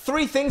 Gendo.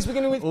 3 things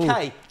beginning with Ooh.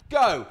 K.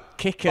 Go.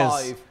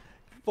 Kickers. 5,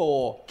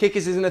 4.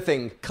 Kickers isn't a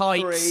thing.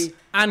 Kites. 3,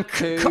 And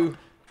 2,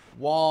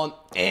 1.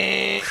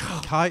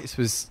 Kites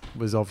was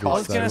obvious. I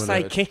was though, going to wasn't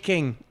say it?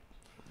 kicking.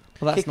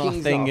 Well, that's not a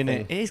Kicking's thing, not a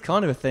innit? thing. It is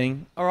kind of a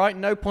thing. All right,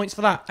 no points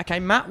for that. Okay,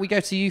 Matt, we go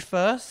to you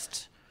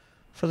first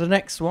for the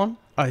next one.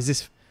 Oh, is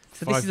this?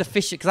 So this is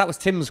official, because that was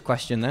Tim's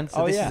question then.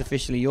 So Oh, this yeah. is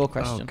officially your Oh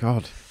question.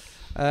 God!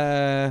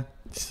 Uh,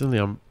 Suddenly,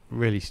 I'm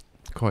really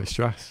quite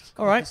stressed.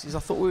 all right, I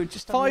thought we were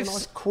just having a 5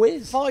 nice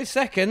quiz. 5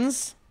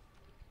 seconds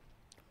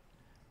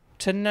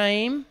to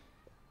name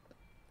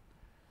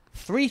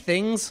 3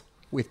 things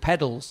with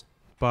pedals.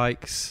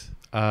 Bikes.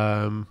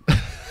 No,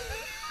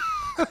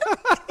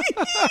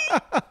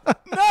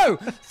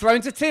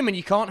 thrown to Tim, and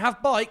you can't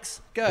have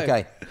bikes. Go.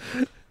 Okay.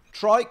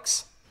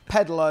 Trikes,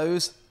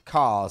 pedalos,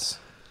 cars.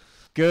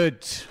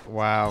 Good.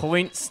 Wow.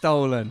 Point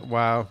stolen.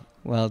 Wow.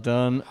 Well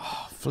done.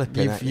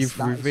 Flipping You've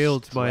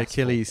revealed my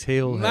Achilles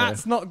heel here.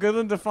 That's not good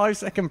under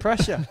 5-second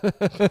pressure.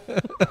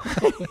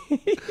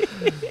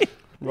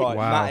 Right,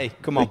 Wow. Matty,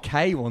 come The on.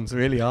 K ones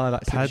really are.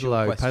 That's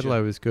your question.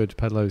 Pedalo is good.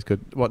 Pedalo is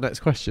good. What, next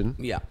question?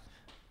 Yeah.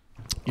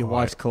 your All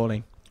wife's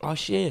calling. Oh,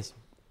 she is.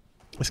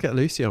 Let's get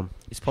Lucy on.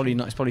 It's probably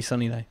not. It's probably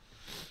sunny though.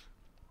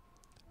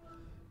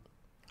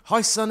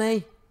 Hi,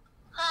 Sonny.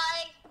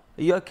 Hi.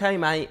 Are you okay,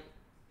 mate?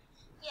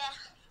 Yeah.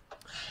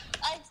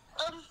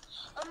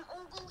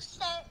 Uncle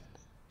said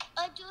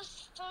I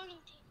just phoned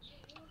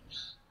you.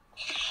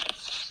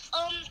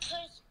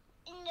 Cause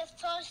in the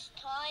first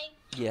time,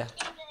 Yeah.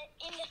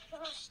 in the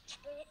first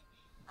bit,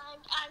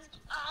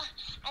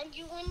 and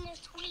you in the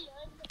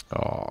toilet,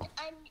 Oh.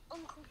 and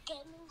Uncle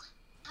Daniel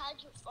had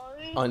your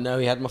phone. I know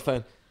he had my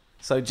phone.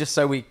 So just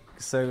for the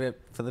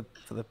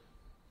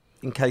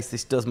in case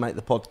this does make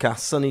the podcast,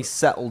 Sonny's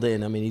settled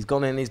in. I mean, he's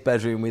gone in his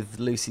bedroom with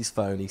Lucy's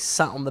phone. He's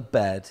sat on the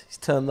bed. He's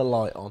turned the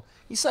light on.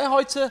 You say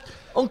hi to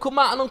Uncle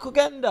Matt and Uncle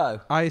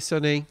Gendo. Hi,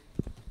 Sonny.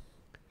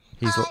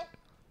 He's Hi.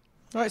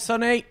 Right,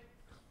 Sonny.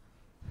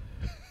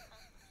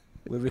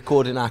 We're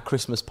recording our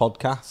Christmas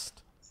podcast.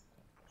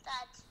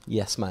 Dad,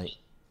 Yes, mate.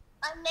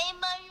 I made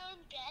my own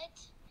bed.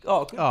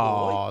 Oh, good boy.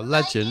 Oh, I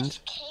legend.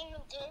 just came in.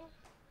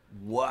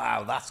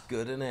 Wow, that's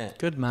good, isn't it?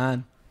 Good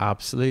man.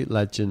 Absolute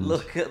legend.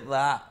 Look at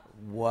that.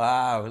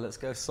 Wow. Let's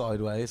go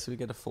sideways so we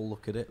get a full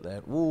look at it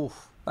there.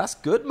 Oof. That's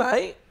good,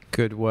 mate.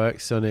 Good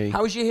work, Sonny.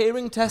 How was your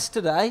hearing test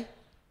today?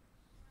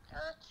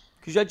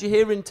 Because you had your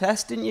hearing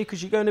test, didn't you?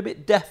 Because you're going a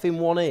bit deaf in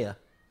one ear.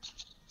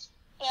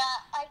 Yeah,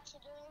 I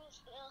can only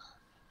hear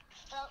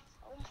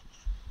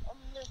on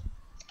that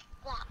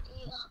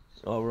ear,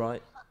 All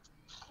right.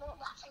 not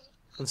that ear.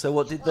 And so,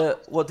 what did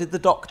the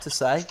doctor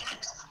say?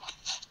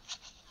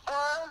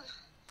 I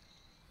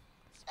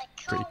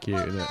Pretty can't cute,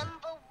 isn't it?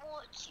 remember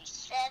what she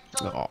said.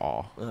 Though.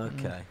 Oh,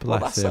 Okay. Bless Well,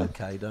 that's him.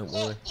 okay. Don't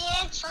worry.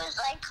 Yes,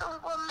 I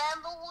can't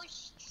remember what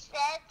she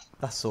said.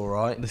 That's all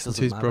right. listen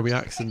to Doesn't his matter. Brummy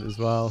accent as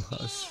well.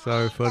 That's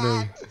so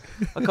funny.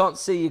 I can't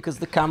see you because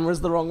the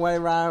camera's the wrong way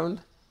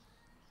round.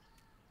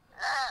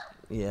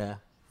 Yeah.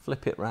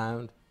 Flip it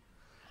round.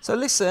 So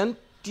listen,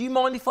 Do you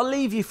mind if I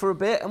leave you for a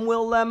bit and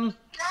we'll Now, can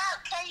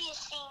you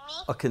see me?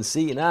 I can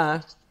see you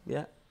now.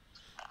 Yeah.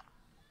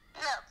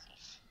 No,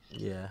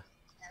 please. Yeah. Now,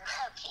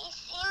 can you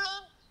see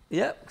me?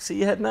 Yep. See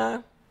your head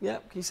now.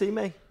 Yep. Can you see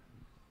me?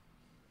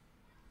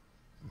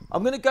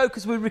 I'm gonna go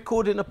because we're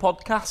recording a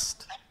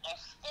podcast. I can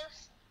still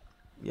see.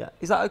 Yeah.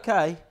 Is that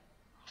okay?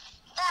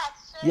 Dad,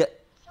 so, Yeah.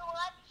 so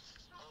I'm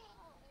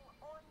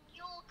small on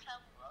your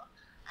camera,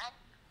 and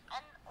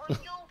on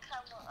your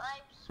camera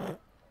I'm small.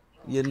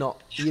 You're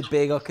not. You're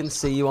big. I can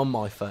see you on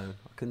my phone.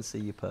 I can see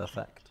you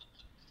perfect.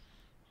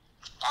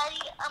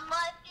 Daddy, am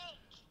I big?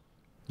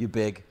 You're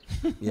big.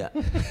 Yeah.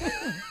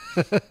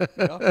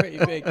 You're pretty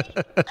big.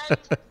 And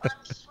I'm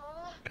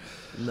small.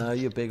 No,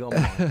 you're big on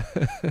mine.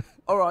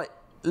 All right.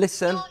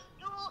 Listen.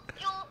 You're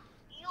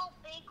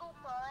big on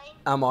mine.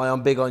 Am I?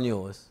 I'm big on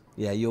yours.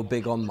 Yeah, you're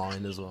big on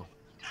mine as well.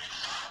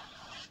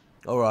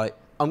 All right.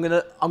 I'm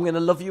gonna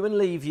love you and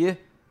leave you,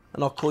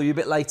 and I'll call you a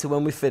bit later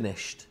when we're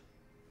finished.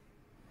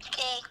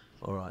 Okay.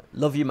 All right.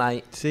 Love you,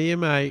 mate. See you,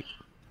 mate.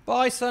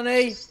 Bye,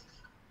 Sonny.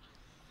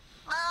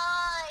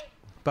 Bye.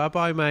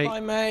 Bye-bye, mate. Bye,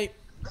 mate.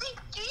 Wait,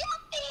 do you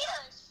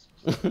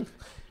have beers?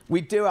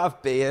 We do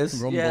have beers.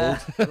 Rumbled. Yeah.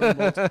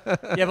 Rumbled.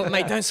 Yeah, but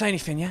mate, don't say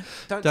anything, yeah?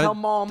 Don't tell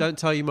mom. Don't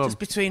tell your mum. Just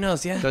between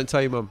us, yeah? Don't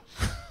tell your mum.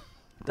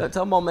 Don't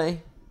tell mommy.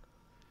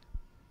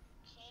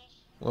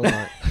 All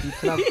right. You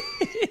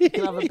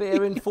can have a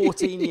beer in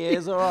 14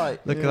 years. All right.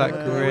 Look at that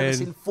It's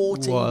in grin.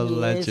 14 What a years.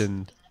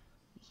 legend.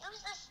 Who's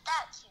the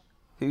statue?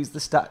 Who's the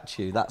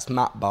statue? That's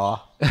Matt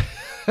Barr.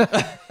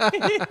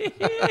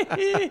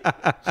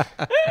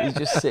 He's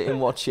just sitting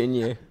watching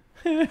you.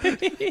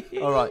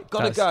 All right,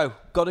 gotta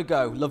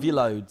go. Love you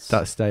loads.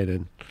 That's staying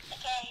in.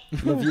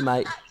 Okay. Love you,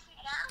 mate.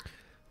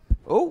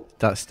 Oh,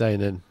 That's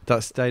staying in.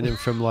 That's staying in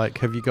from like,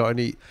 have you got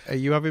any? Are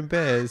you having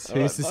beers?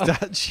 Who's the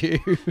statue?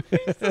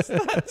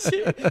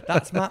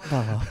 That's Matt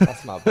Barr.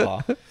 that's Matt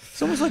Barr.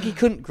 It's almost like he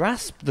couldn't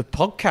grasp the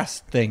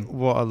podcast thing.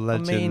 What a I mean,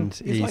 legend. it's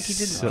He's like he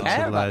didn't such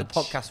care a about ledge. the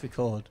podcast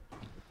record.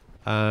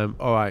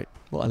 All right.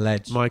 What a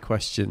ledge. My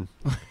question.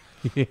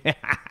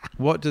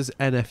 What does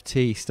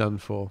NFT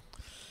stand for?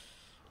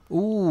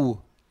 Ooh.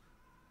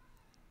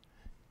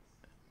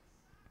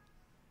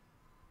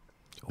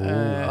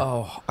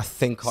 Oh, I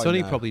think I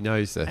Sonny know. probably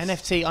knows this.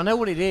 NFT, I know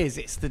what it is.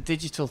 It's the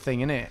digital thing,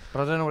 innit?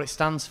 But I don't know what it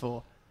stands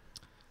for.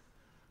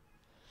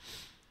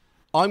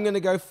 I'm going to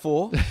go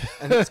 4,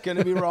 and it's going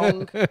to be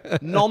wrong.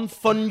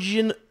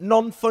 Non-fungible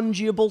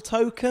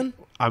token.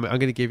 I'm going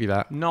to give you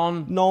that.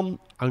 Non. Non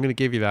I'm going to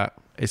give you that.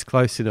 It's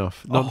close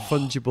enough.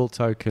 Non-fungible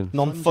token.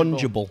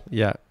 non-fungible.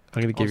 Yeah,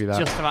 I'm going to I give you was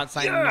that. just about to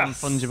say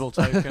non-fungible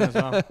token as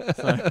well.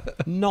 So.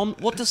 Non.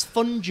 What does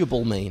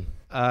fungible mean?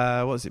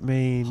 What does it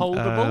mean?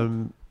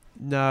 Holdable?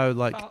 No,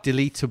 like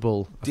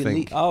deletable. I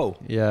think. Oh,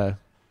 Yeah.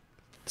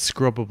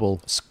 Scrubbable.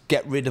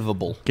 get rid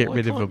ofable. Get Why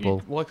rid can't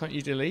ofable. Why can't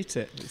you delete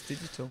it? It's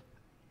digital.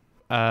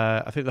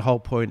 I think the whole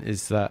point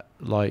is that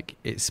like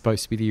it's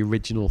supposed to be the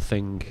original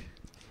thing.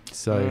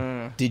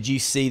 So Did you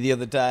see the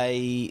other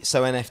day?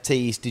 So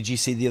NFTs. Did you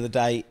see the other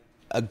day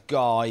a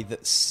guy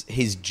that's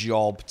his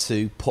job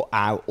to put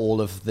out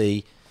all of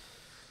the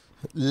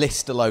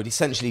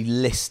essentially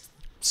list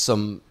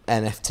some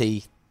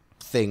NFT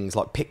things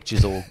like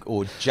pictures or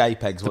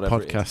JPEGs, the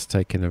whatever. It is. podcast's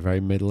taking a very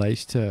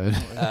middle-aged turn.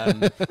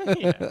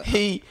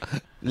 He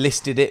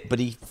listed it, but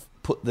he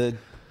put the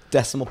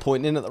decimal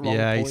point in at the wrong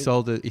Yeah, point. he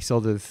sold a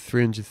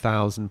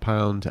 £300,000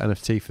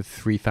 NFT for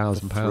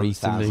 £3,000.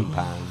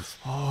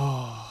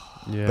 £3,000.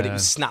 Yeah. But it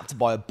was snapped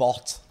by a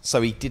bot,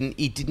 so he didn't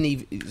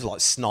even. It was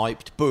like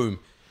sniped, boom.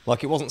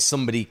 Like it wasn't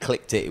somebody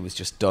clicked it; it was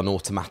just done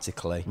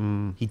automatically.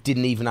 He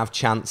didn't even have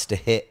chance to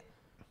hit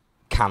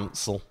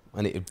cancel,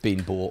 and it had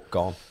been bought,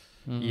 gone.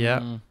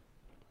 Yeah.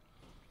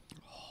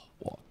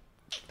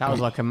 That was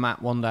like a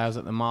Matt. One day I was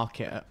at the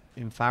market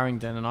in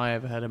Farringdon, and I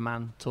overheard a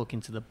man talking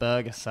to the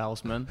burger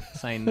salesman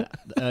saying that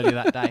earlier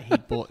that day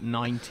he'd bought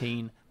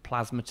 19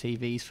 plasma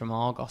TVs from the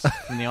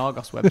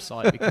Argos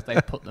website because they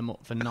put them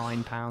up for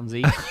 £9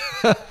 each.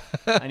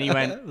 And he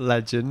went,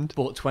 Legend.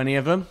 bought 20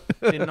 of them,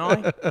 didn't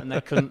I? And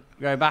they couldn't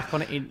go back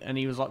on it. And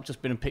he was like,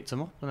 just been and picked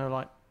them up. And they were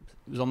like,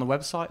 it was on the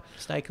website,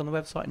 stake on the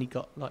website, and he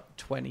got like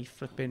 20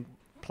 flipping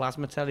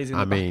plasma tellies in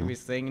the back of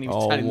his thing. And he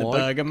was telling the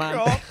burger man.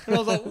 And I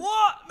was like,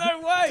 what?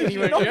 No way. And he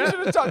went, yeah.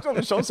 should have tapped on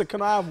the shoulder. So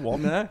can I have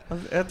one? No.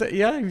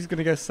 Yeah, he was going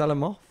to go sell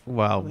them off.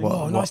 Wow.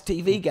 Oh, nice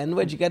TV again.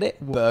 Where'd you get it?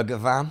 Burger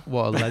van.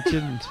 What a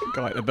legend.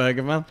 Guy at the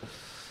burger man.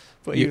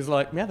 But he was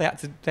like, yeah, they had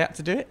to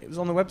do it. It was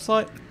on the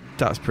website.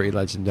 That's pretty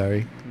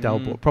legendary.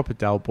 Proper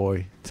Del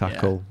Boy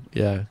tackle.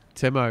 Yeah.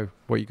 Timo,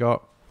 what you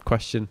got?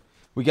 Question.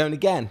 We're going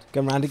again.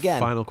 Going round again.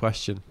 Final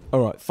question.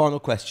 All right, final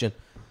question.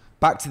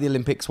 Back to the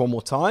Olympics one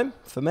more time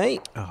for me.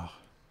 Oh.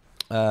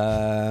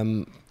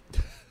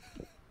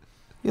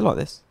 You like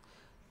this?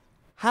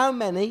 How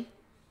many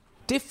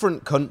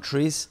different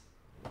countries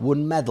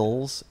won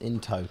medals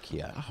in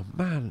Tokyo? Oh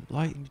man,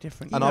 like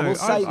Different. And I will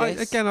say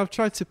this. again, I've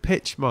tried to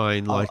pitch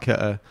mine like at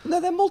a. No,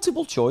 they're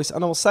multiple choice,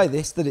 and I will say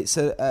this: that it's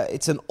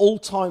an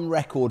all-time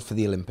record for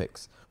the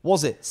Olympics.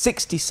 Was it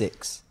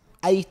 66,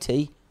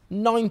 80,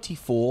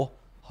 94,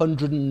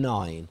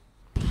 109?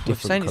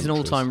 different saying it's an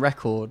countries. all-time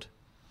record.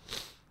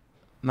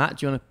 Matt,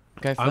 do you want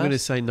to go first? I'm going to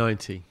say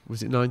 90.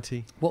 Was it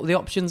 90? What were the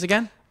options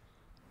again?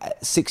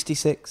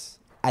 66,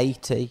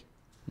 80,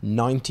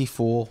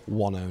 94,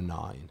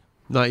 109.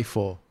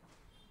 94.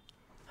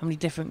 How many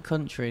different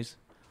countries?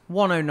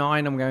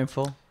 109 I'm going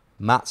for.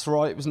 Matt's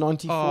right, it was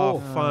 94.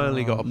 Oh,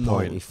 finally got a point.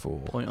 94.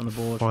 Point on the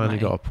board. Finally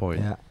for got a Matty. point.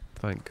 Yeah.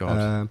 Thank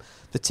God.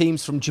 The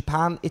teams from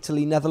Japan,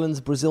 Italy, Netherlands,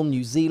 Brazil,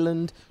 New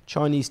Zealand,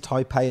 Chinese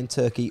Taipei and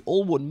Turkey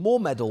all won more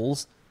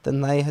medals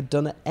than they had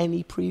done at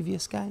any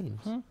previous games.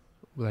 Well,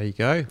 there you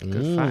go.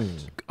 Good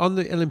fact. On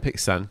the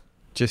Olympics then,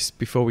 just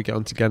before we get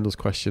on to Gendel's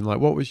question, like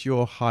what was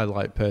your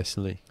highlight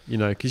personally? You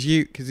know, because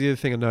the other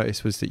thing I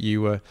noticed was that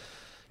you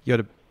had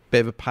a bit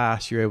of a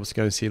pass. You were able to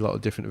go and see a lot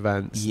of different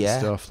events Yeah.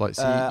 and stuff. Like,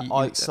 I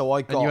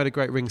got... and you had a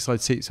great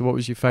ringside seat. So what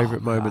was your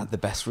favourite I had moment? the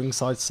best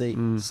ringside seat.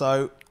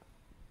 So...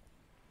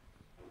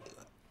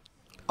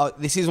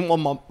 this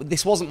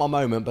wasn't my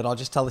moment, but I'll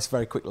just tell this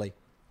very quickly.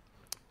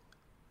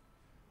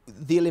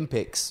 The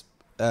Olympics,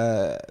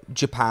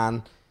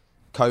 Japan,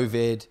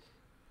 COVID,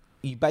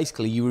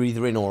 you were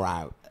either in or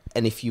out.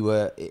 And if you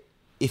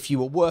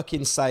were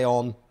working, say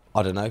on,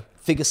 I don't know,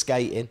 figure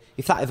skating,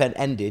 if that event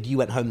ended, you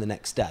went home the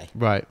next day.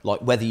 Right.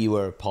 Like whether you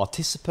were a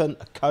participant,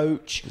 a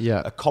coach,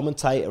 Yeah. a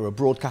commentator, a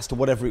broadcaster,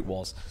 whatever it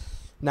was.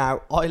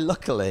 Now, I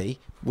luckily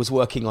was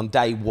working on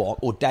day 1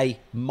 or day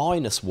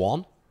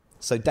 -1.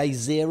 So day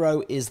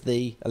 0 is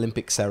the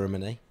Olympic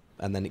ceremony,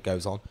 and then it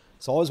goes on.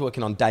 So I was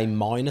working on day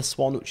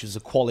 -1, which was a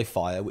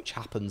qualifier, which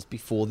happens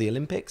before the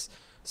Olympics.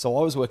 So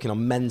I was working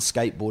on men's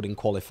skateboarding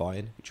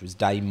qualifying, which was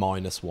day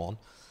 -1.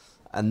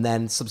 And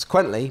then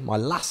subsequently, my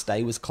last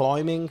day was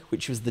climbing,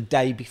 which was the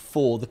day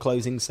before the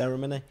closing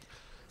ceremony.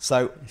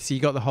 So So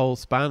you got the whole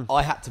span,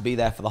 I had to be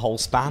there for the whole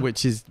span.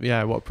 which is,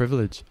 what a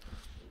privilege.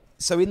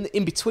 So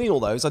in between all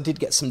those, I did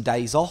get some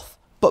days off.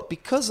 But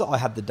because I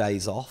had the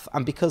days off,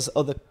 and because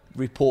other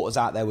reporters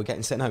out there were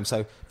getting sent home.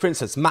 So, for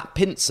instance, Matt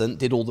Pinsent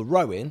did all the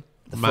rowing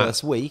the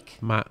first week.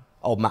 Matt.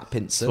 Oh, Matt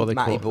That's what Pinsent, they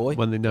Matty call boy.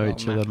 when they know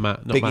each other.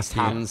 Matt, not Biggest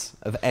Matthew. hands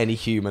of any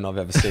human I've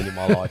ever seen in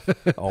my life.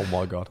 Oh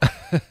my God.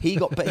 He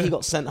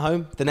got sent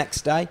home the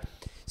next day.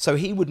 So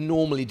he would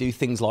normally do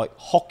things like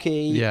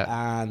hockey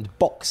and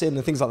boxing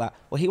and things like that.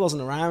 Well, he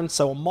wasn't around.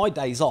 So on my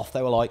days off,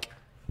 they were like,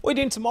 what are you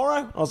doing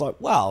tomorrow? I was like,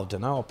 well, I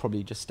don't know. I'll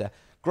probably just...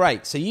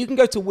 Great. So you can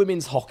go to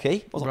women's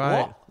hockey. I was Right.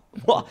 like,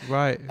 what?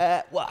 Right.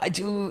 Well, I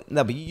do.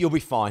 No, but you'll be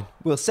fine.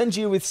 We'll send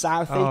you with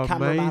Southie, Oh,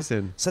 cameraman.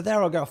 amazing. So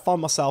there I go. I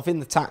find myself in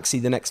the taxi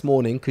the next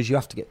morning because you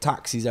have to get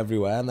taxis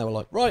everywhere. And they were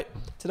like, right,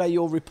 today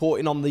you're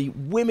reporting on the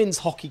women's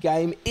hockey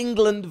game,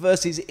 England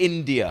versus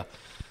India.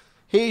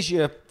 Here's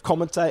your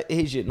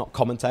not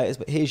commentators,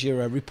 but here's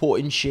your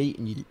reporting sheet.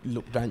 And you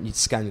look down, you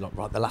scan, you're like,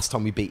 right, the last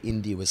time we beat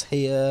India was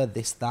here,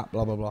 this, that,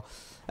 blah, blah, blah.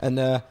 And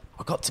I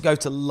got to go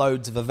to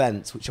loads of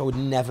events, which I would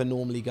never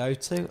normally go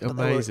to. But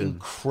they were Amazing.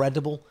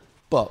 incredible.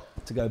 But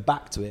to go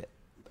back to it,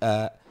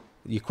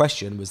 your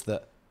question was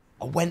that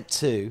I went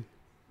to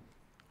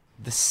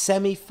the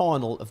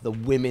semi-final of the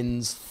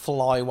women's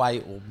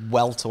flyweight or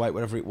welterweight,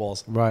 whatever it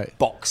was, Right.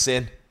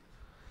 boxing.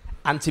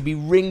 And to be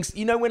rings,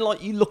 you know when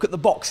like you look at the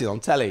boxing on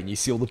telly and you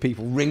see all the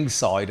people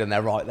ringside and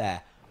they're right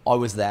there. I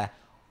was there.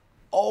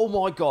 Oh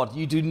my God,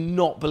 you do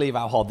not believe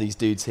how hard these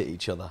dudes hit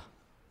each other.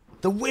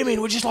 The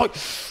women were just like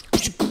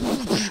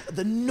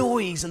the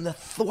noise and the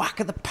thwack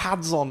of the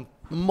pads on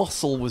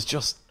muscle was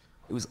just,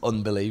 it was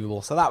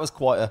unbelievable. So that was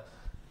quite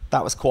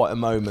a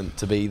moment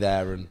to be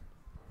there and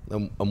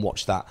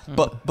watch that.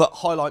 But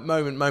highlight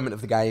moment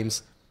of the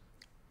games,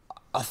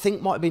 I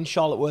think might have been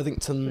Charlotte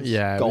Worthington's It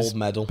was gold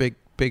medal.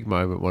 Big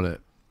moment, wasn't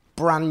it?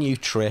 Brand new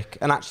trick.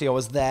 And actually I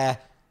was there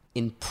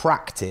in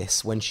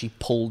practice when she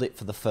pulled it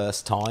for the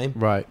first time.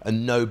 Right.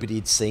 And nobody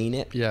had seen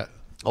it. Yeah.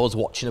 I was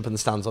watching up in the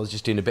stands. I was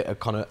just doing a bit of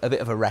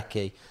a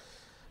recce,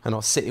 and I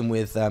was sitting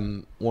with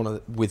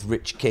with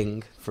Rich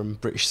King from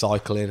British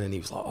Cycling, and he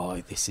was like,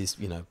 "Oh, this is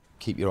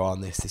keep your eye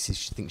on this. This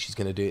is think she's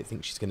going to do it.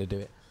 Think she's going to do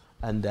it."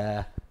 And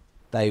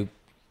they,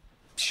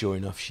 sure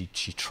enough, she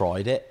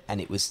tried it,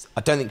 and it was.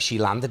 I don't think she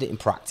landed it in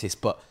practice,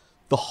 but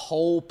the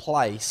whole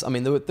place. I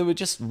mean, there were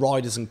just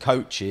riders and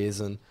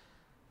coaches and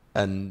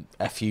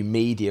a few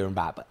media and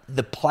that, but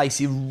the place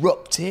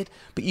erupted.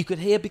 But you could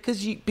hear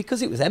because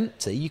it was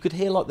empty. You could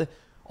hear like the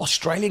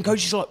Australian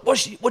coaches like, what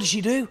did she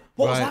do?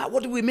 What was Right. that?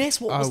 What did we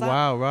miss? What was that? Oh,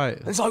 wow, right.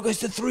 And it's like,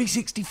 it's the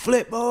 360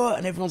 flip,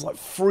 and everyone's like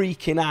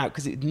freaking out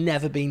because it'd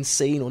never been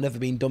seen or never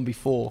been done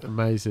before.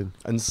 Amazing.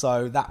 And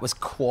so that was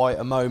quite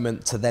a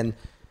moment to then.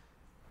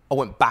 I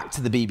went back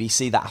to the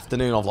BBC that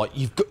afternoon. I was like,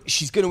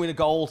 she's going to win a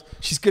gold.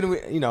 She's going to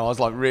win. I was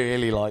like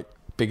really like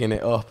bigging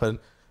it up, and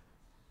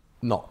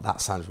not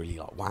that sounds really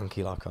like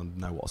wanky, like I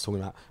know what I was talking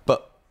about,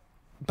 but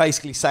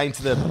basically saying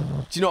to them,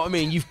 do you know what I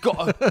mean? You've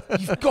got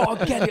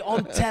to get it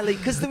on telly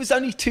because there was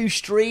only 2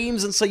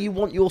 streams, and so you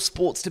want your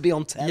sports to be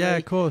on telly. Yeah,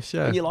 of course,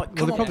 yeah. And you're like, Well,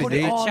 come they on, probably put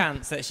need- it A on.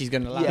 chance that she's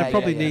going to land. Yeah, They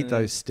probably yeah. need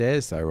those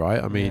stairs though,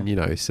 right? I mean,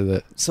 so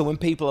that... So when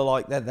people are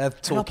like, they're Can I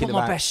talking put my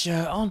about best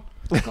shirt on?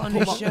 I've got a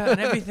new shirt and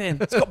everything.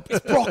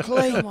 It's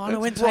broccoli. Come on, I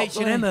went to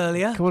H&M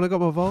earlier. Come on, I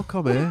got my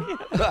Volcom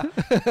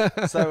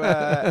here. So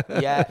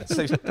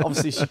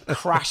obviously she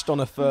crashed on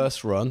her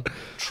first run,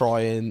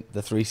 trying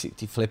the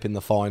 360 flip in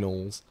the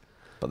finals,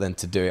 but then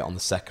to do it on the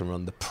second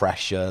run, the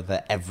pressure,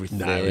 the everything.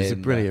 No, it was a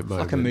brilliant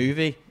moment. Like a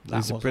movie. It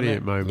was a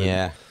brilliant moment.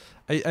 Yeah.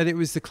 And it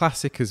was the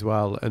classic as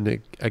well.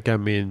 And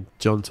again, me and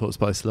John talked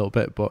about this a little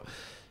bit, but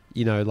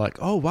you know, like,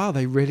 oh wow,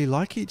 they really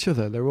like each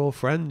other. They're all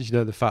friends. You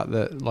know, the fact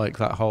that like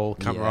that whole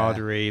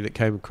camaraderie that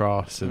came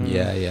across. And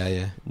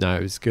Yeah. No,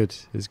 it was good.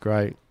 It was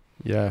great.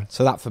 Yeah.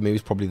 So that for me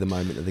was probably the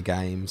moment of the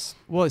games.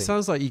 Well, it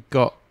sounds like you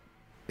got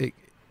it,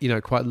 you know,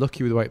 quite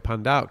lucky with the way it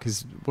panned out,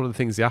 because one of the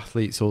things the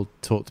athletes all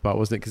talked about,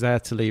 wasn't it? Because they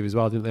had to leave as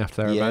well, didn't they,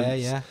 after their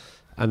events? Yeah.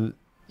 And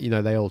you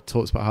know, they all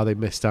talked about how they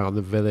missed out on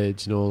the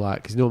village and all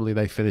that, because normally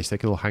they finish, they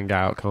can all hang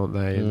out, can't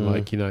they? And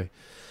like, you know,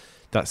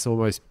 that's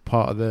almost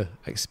part of the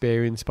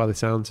experience by the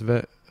sounds of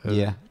it.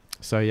 Yeah.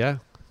 So yeah,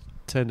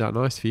 turned out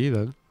nice for you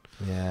then.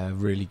 Yeah,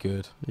 really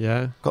good.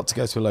 Yeah. Got to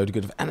go to a load of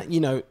good. And, you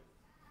know,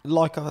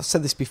 like I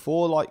said this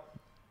before, like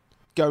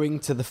going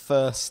to the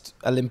first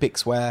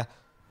Olympics where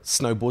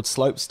snowboard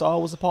slope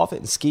style was a part of it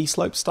and ski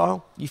slope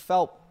style, you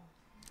felt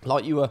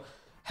like you were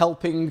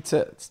helping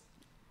to,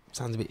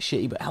 sounds a bit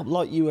shitty, but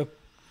like you were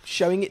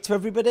showing it to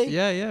everybody.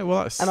 Yeah.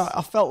 Well, that's... And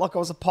I felt like I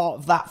was a part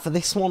of that for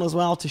this one as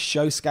well, to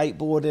show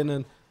skateboarding.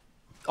 And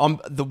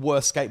I'm the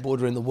worst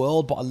skateboarder in the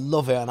world, but I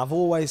love it. And I've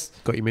always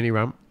got your mini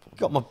ramp.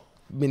 got my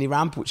mini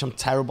ramp, which I'm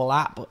terrible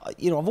at. But,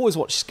 you know, I've always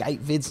watched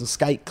skate vids and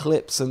skate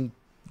clips and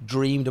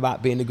dreamed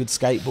about being a good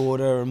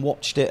skateboarder and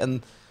watched it.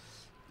 And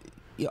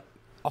you know,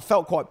 I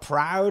felt quite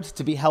proud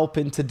to be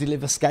helping to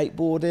deliver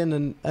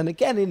skateboarding. And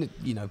again, in,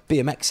 you know,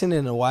 BMXing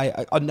in a way.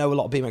 I know a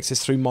lot of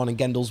BMXers through mine and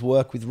Gendel's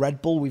work with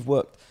Red Bull.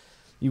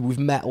 We've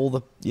met all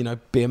the, you know,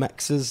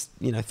 BMXers,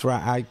 you know,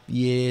 throughout our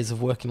years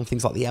of working on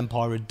things like the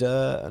Empire of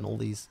Dirt and all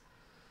these,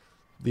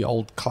 the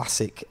old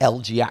classic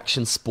LG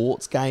action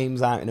sports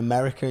games out in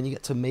America, and you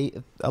get to meet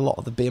a lot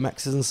of the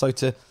BMXers. And so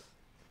to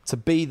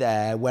be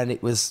there when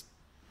it was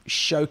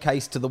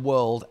showcased to the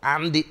world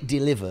and it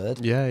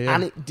delivered,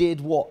 and it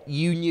did what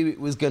you knew it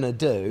was going to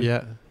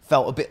do,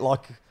 felt a bit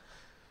like a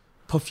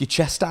puff your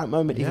chest out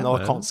moment. Even though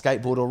I can't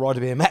skateboard or ride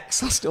a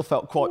BMX, I still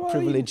felt quite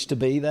privileged to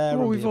be there.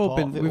 Well,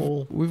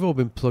 and we've all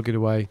been plugging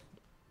away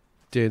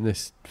doing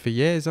this for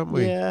years, haven't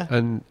we? Yeah.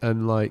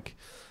 And like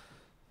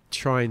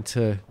trying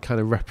to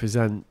kind of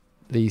represent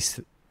these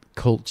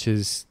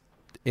cultures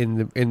in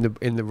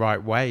the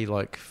right way,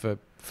 like for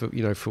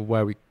you know, for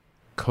where we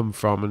come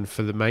from and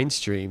for the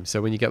mainstream.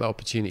 So when you get the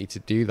opportunity to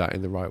do that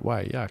in the right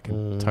way, I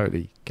can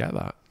totally get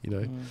that, you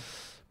know.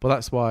 But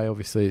that's why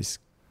obviously it's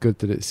good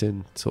that it's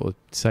in sort of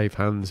safe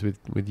hands with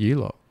you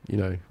lot, you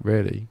know,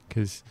 really.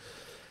 Because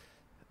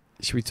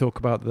should we talk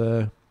about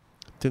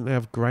didn't they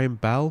have Graham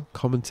Bell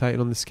commentating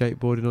on the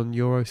skateboarding on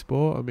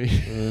Eurosport?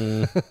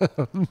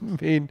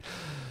 I mean,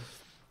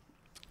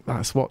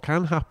 that's what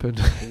can happen.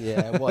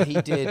 Yeah, what he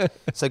did.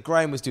 So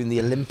Graham was doing the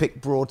Olympic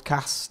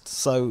broadcast.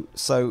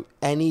 So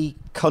any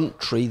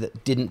country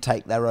that didn't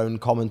take their own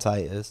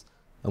commentators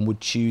and would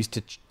choose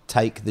to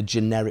take the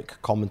generic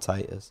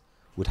commentators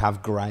would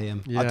have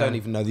Graham. I don't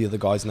even know the other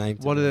guy's name.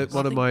 One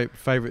of my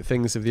favourite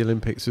things of the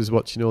Olympics was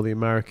watching all the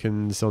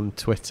Americans on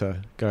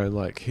Twitter going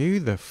like,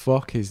 who the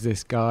fuck is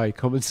this guy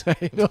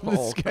commentating on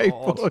the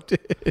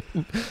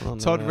skateboarding?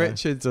 Todd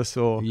Richards, I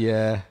saw,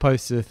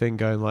 posted a thing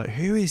going like,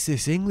 who is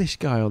this English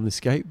guy on the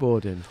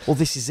skateboarding? Well,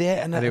 this is it.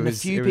 And a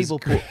few people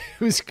it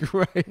was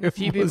great. A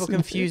few people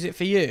confuse it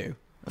for you.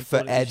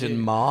 For Ed and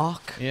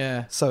Mark.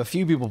 Yeah. So a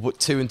few people put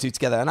two and two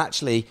together. And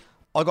actually,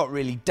 I got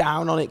really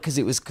down on it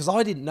because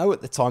I didn't know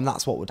at the time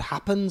that's what would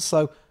happen.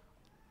 So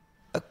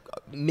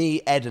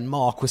me, Ed and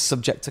Mark was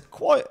subject to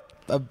quite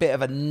a bit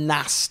of a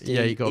nasty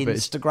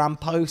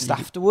Instagram post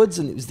afterwards,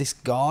 and it was this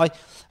guy.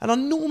 And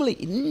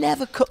it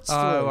never cuts through.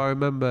 Oh, I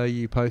remember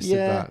you posted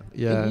that.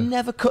 Yeah. It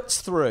never cuts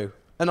through.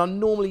 And I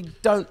normally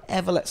don't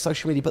ever let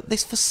social media, but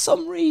this for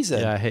some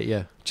reason hit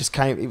you. Just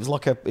came. It was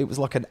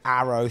like an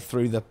arrow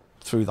through the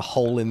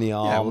hole in the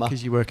armor. Yeah,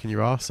 because you're working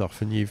your ass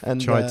off and you've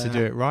tried to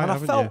do it right,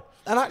 haven't you?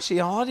 And actually,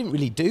 I didn't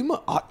really do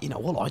much.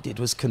 All I did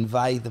was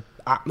convey the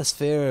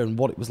atmosphere and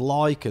what it was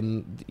like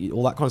and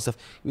all that kind of stuff.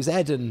 It was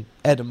Ed and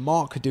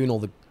Mark were doing all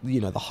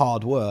the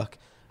hard work.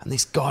 And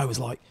this guy was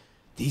like,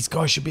 these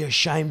guys should be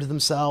ashamed of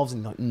themselves,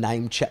 and like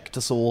name checked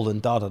us all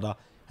and da da da.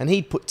 And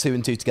he'd put two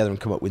and two together and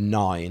come up with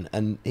 9.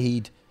 And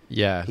he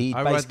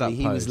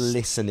was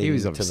listening. He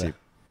was obviously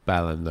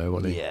belling though,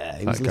 wasn't he? Yeah,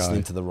 he was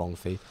listening to the wrong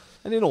feed.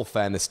 And in all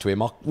fairness to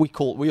him, we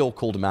all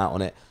called him out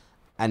on it,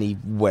 and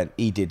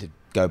he did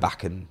go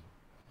back and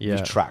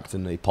retract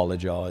and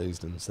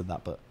apologised and said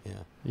that, but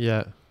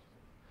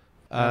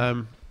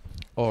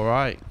all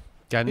right,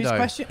 Gendo. Whose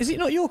question? Is it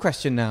not your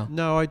question now?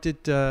 No, I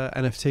did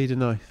NFT,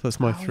 didn't I? That's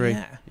my 3.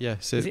 Yeah.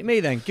 So is it me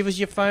then? Give us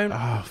your phone.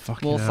 Oh,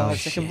 fucking more hell.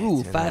 5-second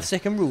rule.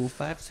 5-second rule.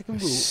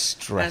 5-second rule.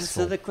 Stressful.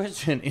 Answer the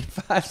question in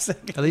 5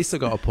 seconds. At least I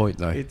got a point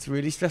though. It's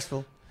really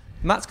stressful.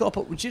 Matt's got a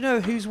point. Do you know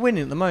who's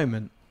winning at the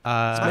moment?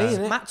 It's me,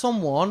 isn't it? Matt's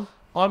on 1.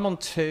 I'm on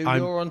 2.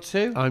 You're on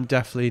 2. I'm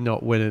definitely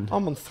not winning.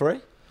 I'm on 3.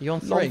 You're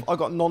on 3. I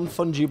got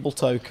non-fungible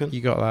token.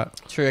 You got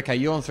that. True. Okay,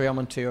 you're on 3. I'm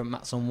on 2, and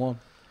Matt's on 1.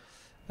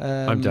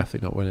 I'm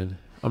definitely not winning.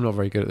 I'm not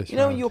very good at this. You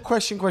know, round. your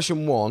question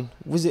 1,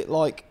 was it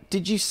like,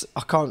 did you,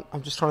 I can't,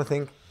 I'm just trying to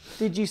think,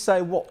 did you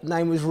say what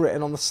name was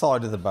written on the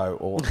side of the boat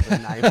or the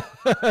name?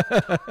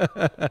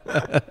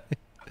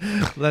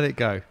 Let it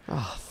go.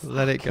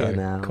 Let it go. fucking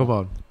hell. Come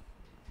on.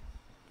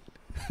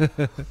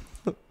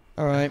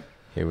 All right.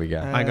 Here we go.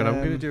 Hang on. I'm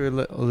going to do a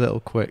little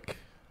quick.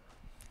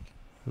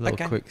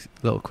 Okay.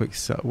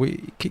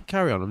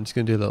 Carry on. I'm just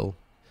going to do a little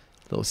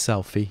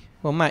selfie.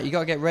 Well, Matt, you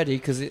got to get ready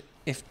because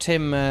if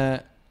Tim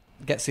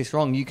gets this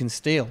wrong, you can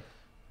steal.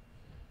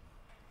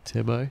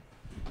 Timo.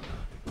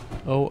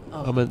 Oh,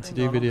 I meant to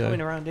do video. I'm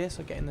coming around here,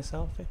 so get in the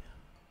selfie.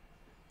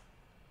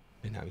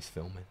 You know he's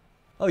filming.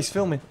 Oh, he's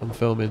filming. I'm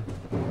filming.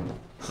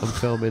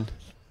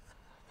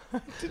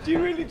 Did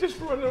you really just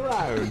run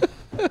around?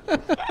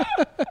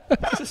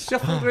 Just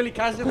shuffled really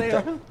casually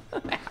around.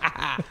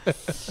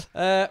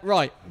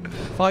 Right.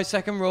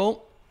 5-second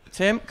rule.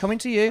 Tim, coming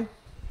to you.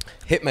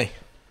 Hit me.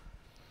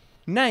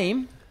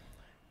 Name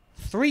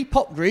 3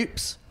 pop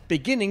groups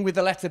beginning with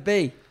the letter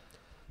B.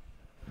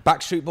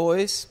 Backstreet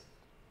Boys.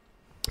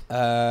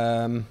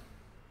 Time.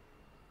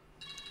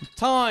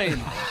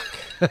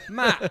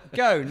 Matt,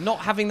 go. Not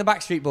having the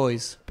Backstreet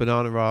Boys.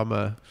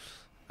 Bananarama.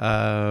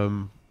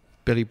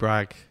 Billy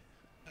Bragg.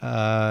 He's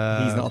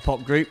not a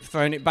pop group.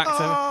 Throwing it back to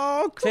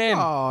Oh, come Tim.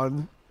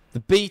 on. The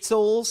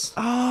Beatles.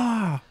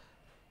 Ah.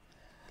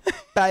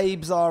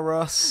 Babes Are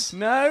Us.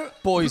 No.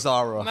 Boys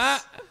Are Us.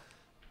 Matt.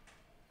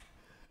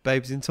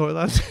 Babes in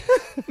Toyland.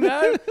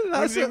 No.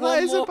 That is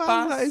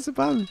a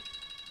band.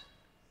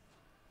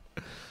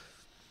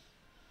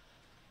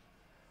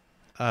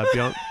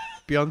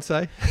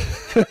 Beyonce.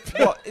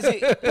 What is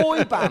it?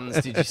 Boy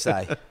bands? Did you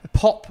say?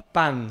 Pop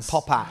bands.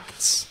 Pop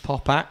acts.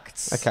 Pop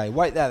acts. Okay,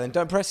 wait there then.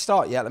 Don't press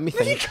start yet. Let me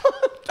think.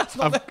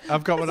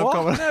 I've got one.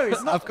 No,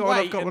 it's not. I've got one.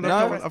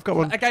 I've got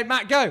one. Okay,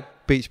 Matt, go.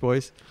 Beach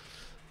Boys.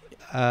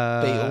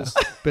 Beatles.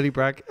 Billy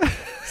Bragg.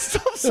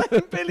 Stop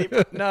saying Billy.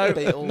 No,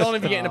 Beatles. none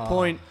of you getting a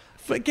point.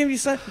 Give you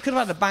some. Could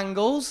have had the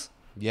Bangles.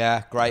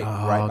 Yeah, great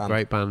band.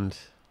 Great band.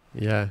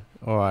 Yeah.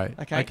 All right.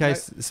 Okay, Okay. no.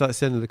 So that's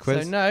the end of the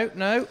quiz. So no.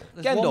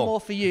 There's Gendel. one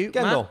more for you,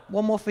 Gendel. Matt.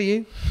 One more for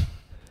you.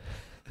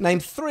 Name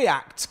 3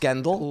 acts,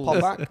 Gendel.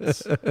 Pop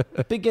acts.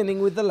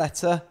 Beginning with the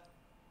letter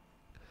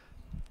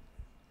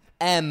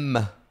M.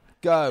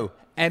 Go.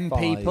 M 5,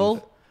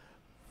 people.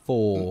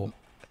 4.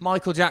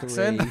 Michael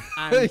Jackson. 3,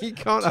 And You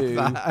can't 2,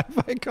 have that. If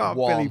I can't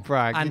 1. Billy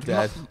Bragg. And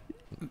Dead.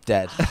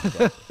 Dead.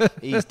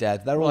 He's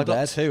dead. They're well, all I got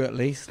dead. 2 at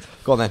least.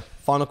 Go on then.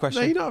 Final No,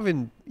 question. you're not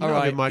having. You're All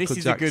not having right, Michael this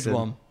is a Jackson. good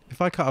one.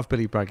 If I can't have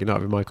Billy Bragg, you're not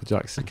having Michael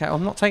Jackson. Okay,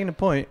 I'm not taking a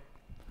point.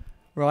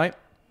 Right.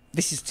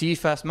 This is to you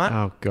first, Matt.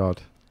 Oh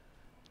God.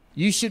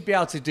 You should be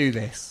able to do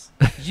this.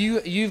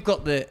 You've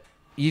got the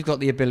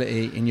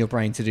ability in your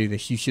brain to do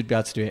this. You should be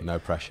able to do it. No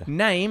pressure.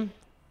 Name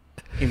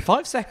in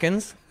 5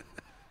 seconds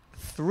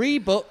 3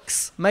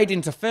 books made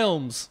into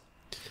films.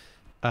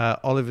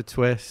 Oliver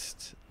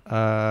Twist.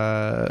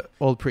 All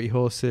the Pretty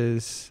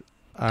Horses.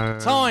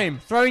 Time.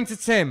 Throwing to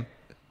Tim.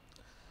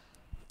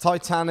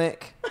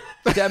 Titanic.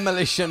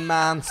 Demolition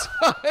Man.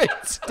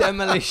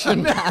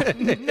 Demolition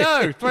Man.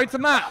 No. Throw to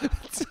Matt.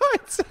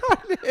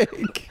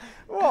 Titanic.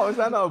 What? Was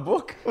that not a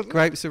book?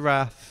 Grapes of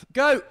Wrath.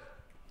 Go.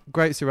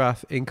 Grapes of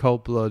Wrath. In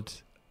Cold Blood.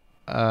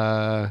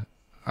 I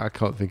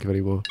can't think of any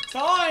more.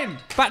 Time.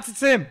 Back to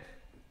Tim.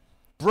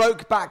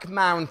 Brokeback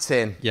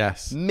Mountain.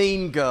 Yes.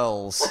 Mean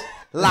Girls.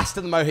 Last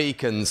of the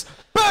Mohicans.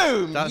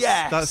 Boom!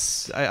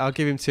 Yes! I'll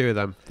give him 2 of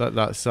them.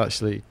 That's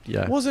actually,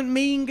 yeah. Wasn't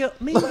Mean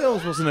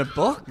Girls wasn't a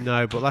book.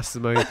 No, but Last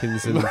of the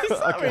Mohicans. And,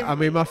 I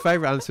mean, my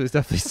favourite answer is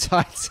definitely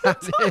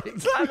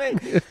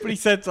Titanic. But he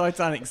said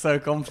Titanic so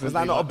confidently. Was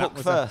that not a like book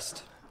was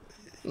first?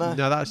 No.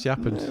 No, that actually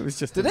happened. It was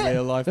just Did a it?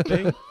 real life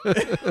thing.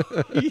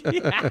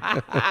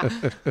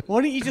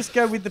 Why don't you just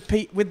go with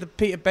the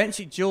Peter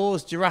Benchley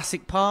Jaws,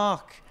 Jurassic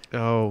Park?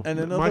 Oh, And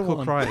another Michael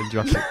one. Crichton,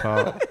 Jurassic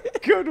Park.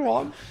 Good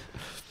one.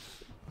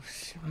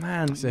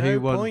 Man, So no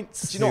who won?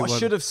 points. Do you know Who what I won?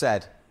 should have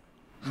said?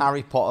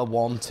 Harry Potter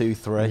 1, 2,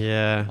 3.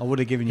 Yeah. I would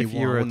have given you If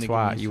one. you were I a wouldn't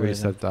have given twat, you would have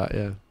 3 of said that,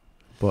 yeah.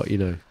 But, you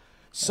know.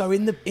 So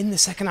in the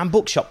second-hand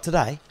bookshop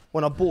today,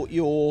 when I bought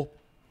your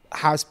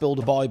House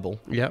Builder Bible,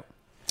 Yep.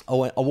 I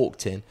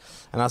walked in,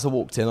 and as I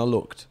walked in, I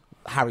looked.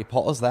 Harry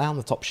Potter's there on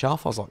the top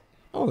shelf. I was like,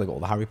 oh, they got all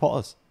the Harry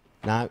Potters.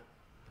 Now,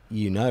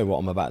 you know what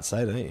I'm about to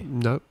say, don't you?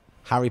 No.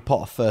 Harry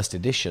Potter first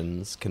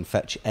editions can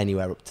fetch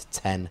anywhere up to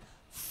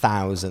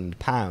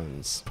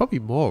 £10,000. Probably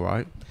more,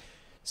 right?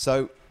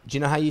 So, do you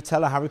know how you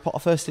tell a Harry Potter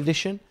first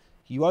edition?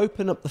 You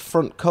open up the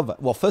front cover.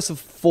 Well, first and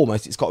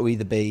foremost, it's got to be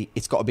the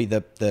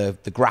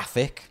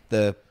graphic,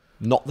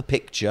 not the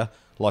picture,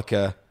 like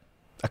a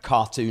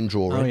cartoon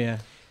drawing. Oh yeah.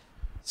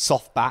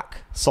 soft back,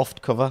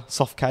 soft cover,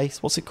 soft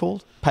case. What's it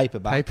called?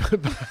 Paperback.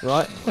 Paperback.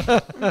 Right?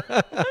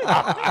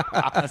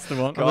 That's the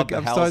one. God, the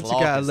I'm Hell's starting to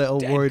get Lark a is little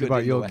dead worried good about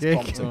in the your West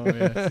gig. Brompton. Oh,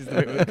 yeah. This is the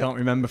bit we can't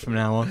remember from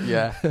now on.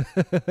 Yeah.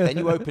 Then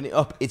you open it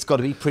up. It's got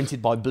to be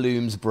printed by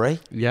Bloomsbury.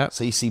 Yeah.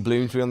 So you see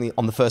Bloomsbury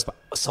on the first.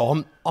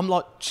 So I'm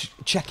like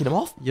checking them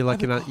off. You're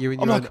like you're in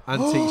I'm your like,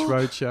 Antiques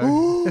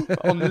Roadshow.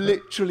 I'm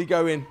literally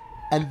going.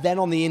 And then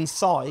on the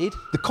inside,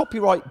 the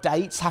copyright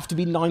dates have to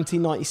be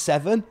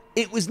 1997.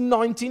 It was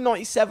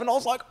 1997. I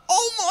was like,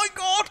 oh my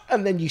God.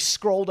 And then you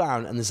scroll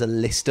down and there's a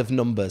list of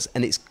numbers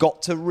and it's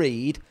got to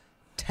read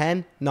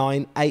 10,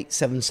 9, 8,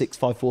 7, 6,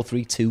 5, 4,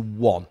 3, 2,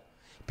 1.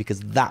 Because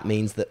that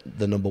means that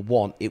the number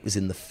 1, it was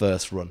in the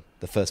first run,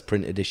 the first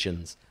print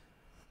editions.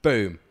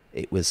 Boom.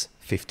 It was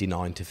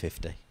 59 to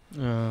 50.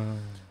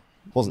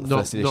 Wasn't the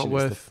first edition. Not it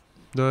was worth.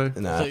 No.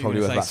 the, no, I thought you probably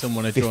were worth going to about say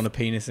someone had 50. drawn a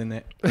penis in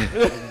it.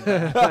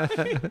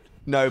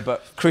 No,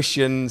 but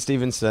Christian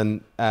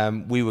Stevenson,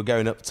 we were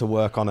going up to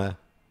work on a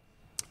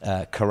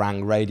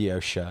Kerrang radio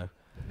show,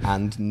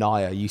 and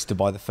Naya used to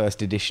buy the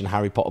first edition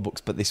Harry Potter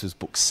books, but this was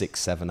book 6,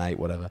 7, 8,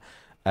 whatever.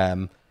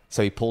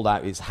 So he pulled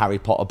out his Harry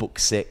Potter book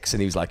 6, and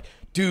he was like,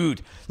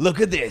 dude, look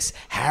at this,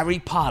 Harry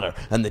Potter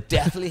and the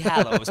Deathly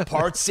Hallows,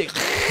 part 6.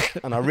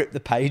 And I ripped the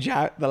page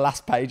out, the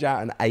last page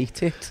out, and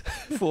ate it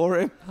for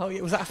him. Oh,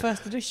 yeah, was that a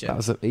first edition?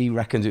 He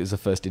reckons it was the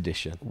first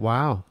edition.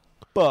 Wow.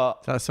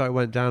 But That's how it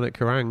went down at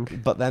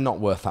Kerrang. they're not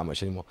worth that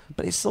much anymore.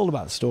 But it's all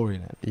about the story,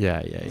 isn't it?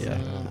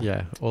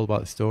 Yeah. All about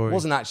the story. It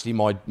wasn't actually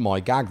my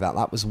gag.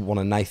 That was one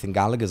of Nathan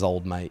Gallagher's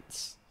old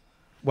mates.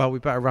 Well, we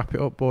better wrap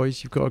it up,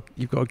 boys. You've got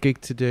a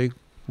gig to do.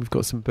 We've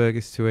got some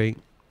burgers to eat.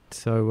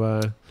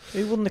 So,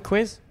 Who won the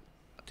quiz?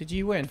 Did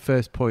you win?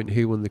 first point,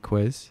 who won the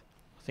quiz?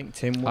 I think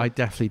Tim won. I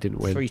definitely didn't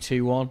win. 3,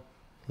 2, 1.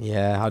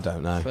 Yeah, I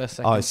don't know. First,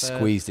 second, I third.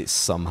 squeezed it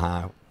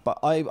somehow, but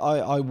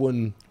I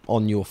won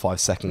on your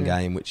 5-second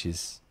game, which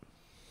is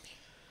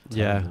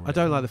Yeah, terrible, I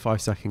don't really. like the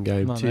 5-second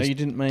game. No, you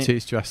didn't, mate. Too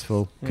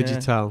stressful. Could you Yeah.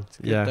 tell?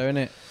 Good Yeah. though,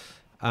 innit?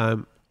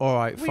 All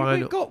right.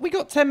 Final. We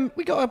got 10.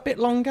 We got a bit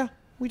longer.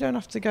 We don't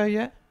have to go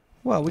yet.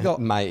 Well, we got.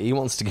 mate. He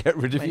wants to get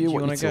rid of Mate, you. do you What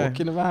are wanna you go?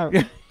 talking about?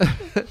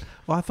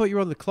 Well, I thought you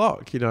were on the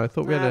clock. I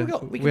thought we had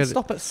we we can had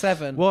stop at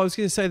 7. Well, I was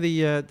going to say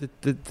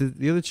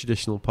the other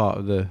traditional part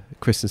of the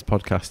Christmas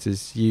podcast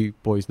is you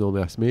boys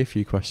normally ask me a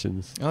few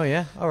questions. Oh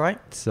yeah. All right.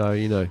 So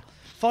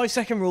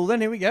 5-second rule. Then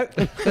here we go.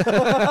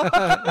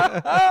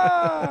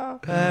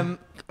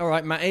 All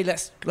right, Matty.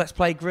 Let's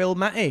play Grill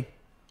Matty.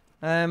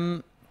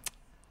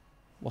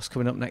 What's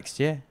coming up next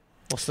year?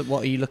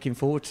 What are you looking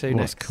forward to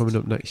what's next? coming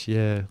up next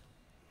year?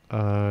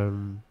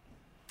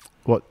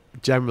 What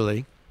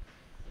generally?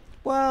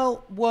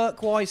 Well,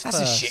 work-wise That's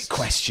first. a shit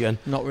question.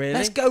 Not really.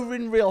 Let's go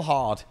in real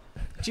hard.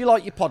 Do you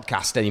like your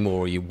podcast anymore,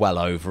 or are you well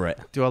over it?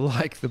 Do I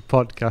like the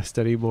podcast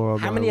anymore? Or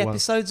How not? many Well,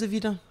 episodes have you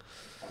done?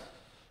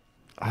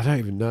 I don't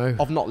even know.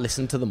 I've not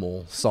listened to them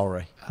all.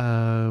 Sorry.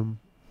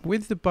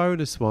 With the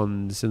bonus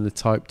ones and the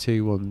Type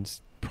 2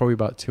 ones, probably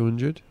about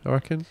 200, I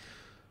reckon.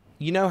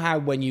 You know how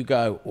when you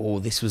go, oh,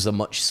 this was a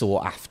much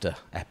sought after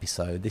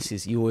episode.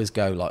 You always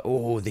go like,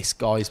 oh, this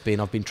guy's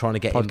I've been trying to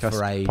get him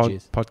for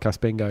ages.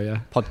 Podcast bingo, yeah.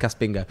 Podcast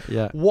bingo.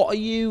 Yeah. What are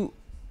you?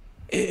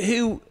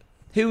 Who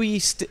are you?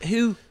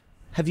 Who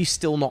have you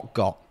still not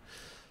got?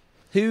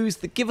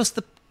 Give us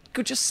the.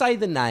 Could just say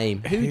the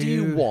name. Who do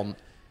you Who- want?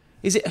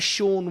 Is it a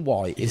Sean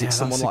White? Is Yeah, it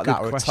someone that's a like good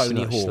that, or a question,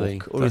 Tony actually.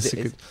 Hawk, or That's is a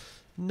it? good-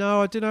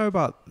 No, I don't know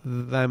about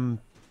them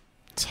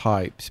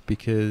types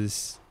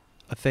because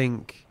I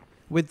think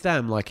with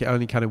them, like, it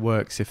only kind of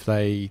works if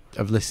they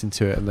have listened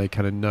to it and they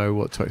kind of know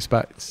what to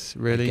expect.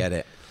 Really, I get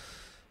it.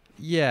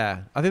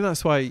 Yeah, I think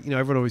that's why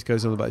everyone always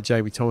goes on about the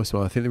Jamie Thomas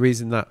one. I think the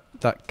reason that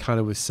kind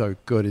of was so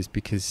good is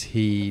because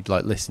he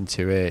listened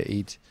to it.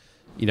 He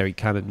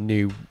kind of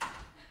knew,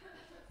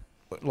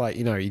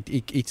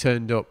 he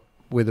turned up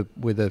with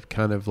a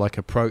kind of like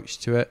approach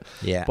to it.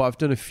 Yeah. But I've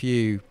done a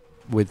few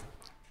with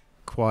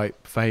quite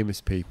famous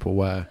people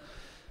where,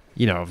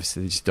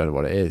 obviously they just don't know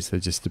what it is. They're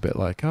just a bit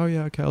like, oh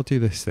yeah, okay, I'll do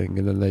this thing,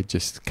 and then they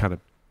just kind of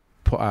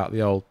put out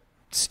the old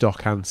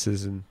stock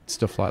answers and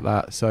stuff like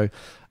that. So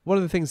one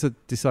of the things I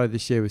decided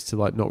this year was to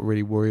not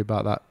really worry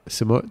about that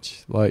so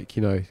much,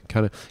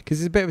 kind of, because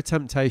it's a bit of a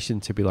temptation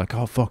to be like,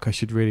 oh fuck, I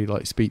should really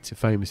speak to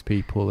famous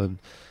people, and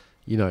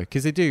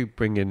because they do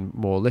bring in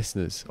more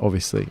listeners,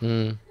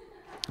 obviously.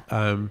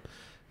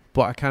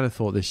 But I kind of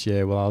thought this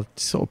year, well, I'll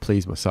sort of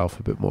please myself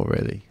a bit more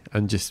really,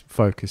 and just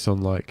focus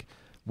on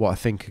what I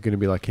think are going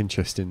to be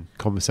interesting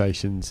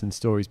conversations and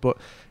stories. But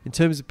in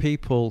terms of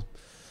people,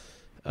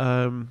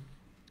 I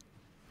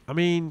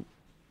mean,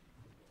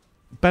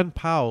 Ben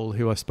Powell,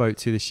 who I spoke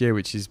to this year,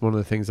 which is one of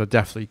the things I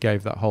definitely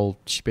gave that whole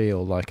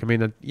spiel.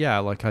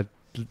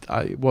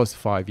 It was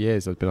 5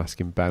 years I've been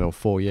asking Ben, or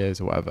 4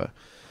 years or whatever.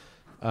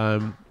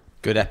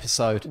 Good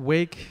episode.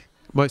 Wig,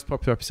 most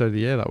popular episode of the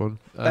year, that one.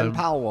 Ben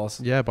Powell was.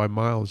 Yeah, by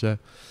miles, yeah.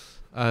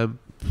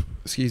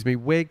 Excuse me,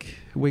 Wig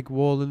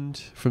Warland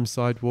from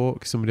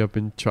Sidewalk, somebody I've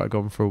been trying to go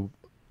on for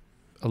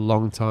a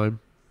long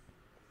time.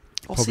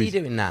 What's he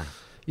doing now?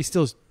 He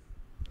still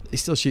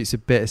shoots a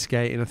bit of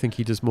skating. I think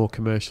he does more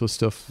commercial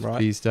stuff Right.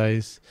 these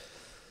days.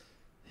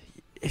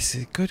 It's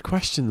a good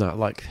question. That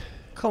like.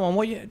 Come on,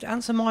 what you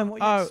answer mine? What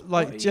you, Oh,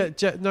 like what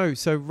you- no.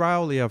 So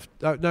Rowley,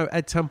 no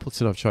Ed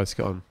Templeton. I've tried to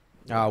get on.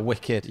 Ah,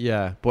 wicked.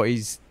 Yeah, but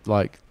he's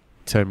like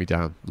turned me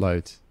down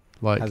loads.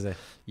 Like, Has he?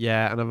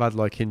 yeah, and I've had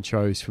like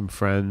intros from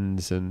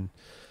friends, and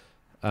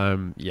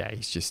yeah,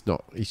 he's just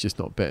not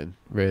bitten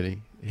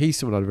really. He's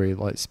someone I'd really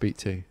like to speak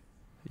to.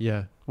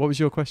 Yeah. What was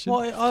your question?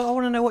 What, I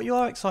want to know what you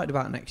are excited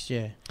about next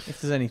year,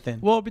 if there's anything.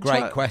 Well, I've been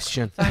Great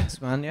question.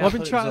 Thanks, man. Yeah, Well, I've I been thought it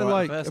was trying to all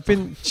right like, the I've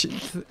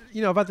first been,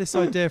 you know, I've had this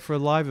idea for a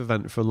live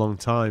event for a long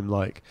time,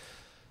 like,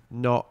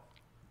 not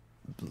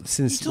time.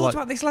 since You talked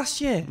about this last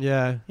year.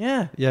 yeah,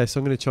 Yeah. So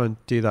I'm going to try and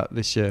do that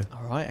this year.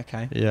 All right.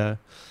 Okay. Yeah,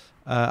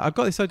 I've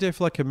got this idea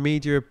for like a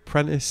media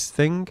apprentice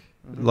thing,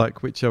 Mhm.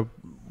 like which I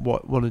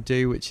want to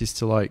do, which is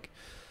to like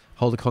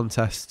hold a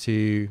contest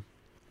to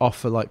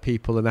offer like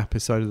people an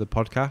episode of the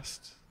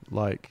podcast,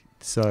 like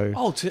so.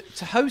 Oh,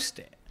 to host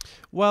it.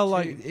 Well, to-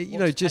 like you what,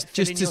 know, to just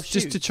fill in your just to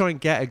shoes? try and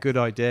get a good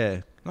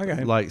idea.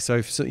 Okay. Like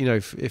so, you know,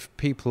 if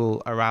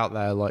people are out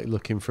there like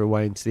looking for a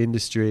way into the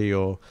industry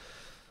or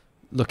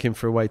looking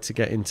for a way to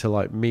get into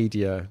like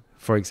media,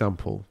 for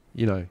example,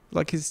 you know,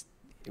 like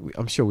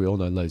I'm sure we all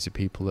know loads of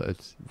people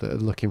that are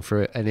looking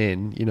for an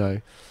in. You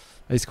know,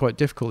 it's quite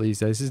difficult these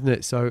days, isn't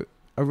it? So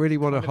I really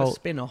want to Kind of a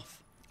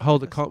spin-off.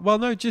 hold a well,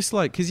 no, just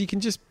like because you can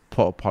just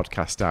put a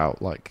podcast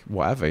out like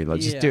whatever, like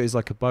just do it as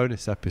like a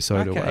bonus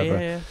episode or whatever.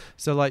 Yeah.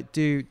 So like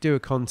do a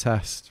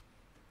contest,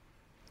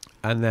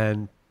 and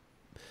then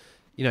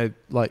you know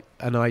like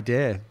an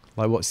idea.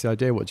 Like what's the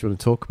idea? What do you want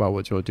to talk about?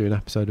 What do you want to do an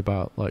episode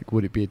about? Like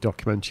would it be a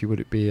documentary? Would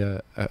it be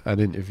an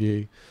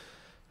interview?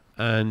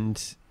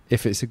 And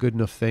if it's a good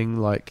enough thing,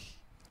 like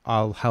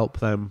I'll help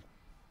them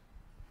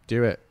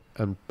do it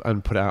and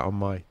put it out on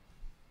my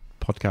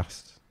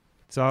podcast.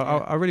 So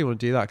I really want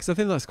to do that because I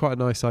think that's quite a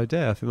nice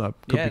idea. I think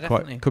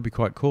that could be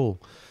quite cool,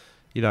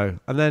 you know.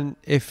 And then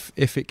if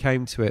it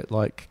came to it,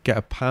 like get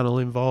a panel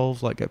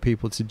involved, like get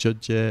people to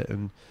judge it,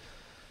 and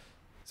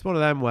it's one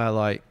of them where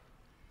like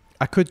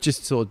I could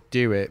just sort of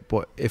do it,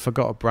 but if I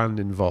got a brand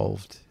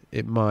involved,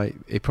 it'd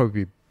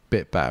probably be a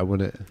bit better,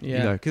 wouldn't it? Yeah.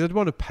 You know, because I'd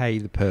want to pay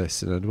the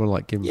person. I'd want to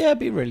like give them. Yeah, it'd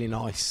be really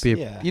nice. You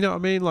Yeah. know what I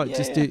mean? Like Yeah,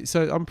 just yeah. do.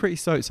 So I'm pretty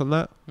stoked on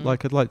that. Mm.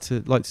 Like I'd like to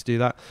do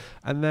that.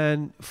 And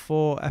then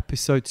for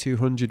episode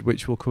 200,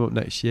 which will come up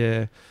next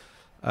year,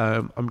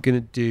 I'm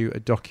gonna do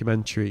a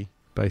documentary.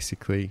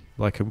 Basically,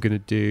 like I want to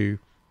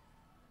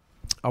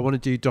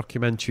do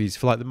documentaries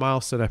for like the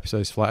milestone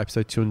episodes, for like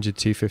episode 200,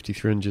 250,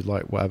 300,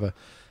 like whatever.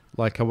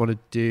 Like I want to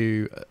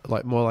do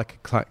like more like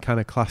a kind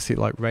of classic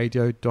like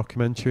radio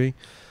documentary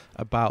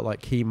about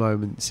like key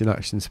moments in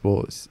action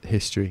sports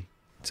history.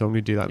 So I'm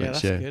going to do that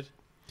next year. Good.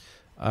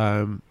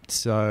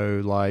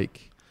 So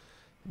like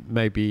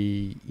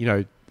maybe you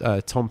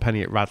know Tom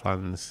Penny at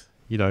Radlands,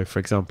 you know, for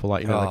example,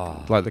 like you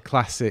know like the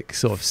classic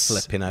sort of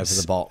Flipping over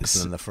the box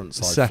and then the front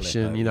side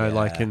session, flip you know, over,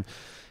 like yeah. and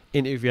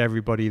interview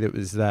everybody that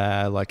was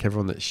there, like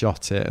everyone that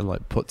shot it, and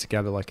like put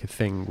together like a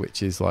thing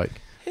which is like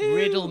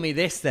Riddle me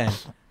this then.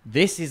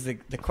 This is the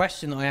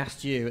question that I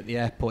asked you at the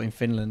airport in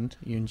Finland,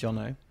 you and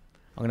Jono. I'm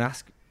going to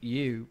ask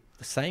you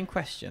the same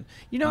question.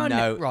 You know,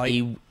 No, right?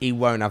 he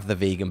won't have the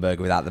vegan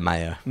burger without the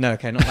mayo. No,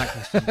 okay, not that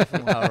question.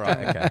 Different one. All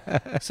right,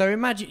 okay. So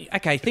imagine,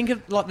 okay, think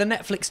of like the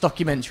Netflix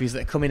documentaries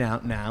that are coming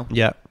out now.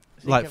 yeah,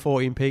 like of-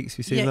 14 Peaks.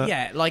 You seen Yeah, that?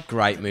 yeah, like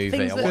Great movie.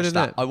 Things I that- watched Good,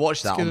 that. innit? I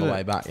watched that It's on good, the innit?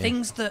 way back. Yeah.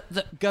 things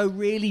that go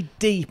really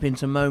deep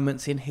into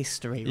moments in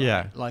history. Right?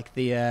 Yeah. Like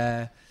the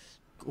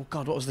oh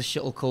god, what was the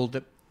shuttle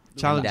called?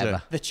 Challenger.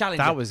 Endeavour. The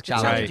Challenger. That was The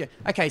great. Challenger.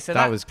 Okay, so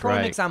That that was prime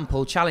great.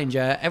 example,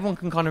 Challenger. Everyone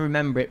can kind of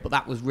remember it, but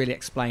that was really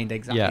explained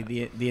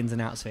exactly Yeah. the ins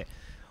and outs of it.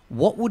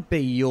 What would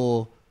be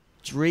your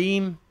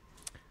dream?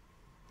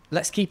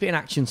 Let's keep it in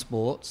action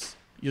sports.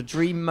 Your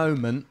dream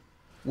moment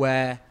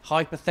where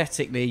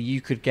hypothetically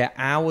you could get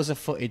hours of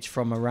footage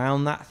from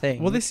around that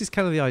thing. Well, this is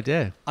kind of the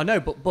idea. I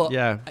know, but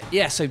Yeah.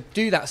 yeah. So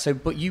do that. So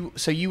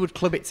you would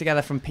club it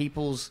together from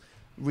people's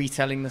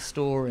retelling the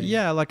story.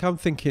 Yeah, like I'm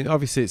thinking.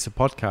 Obviously, it's a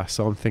podcast,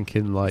 so I'm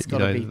thinking like It's you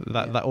gotta know be,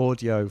 that yeah. that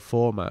audio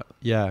format.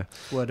 Yeah.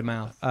 Word of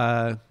mouth.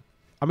 I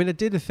mean, I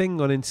did a thing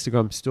on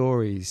Instagram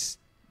stories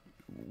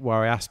where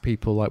I asked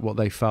people like what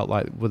they felt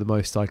like were the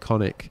most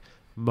iconic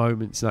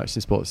moments in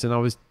action sports, and I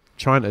was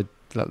trying to.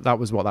 That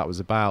was what that was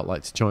about,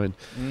 like to try and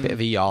Bit of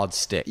a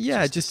yardstick.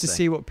 yeah, just to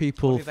see what What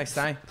people. did they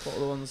say? What are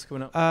the ones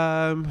coming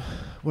up?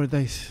 What did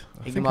they?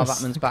 Ingemar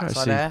Batman's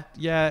backside air.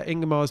 Yeah,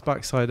 Ingemar's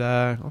backside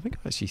air. I think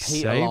I actually Peter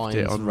saved Lyons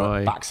it on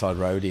my. backside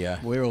rodeo.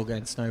 We're all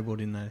going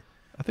snowboarding though.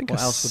 I think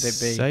What I else would it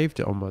be? saved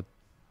it on my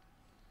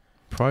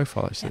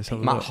profile. Actually, let's have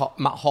a look.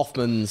 Matt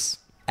Hoffman's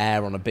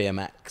air on a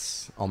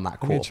BMX on that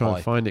I'm gonna quarter try and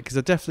pipe find it because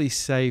I definitely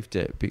saved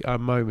it.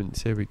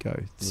 Moments. Here we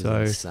go. was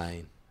So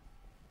insane.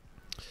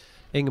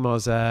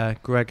 Ingemar's Air,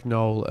 Greg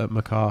Knoll at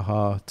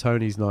Makaha,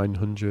 Tony's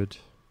 900,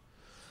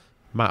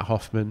 Matt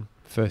Hoffman,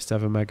 first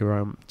ever Mega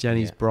Ramp,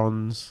 Jenny's Yeah.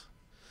 Bronze,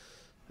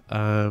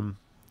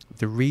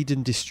 the Read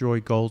and Destroy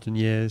Golden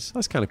Years.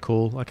 That's kind of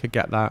cool. I could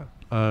get that.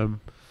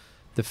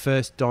 The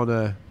first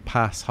Donna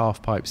Pass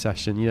half pipe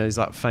session. You know, there's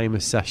that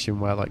famous session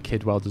where like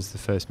Kidwell does the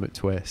first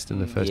McTwist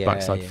and the first Yeah,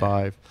 backside yeah.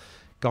 five.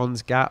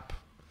 Gon's Gap,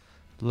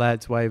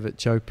 Laird's Wave at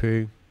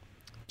Chopu,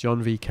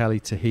 John V. Kelly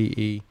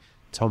Tahiti,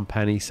 Tom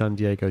Penny San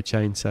Diego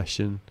Chain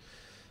Session,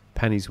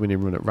 Penny's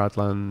winning run at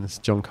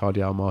Radlands, John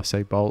Cardial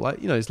Marseille Bowl.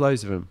 Like, there's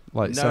loads of them.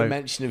 Like, No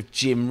mention of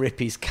Jim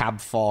Rippey's Cab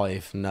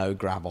 5 no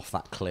grab off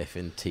that cliff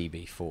in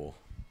TB4.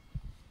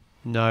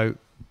 No.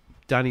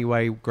 Danny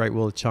Way, Great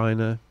Wall of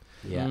China.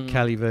 Yeah. Mm.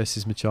 Kelly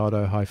versus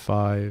Machado, high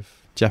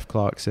five. Jeff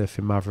Clark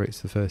surfing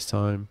Mavericks the first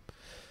time.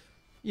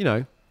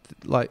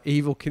 Like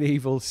Evil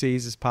Knievel,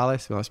 Caesar's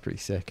Palace. Well, that's pretty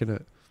sick, isn't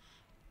it?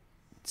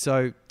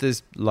 So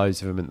there's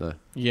loads of them, isn't there?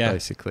 Yeah.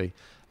 Basically.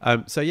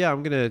 So yeah,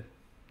 I'm gonna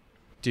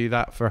do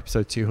that for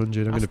episode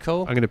 200. That's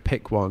cool. I'm gonna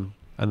pick one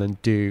and then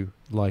do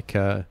like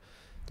a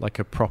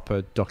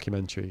proper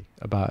documentary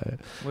about it,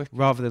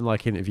 rather than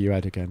like interview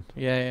Ed again.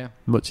 Yeah.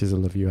 Much as I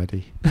love you,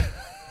 Eddie.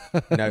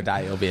 No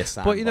doubt it'll be a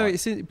sound.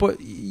 But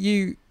but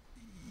you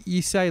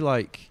say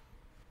like,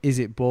 is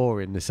it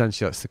boring?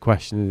 Essentially, that's the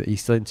question. That you're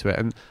still into it,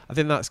 and I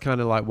think that's kind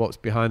of like what's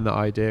behind that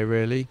idea,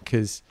 really,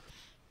 because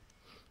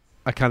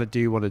I kind of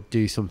do want to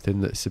do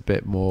something that's a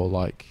bit more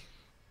like,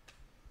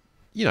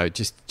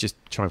 just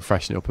try and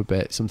freshen it up a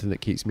bit. Something that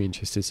keeps me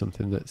interested.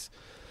 Something that's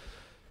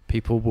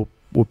people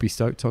will be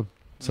stoked on.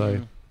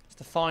 So it's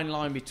the fine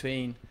line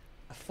between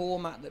a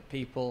format that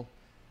people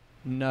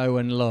know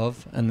and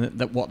love, and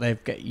that what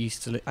they've get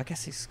used to. I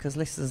guess it's because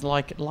listeners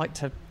like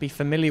to be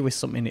familiar with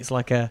something. It's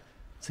like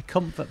it's a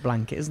comfort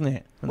blanket, isn't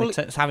it? And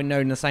it's having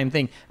known the same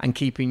thing and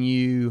keeping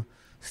you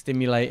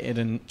stimulated.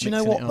 And do you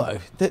know what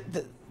though?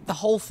 The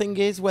whole thing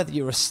is, whether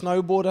you're a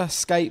snowboarder,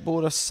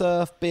 skateboarder,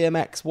 surf,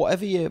 BMX,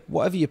 whatever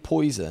your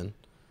poison,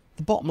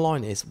 the bottom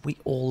line is we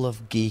all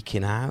love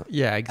geeking out.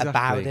 Yeah, exactly.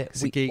 About it.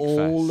 It's a we geek all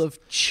fest.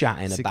 love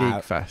chatting It's about a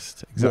geek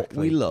fest. Exactly.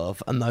 what we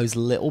love and those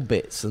little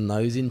bits and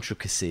those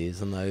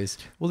intricacies and those.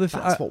 Well,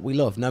 that's what we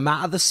love, no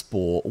matter the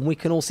sport. And we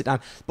can all sit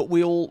down, but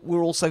we're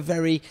also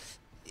very.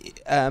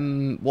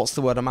 What's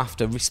the word I'm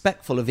after?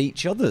 Respectful of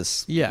each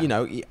other's. Yeah.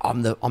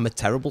 I'm a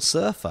terrible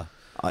surfer.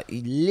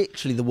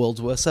 Literally the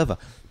world's worst surfer.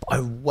 But I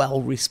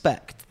well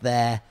respect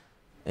their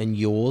and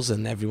yours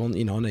and everyone.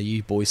 I know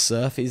you boys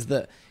surf. Is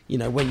that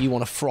when you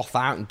want to froth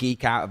out and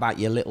geek out about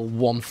your little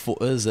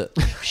 1-footers at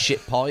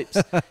shit pipes.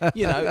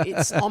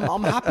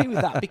 I'm happy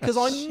with that because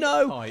I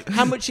know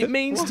how much it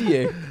means to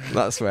you.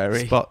 That's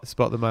very spot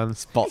the man.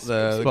 Spot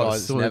the guy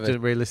that's someone who never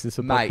didn't really listen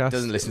to the mate podcast.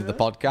 doesn't listen to the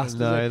podcast.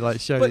 No,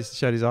 like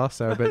showed his arse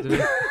there a bit,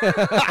 didn't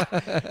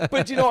he?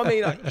 But do you know what I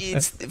mean? Like,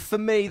 it's for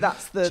me.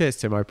 That's the. Cheers,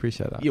 Tim. I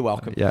appreciate that. You're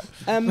welcome. Yeah.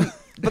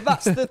 But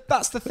that's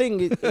the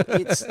thing.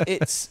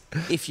 It's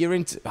if you're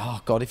into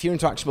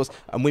action sports,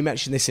 and we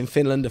mentioned this in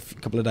Finland a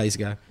couple of days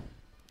ago.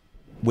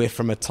 We're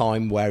from a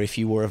time where if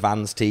you wore a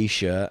Vans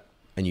t-shirt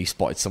and you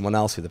spotted someone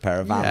else with a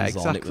pair of Vans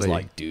on, it was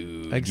like,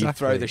 dude, you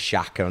throw the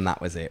shaka and that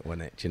was it,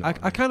 wasn't it? Do you know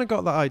I kind of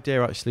got that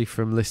idea actually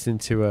from listening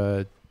to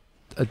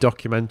a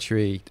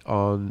documentary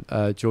on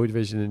Joy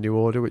Division and New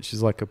Order, which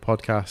is like a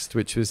podcast,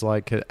 which was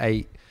like an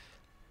 8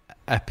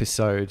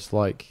 episodes,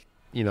 like,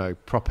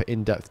 proper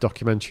in-depth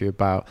documentary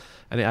about,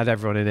 and it had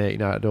everyone in it,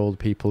 it had all the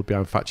people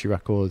behind Factory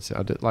Records,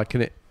 and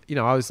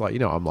I was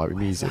like, I'm like with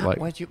music, like,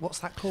 what's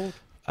that called?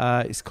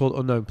 It's called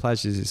Unknown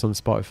Pleasures. It's on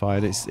Spotify,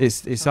 and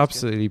it's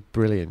absolutely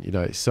brilliant.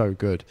 It's so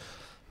good.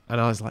 And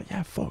I was like,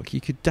 yeah, fuck,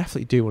 you could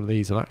definitely do one of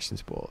these on action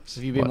sports.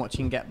 Have you been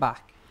watching Get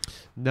Back?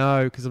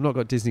 No, because I've not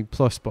got Disney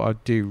Plus, but I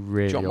do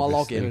really. Do you want my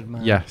obviously.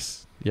 login?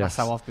 Yes. That's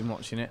how I've been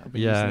watching it. I've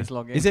been using this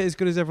login. Is it as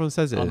good as everyone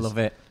says it is? I love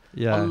it.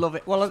 Yeah. I love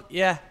it. Well,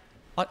 yeah.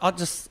 I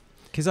just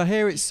because I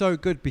hear it's so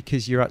good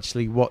because you're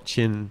actually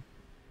watching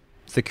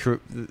the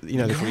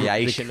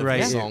creation of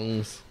the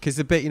songs. Because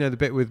the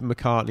bit with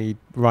McCartney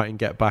writing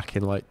Get Back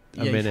in like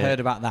a minute. You've heard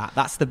about that.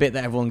 That's the bit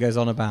that everyone goes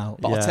on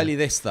about. But I'll tell you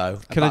this though.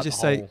 Can I just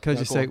say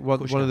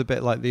one of the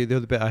bit, like the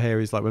other bit I hear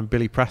is like when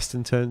Billy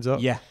Preston turns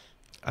up. Yeah.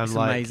 And it's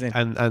like amazing.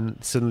 and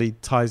suddenly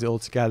ties it all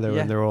together,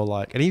 and they're all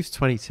like, and he was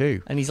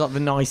 22, and he's like the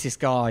nicest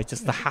guy,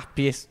 just the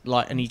happiest,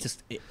 like, and he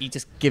just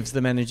gives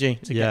them energy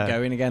to get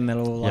going again.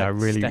 They'll all like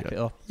really step it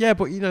up. Yeah,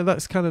 but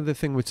that's kind of the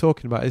thing we're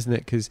talking about, isn't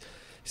it? Because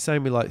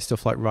same with like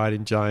stuff like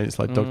Riding Giants,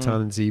 like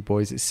Dogtown and Z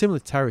Boys. It's similar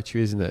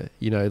territory, isn't it?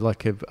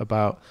 Like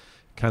about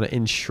kind of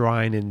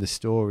enshrining the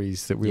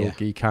stories that we all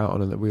geek out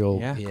on and that we all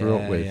grew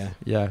up with.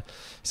 Yeah.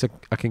 So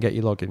I can get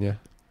you logging, yeah.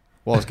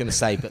 Well, I was going to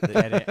say, but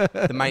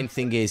the main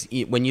thing is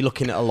when you're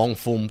looking at a long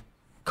form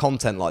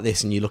content like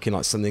this and you're looking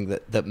at something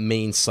that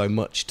means so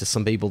much to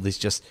some people, there's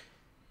just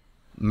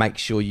make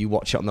sure you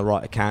watch it on the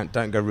right account.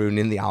 Don't go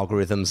ruining the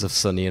algorithms of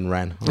Sonny and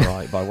Ren, all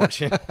right, by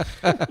watching.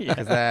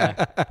 Because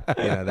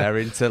they're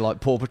into like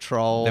Paw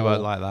Patrol. They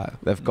won't like that.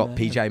 They've got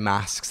PJ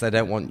Masks. They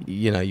don't want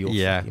your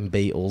fucking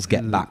Beatles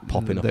Get Back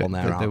popping up on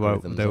their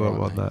algorithms. They won't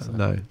want that.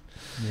 No.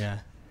 Yeah.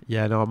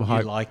 Yeah, no, I'm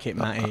hyped. You like it,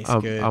 Matty. It's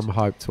good. I'm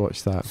hyped to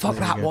watch that. Fuck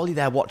that, while you're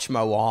there, watch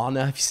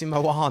Moana. Have you seen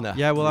Moana?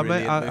 Yeah, well,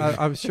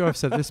 I'm sure I've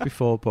said this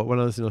before, but when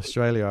I was in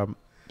Australia,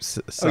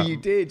 you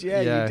did?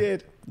 Yeah, you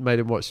did. Made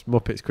them watch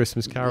Muppets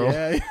Christmas Carol.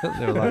 Yeah.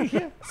 They were like,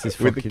 this is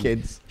with the fucking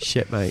kids.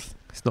 Shit, mate.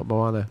 It's not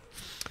Moana.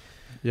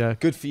 Yeah.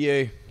 Good for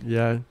you.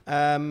 Yeah.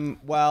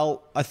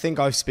 Well, I think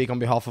I speak on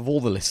behalf of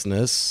all the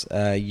listeners,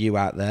 you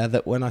out there,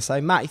 that when I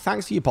say, Matty,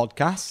 thanks for your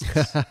podcast.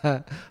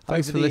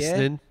 Thanks for the year.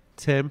 listening,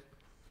 Tim.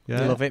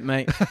 Yeah. Love it,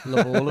 mate.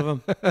 Love all of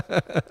them.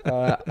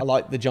 I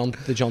like the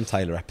John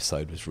Taylor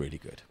episode was really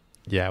good.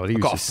 Yeah, well, he I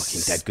was got a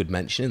just fucking dead good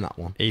mention in that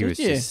one. He Did was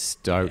you? just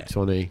stoked,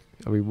 wasn't he?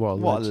 I mean, what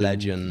a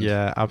legend.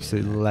 Yeah,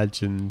 absolute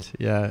legend.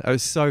 Yeah, it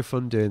was so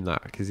fun doing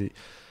that because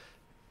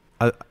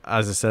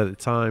as I said at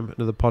the time,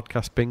 another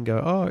podcast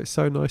bingo. Oh, it's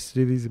so nice to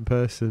do these in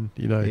person.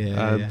 You know,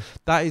 Yeah.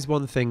 that is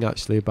one thing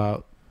actually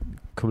about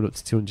coming up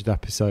to 200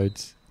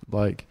 episodes.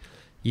 Like,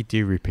 you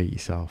do repeat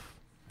yourself.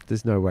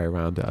 There's no way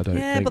around it. I don't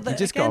think. but You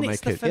just got to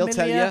it's make the it. He'll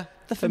tell you.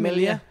 The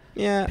familiar.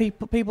 Yeah.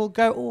 People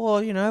go, oh,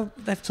 you know,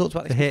 they've talked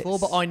about this The before,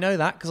 hits. but I know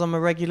that because I'm a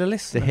regular The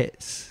listener.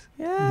 hits.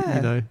 Yeah.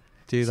 You know,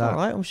 do It's that. all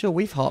right. I'm sure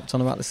we've harped on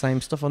about the same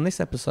stuff on this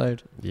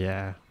episode.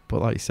 Yeah, but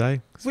like you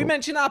say, Have we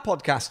mentioned our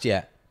podcast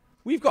yet?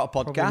 We've got a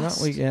Probably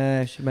podcast. not.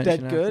 Yeah, she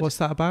mentioned Dead that. good. what's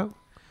that about?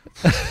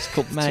 It's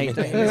called the Mate,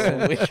 Tim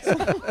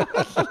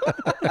and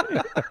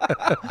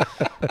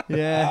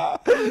Yeah.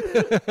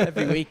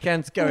 Every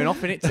weekend's going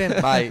off in it, Tim.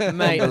 Mate,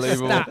 Mate, the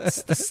unbelievable.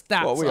 stats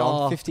What are we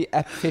are... on? 50,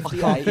 I can't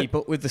 58. keep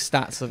up with the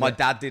stats of My it.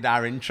 dad did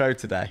our intro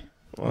today.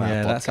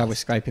 Yeah, that's how we're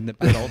scraping the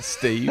bed, old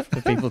Steve,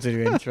 for people to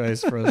do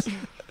intros for us.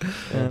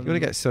 You're gonna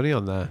get Sonny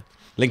on there.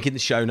 Link in the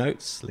show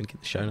notes.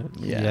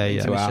 Yeah,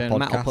 yeah. To our Matt will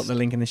podcast. put the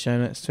link in the show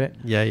notes to it.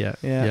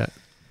 Yeah.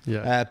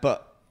 Yeah.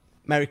 But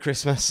Merry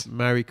Christmas.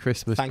 Merry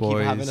Christmas, Thank boys. you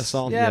for having us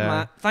on. Yeah,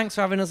 Matt. Thanks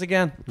for having us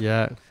again.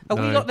 Yeah. Have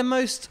we got the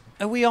most?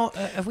 Are we on?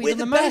 Have we We're done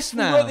the the most best. We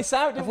now? worked this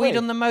out, didn't have we we?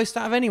 done the most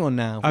out of anyone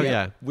now? Oh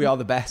yeah. We are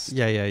the best.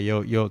 Yeah.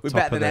 You're We're top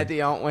better of than the-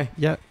 Eddie, aren't we?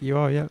 Yeah, you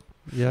are. Yeah.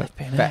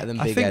 Better than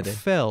I Big think Eddie.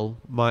 Phil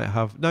might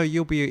have. No,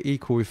 you'll be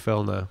equal with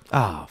Phil now.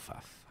 Oh,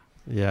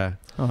 Yeah.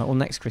 All right. Well,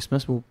 next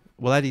Christmas we'll.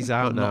 Well, Eddie's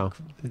out We'll now. knock-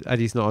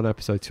 Eddie's not on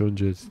episode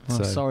 200. Oh,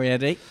 so sorry,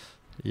 Eddie.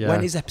 yeah.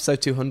 When is episode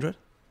 200?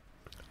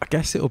 I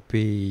guess it'll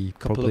be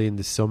Couple probably of- in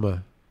the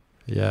summer.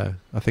 Yeah,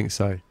 I think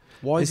so.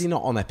 Why is It's- he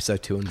not on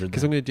episode 200?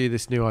 Because I'm going to do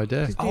this new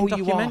idea. He's Oh, doing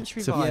you are.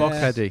 documentary So vibes. fuck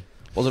Yes. Eddie.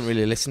 Wasn't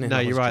really listening. No,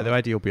 I you're was right. just- Though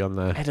Eddie will be on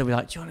there. Ed will be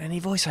like, do you want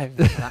any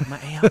voiceover for that,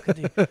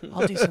 Matty?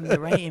 I'll do some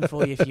narrating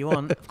for you if you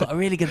want. I've got a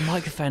really good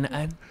microphone at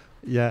home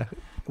Yeah.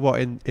 What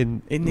in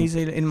in New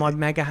Zealand, in my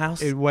mega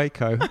house. in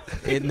Waco?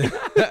 in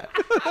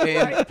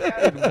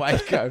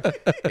Waco,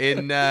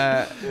 in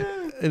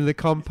In the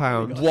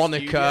compound.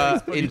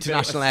 Wanaka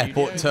International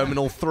Airport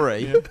Terminal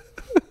 3.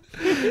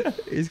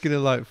 He's gonna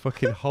like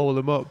fucking hole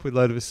him up with a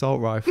load of assault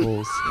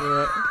rifles.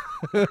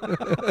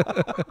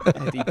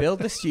 Eddie, build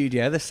the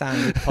studio, the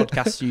sound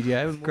podcast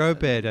studio. Grow a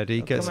beard,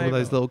 Eddie. Get Come some of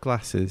those over. little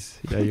glasses.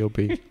 Yeah, you'll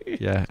be.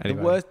 Yeah.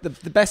 Anyway.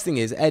 The best thing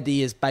is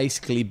Eddie has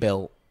basically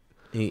built.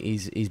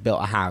 He's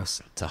built a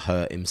house to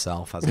hurt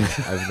himself, hasn't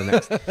he? Over the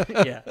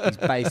next, Yeah. he's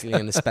basically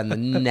going to spend the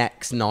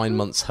next 9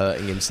 months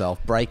hurting himself,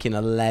 breaking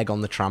a leg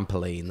on the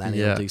trampoline. Then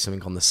he'll Yeah. do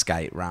something on the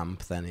skate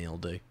ramp. Then he'll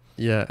do.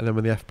 Yeah, and then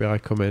when the FBI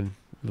come in,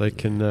 they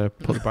can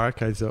put the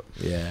barricades up.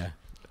 Yeah.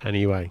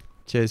 Anyway,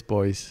 cheers,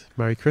 boys.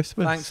 Merry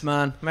Christmas. Thanks,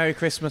 man. Merry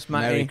Christmas,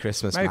 Matty. Merry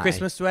Christmas, Merry Matty.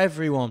 Christmas to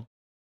everyone.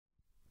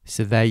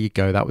 So there you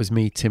go. That was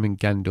me, Tim and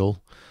Gendel,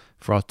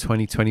 for our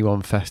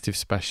 2021 festive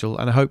special,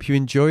 and I hope you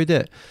enjoyed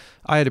it.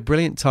 I had a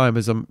brilliant time,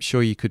 as I'm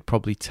sure you could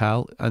probably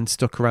tell, and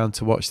stuck around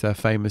to watch their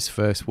famous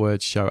First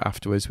Words show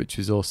afterwards, which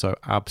was also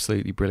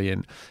absolutely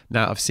brilliant.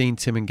 Now, I've seen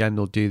Tim and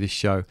Gendel do this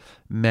show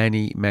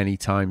many, many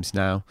times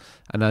now,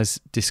 and as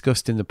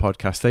discussed in the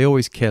podcast, they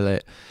always kill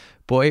it.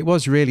 But it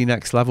was really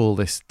next level,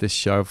 this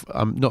show.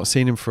 I'm not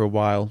seen him for a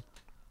while,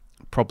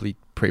 probably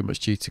pretty much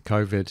due to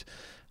COVID.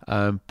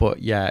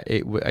 But yeah,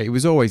 it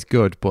was always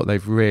good, but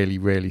they've really,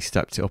 really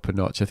stepped it up a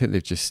notch. I think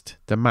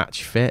they're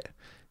match fit.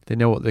 They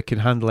know what they can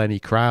handle any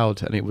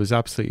crowd, and it was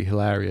absolutely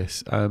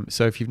hilarious.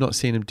 So if you've not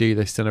seen them do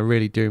this, then I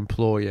really do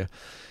implore you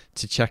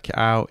to check it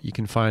out. You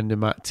can find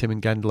them at Tim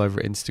and Gendel over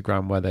at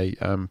Instagram, where they,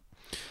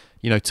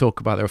 talk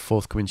about their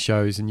forthcoming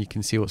shows, and you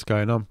can see what's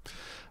going on.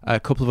 A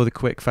couple of other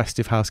quick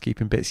festive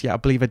housekeeping bits. Yeah, I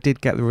believe I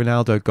did get the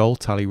Ronaldo goal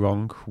tally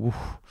wrong. Woo.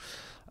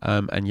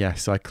 And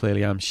yes, I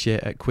clearly am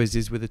shit at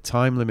quizzes with a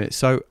time limit.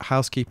 So,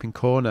 housekeeping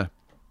corner.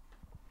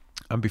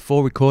 And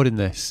before recording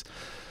this,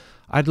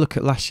 I'd look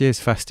at last year's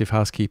festive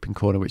housekeeping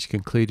corner, which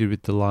concluded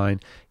with the line,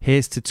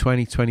 "Here's to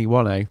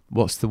 2021, eh?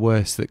 What's the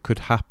worst that could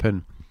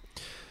happen?"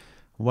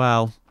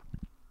 Well,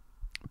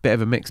 bit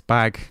of a mixed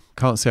bag.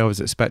 Can't say I was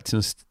expecting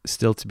us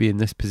still to be in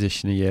this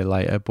position a year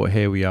later, but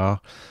here we are.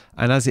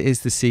 And as it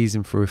is the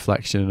season for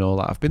reflection and all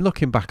that, I've been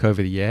looking back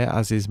over the year,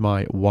 as is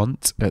my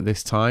wont at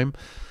this time.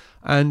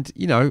 And,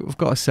 I've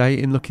got to say,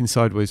 in Looking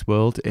Sideways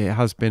World, it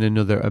has been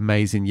another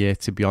amazing year,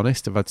 to be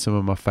honest. I've had some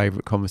of my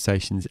favourite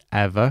conversations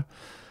ever.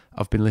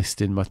 I've been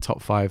listing my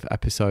top 5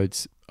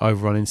 episodes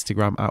over on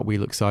Instagram at We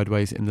Look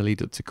Sideways in the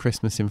lead up to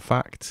Christmas, in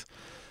fact.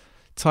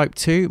 Type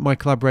 2, my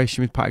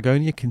collaboration with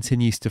Patagonia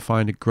continues to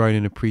find a growing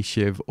and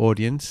appreciative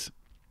audience.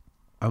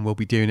 And we'll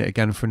be doing it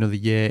again for another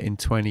year in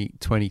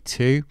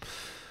 2022.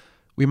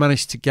 We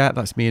managed to get,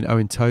 that's me and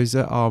Owen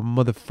Tozer, our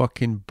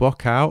motherfucking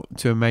book out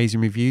to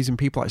amazing reviews, and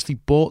people actually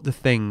bought the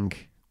thing,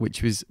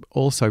 which was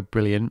also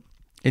brilliant.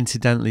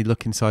 Incidentally,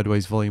 Looking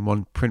Sideways Volume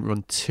 1 Print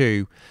Run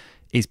 2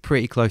 is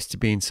pretty close to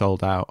being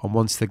sold out, and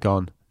once they're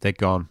gone, they're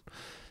gone.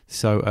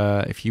 So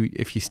if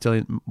you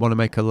still want to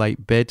make a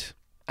late bid,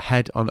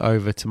 head on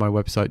over to my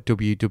website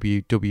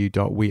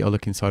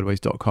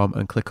www.wearelookingsideways.com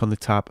and click on the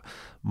tab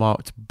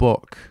marked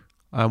book.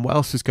 What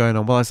else was going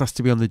on? Well, I was asked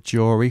to be on the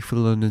jury for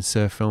the London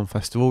Surf Film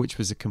Festival, which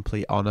was a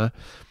complete honour.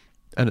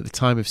 And at the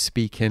time of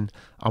speaking,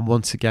 I'm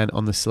once again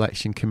on the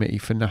selection committee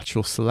for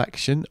Natural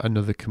Selection,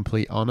 another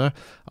complete honour.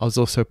 I was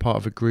also part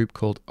of a group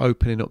called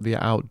Opening Up the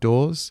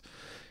Outdoors,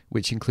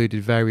 which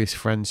included various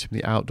friends from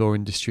the outdoor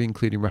industry,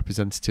 including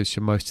representatives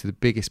from most of the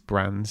biggest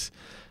brands.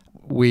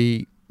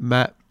 We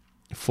met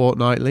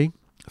fortnightly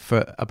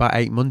for about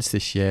 8 months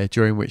this year,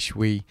 during which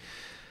we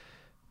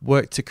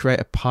worked to create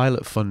a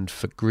pilot fund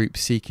for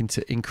groups seeking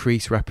to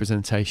increase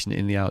representation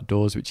in the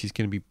outdoors, which is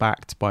going to be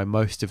backed by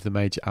most of the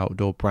major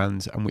outdoor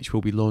brands, and which we'll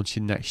be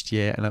launching next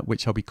year, and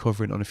which I'll be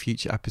covering on a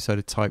future episode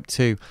of Type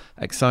 2.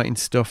 Exciting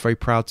stuff, very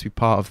proud to be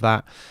part of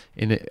that,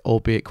 in it,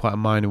 albeit quite a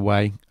minor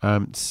way,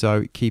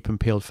 so keep them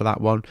peeled for that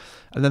one.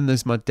 And then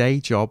there's my day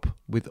job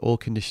with All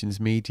Conditions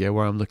Media,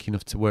 where I'm lucky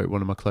enough to work with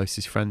one of my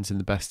closest friends and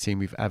the best team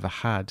we've ever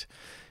had,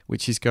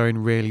 which is going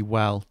really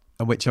well,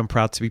 and which I'm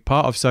proud to be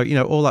part of. So, you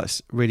know, all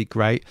that's really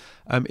great.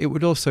 It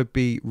would also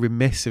be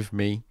remiss of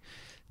me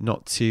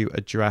not to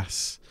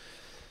address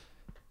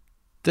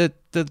the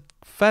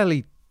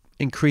fairly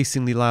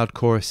increasingly loud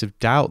chorus of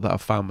doubt that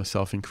I've found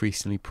myself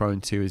increasingly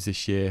prone to as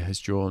this year has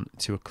drawn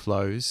to a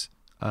close.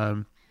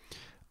 I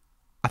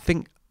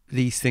think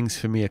these things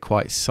for me are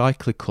quite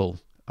cyclical.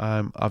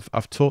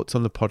 I've talked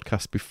on the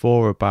podcast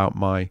before about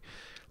my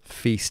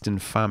feast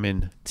and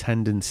famine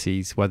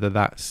tendencies, whether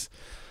that's,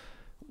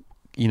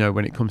 you know,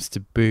 when it comes to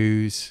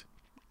booze,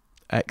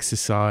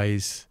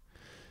 exercise,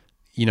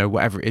 you know,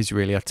 whatever it is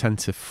really, I tend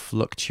to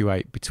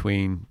fluctuate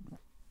between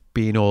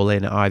being all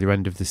in at either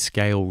end of the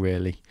scale,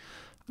 really.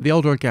 The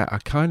older I get, I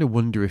kind of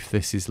wonder if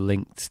this is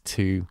linked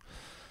to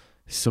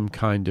some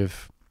kind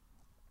of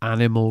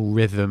animal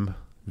rhythm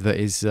that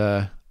is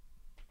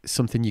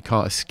something you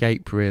can't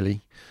escape,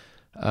 really.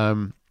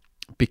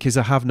 Because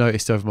I have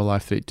noticed over my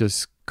life that it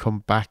does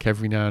come back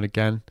every now and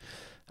again.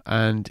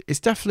 And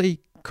it's definitely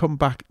come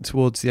back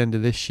towards the end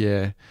of this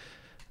year,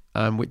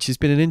 which has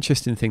been an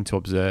interesting thing to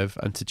observe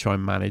and to try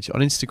and manage. On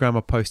Instagram,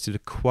 I posted a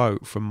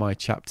quote from my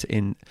chapter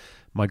in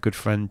my good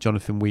friend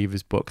Jonathan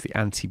Weaver's book, The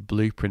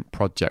Anti-Blueprint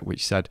Project,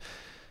 which said,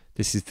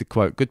 this is the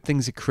quote: "Good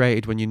things are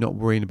created when you're not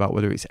worrying about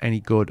whether it's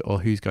any good or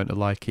who's going to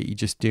like it. You're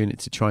just doing it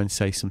to try and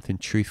say something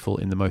truthful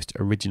in the most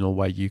original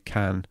way you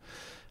can."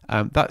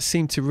 That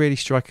seemed to really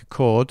strike a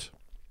chord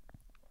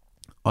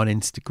on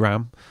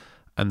Instagram.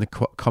 And the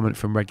comment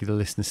from regular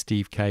listener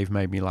Steve Cave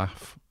made me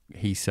laugh.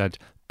 He said,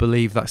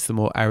 "Believe that's the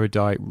more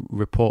erudite,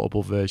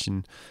 reportable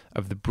version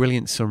of the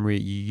brilliant summary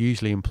you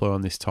usually employ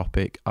on this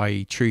topic,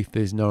 i.e. truth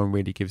is no one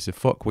really gives a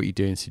fuck what you're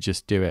doing, so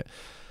just do it."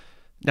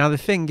 Now, the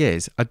thing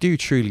is, I do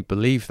truly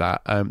believe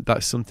that.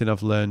 That's something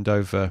I've learned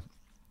over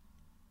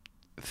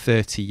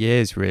 30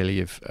 years, really,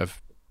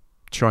 of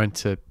trying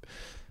to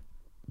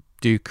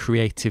do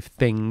creative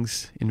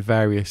things in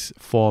various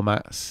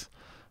formats.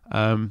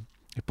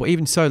 But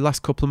even so,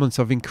 last couple of months,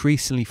 I've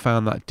increasingly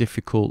found that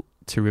difficult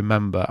to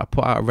remember. I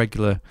put out a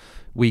regular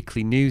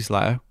weekly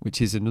newsletter,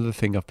 which is another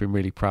thing I've been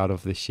really proud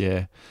of this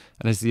year.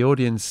 And as the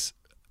audience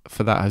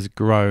for that has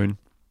grown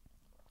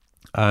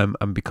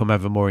and become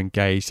ever more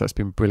engaged, that's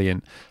been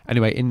brilliant.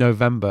 Anyway, in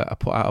November, I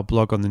put out a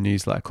blog on the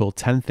newsletter called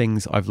 10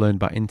 Things I've Learned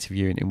About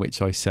Interviewing, in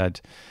which I said,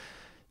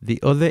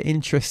 the other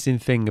interesting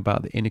thing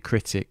about the inner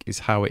critic is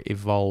how it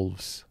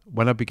evolves.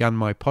 When I began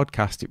my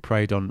podcast, it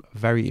preyed on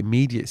very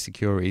immediate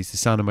securities, the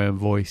sound of my own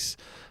voice,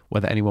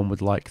 whether anyone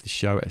would like the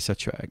show,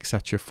 etc.,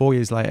 etc. 4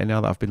 years later, now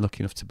that I've been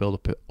lucky enough to build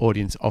up an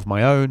audience of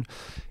my own,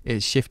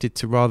 it's shifted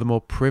to rather more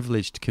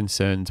privileged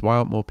concerns. Why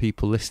aren't more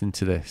people listening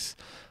to this?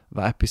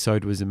 That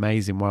episode was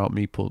amazing. Why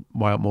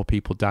aren't more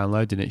people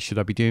downloading it? Should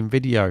I be doing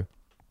video?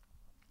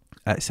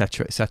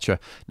 Etc., etc.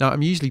 Now,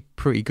 I'm usually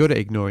pretty good at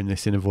ignoring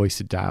this inner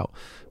voice of doubt,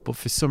 but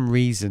for some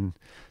reason,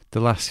 the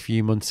last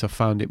few months I've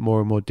found it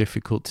more and more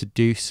difficult to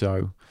do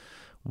so.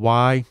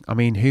 Why? I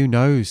mean, who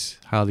knows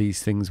how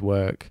these things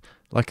work?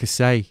 Like I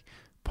say,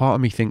 part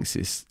of me thinks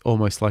it's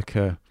almost like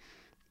a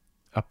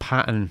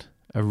pattern,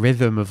 a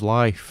rhythm of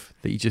life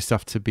that you just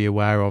have to be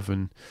aware of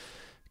and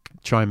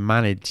try and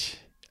manage.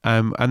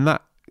 And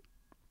that,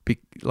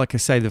 like I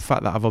say, the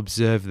fact that I've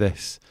observed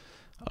this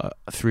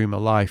through my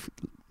life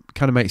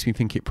kind of makes me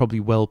think it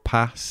probably will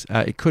pass.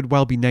 It could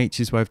well be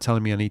nature's way of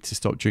telling me I need to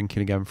stop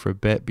drinking again for a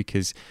bit,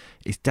 because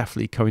it's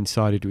definitely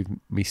coincided with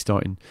me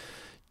starting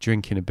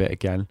drinking a bit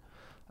again.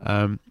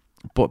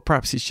 But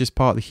perhaps it's just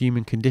part of the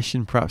human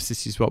condition. Perhaps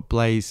this is what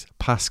Blaise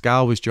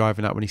Pascal was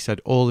driving at when he said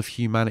all of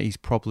humanity's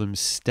problems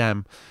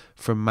stem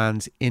from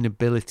man's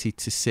inability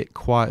to sit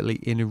quietly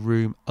in a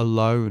room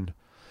alone.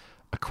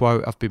 A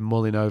quote I've been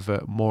mulling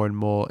over more and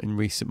more in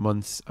recent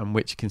months, and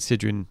which,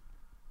 considering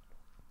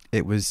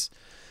it's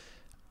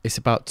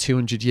about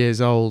 200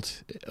 years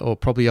old, or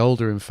probably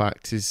older in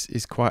fact,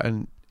 is quite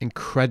an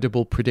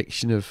incredible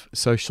prediction of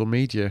social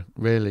media,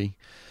 really.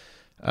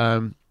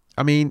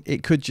 I mean,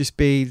 it could just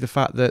be the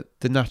fact that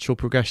the natural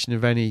progression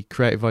of any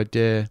creative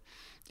idea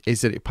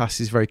is that it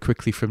passes very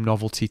quickly from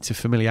novelty to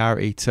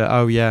familiarity to,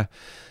 oh yeah,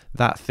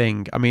 that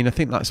thing. I mean, I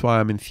think that's why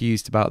I'm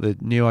enthused about the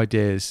new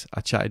ideas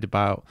I chatted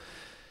about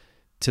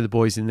to the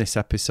boys in this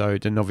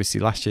episode, and obviously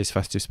last year's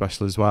festive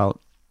special as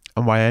well,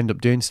 and why I end up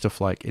doing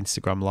stuff like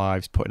Instagram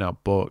lives, putting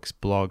out books,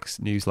 blogs,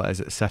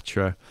 newsletters,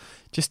 etc.,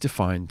 just to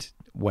find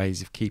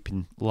ways of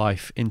keeping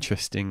life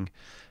interesting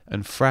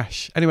and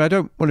fresh. Anyway, I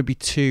don't want to be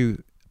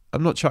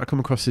I'm not trying to come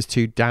across as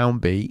too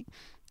downbeat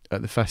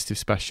at the festive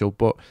special,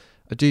 but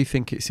I do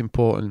think it's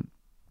important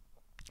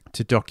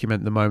to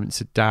document the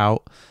moments of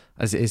doubt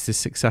as it is the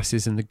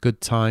successes and the good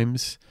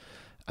times.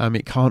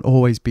 It can't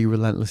always be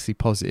relentlessly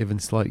positive and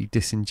slightly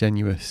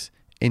disingenuous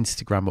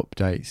Instagram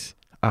updates,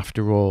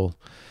 after all.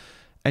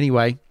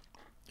 Anyway,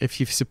 if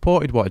you've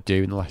supported what I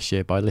do in the last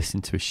year by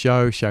listening to a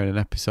show, sharing an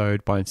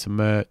episode, buying some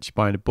merch,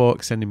 buying a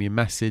book, sending me a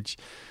message,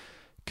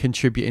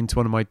 contributing to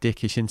one of my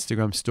dickish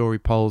Instagram story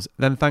polls,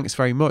 then thanks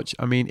very much.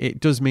 I mean, it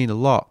does mean a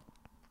lot.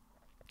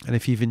 And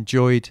if you've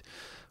enjoyed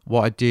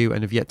what I do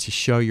and have yet to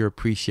show your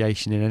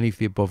appreciation in any of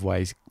the above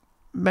ways,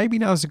 maybe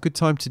now's a good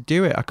time to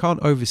do it. I can't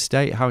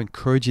overstate how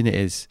encouraging it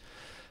is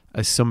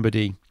as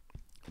somebody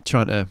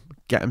trying to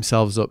get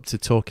themselves up to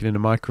talking in a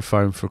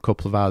microphone for a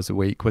couple of hours a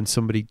week, when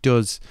somebody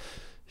does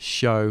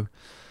show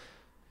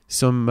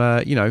some,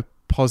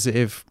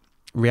 positive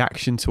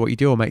reaction to what you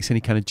do, or makes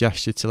any kind of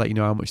gesture to let you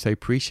know how much they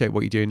appreciate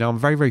what you do. Now, I'm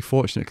very, very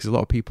fortunate because a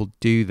lot of people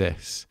do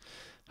this.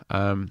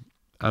 And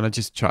I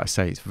just try to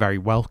say it's very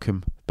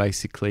welcome,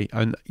 basically.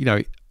 And,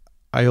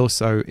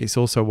 it's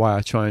also why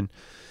I try and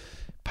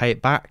pay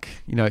it back.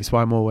 It's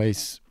why I'm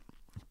always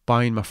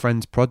buying my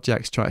friends'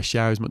 projects, try to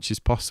share as much as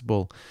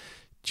possible,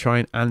 try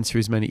and answer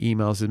as many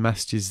emails and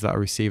messages that I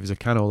receive as I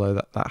can, although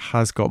that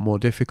has got more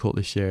difficult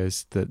this year,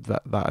 as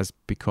that has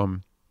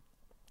become,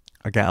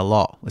 I get a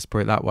lot, let's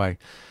put it that way.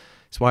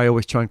 It's why I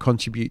always try and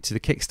contribute to the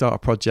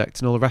Kickstarter project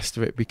and all the rest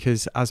of it,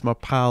 because as my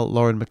pal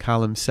Lauren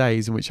McCallum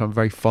says, and which I'm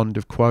very fond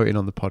of quoting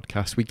on the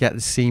podcast, we get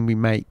the scene we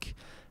make,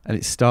 and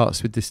it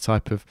starts with this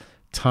type of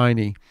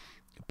tiny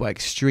but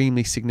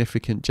extremely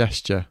significant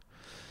gesture.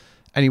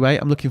 Anyway,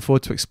 I'm looking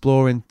forward to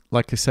exploring,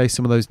 like I say,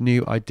 some of those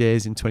new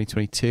ideas in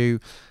 2022.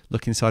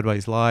 Looking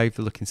Sideways Live,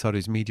 the Looking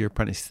Sideways Media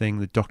Apprentice thing,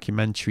 the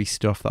documentary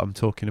stuff that I'm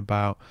talking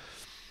about.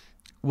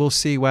 We'll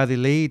see where they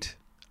lead,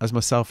 as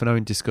myself and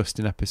Owen discussed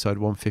in episode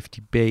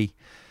 150B.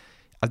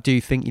 I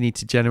do think you need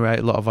to generate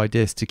a lot of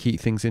ideas to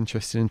keep things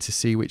interesting and to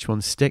see which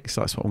ones stick.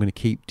 So that's what I'm going to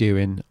keep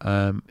doing,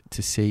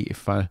 to see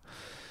if I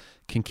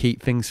can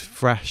keep things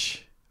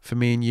fresh for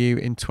me and you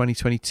in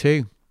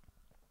 2022.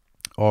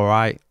 All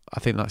right, I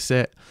think that's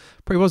it.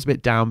 Probably was a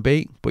bit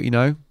downbeat, but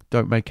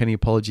don't make any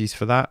apologies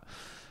for that.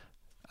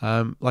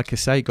 Like I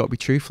say, got to be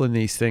truthful in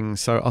these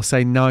things. So I'll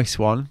say nice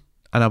one,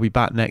 and I'll be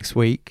back next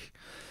week.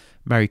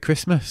 Merry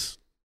Christmas.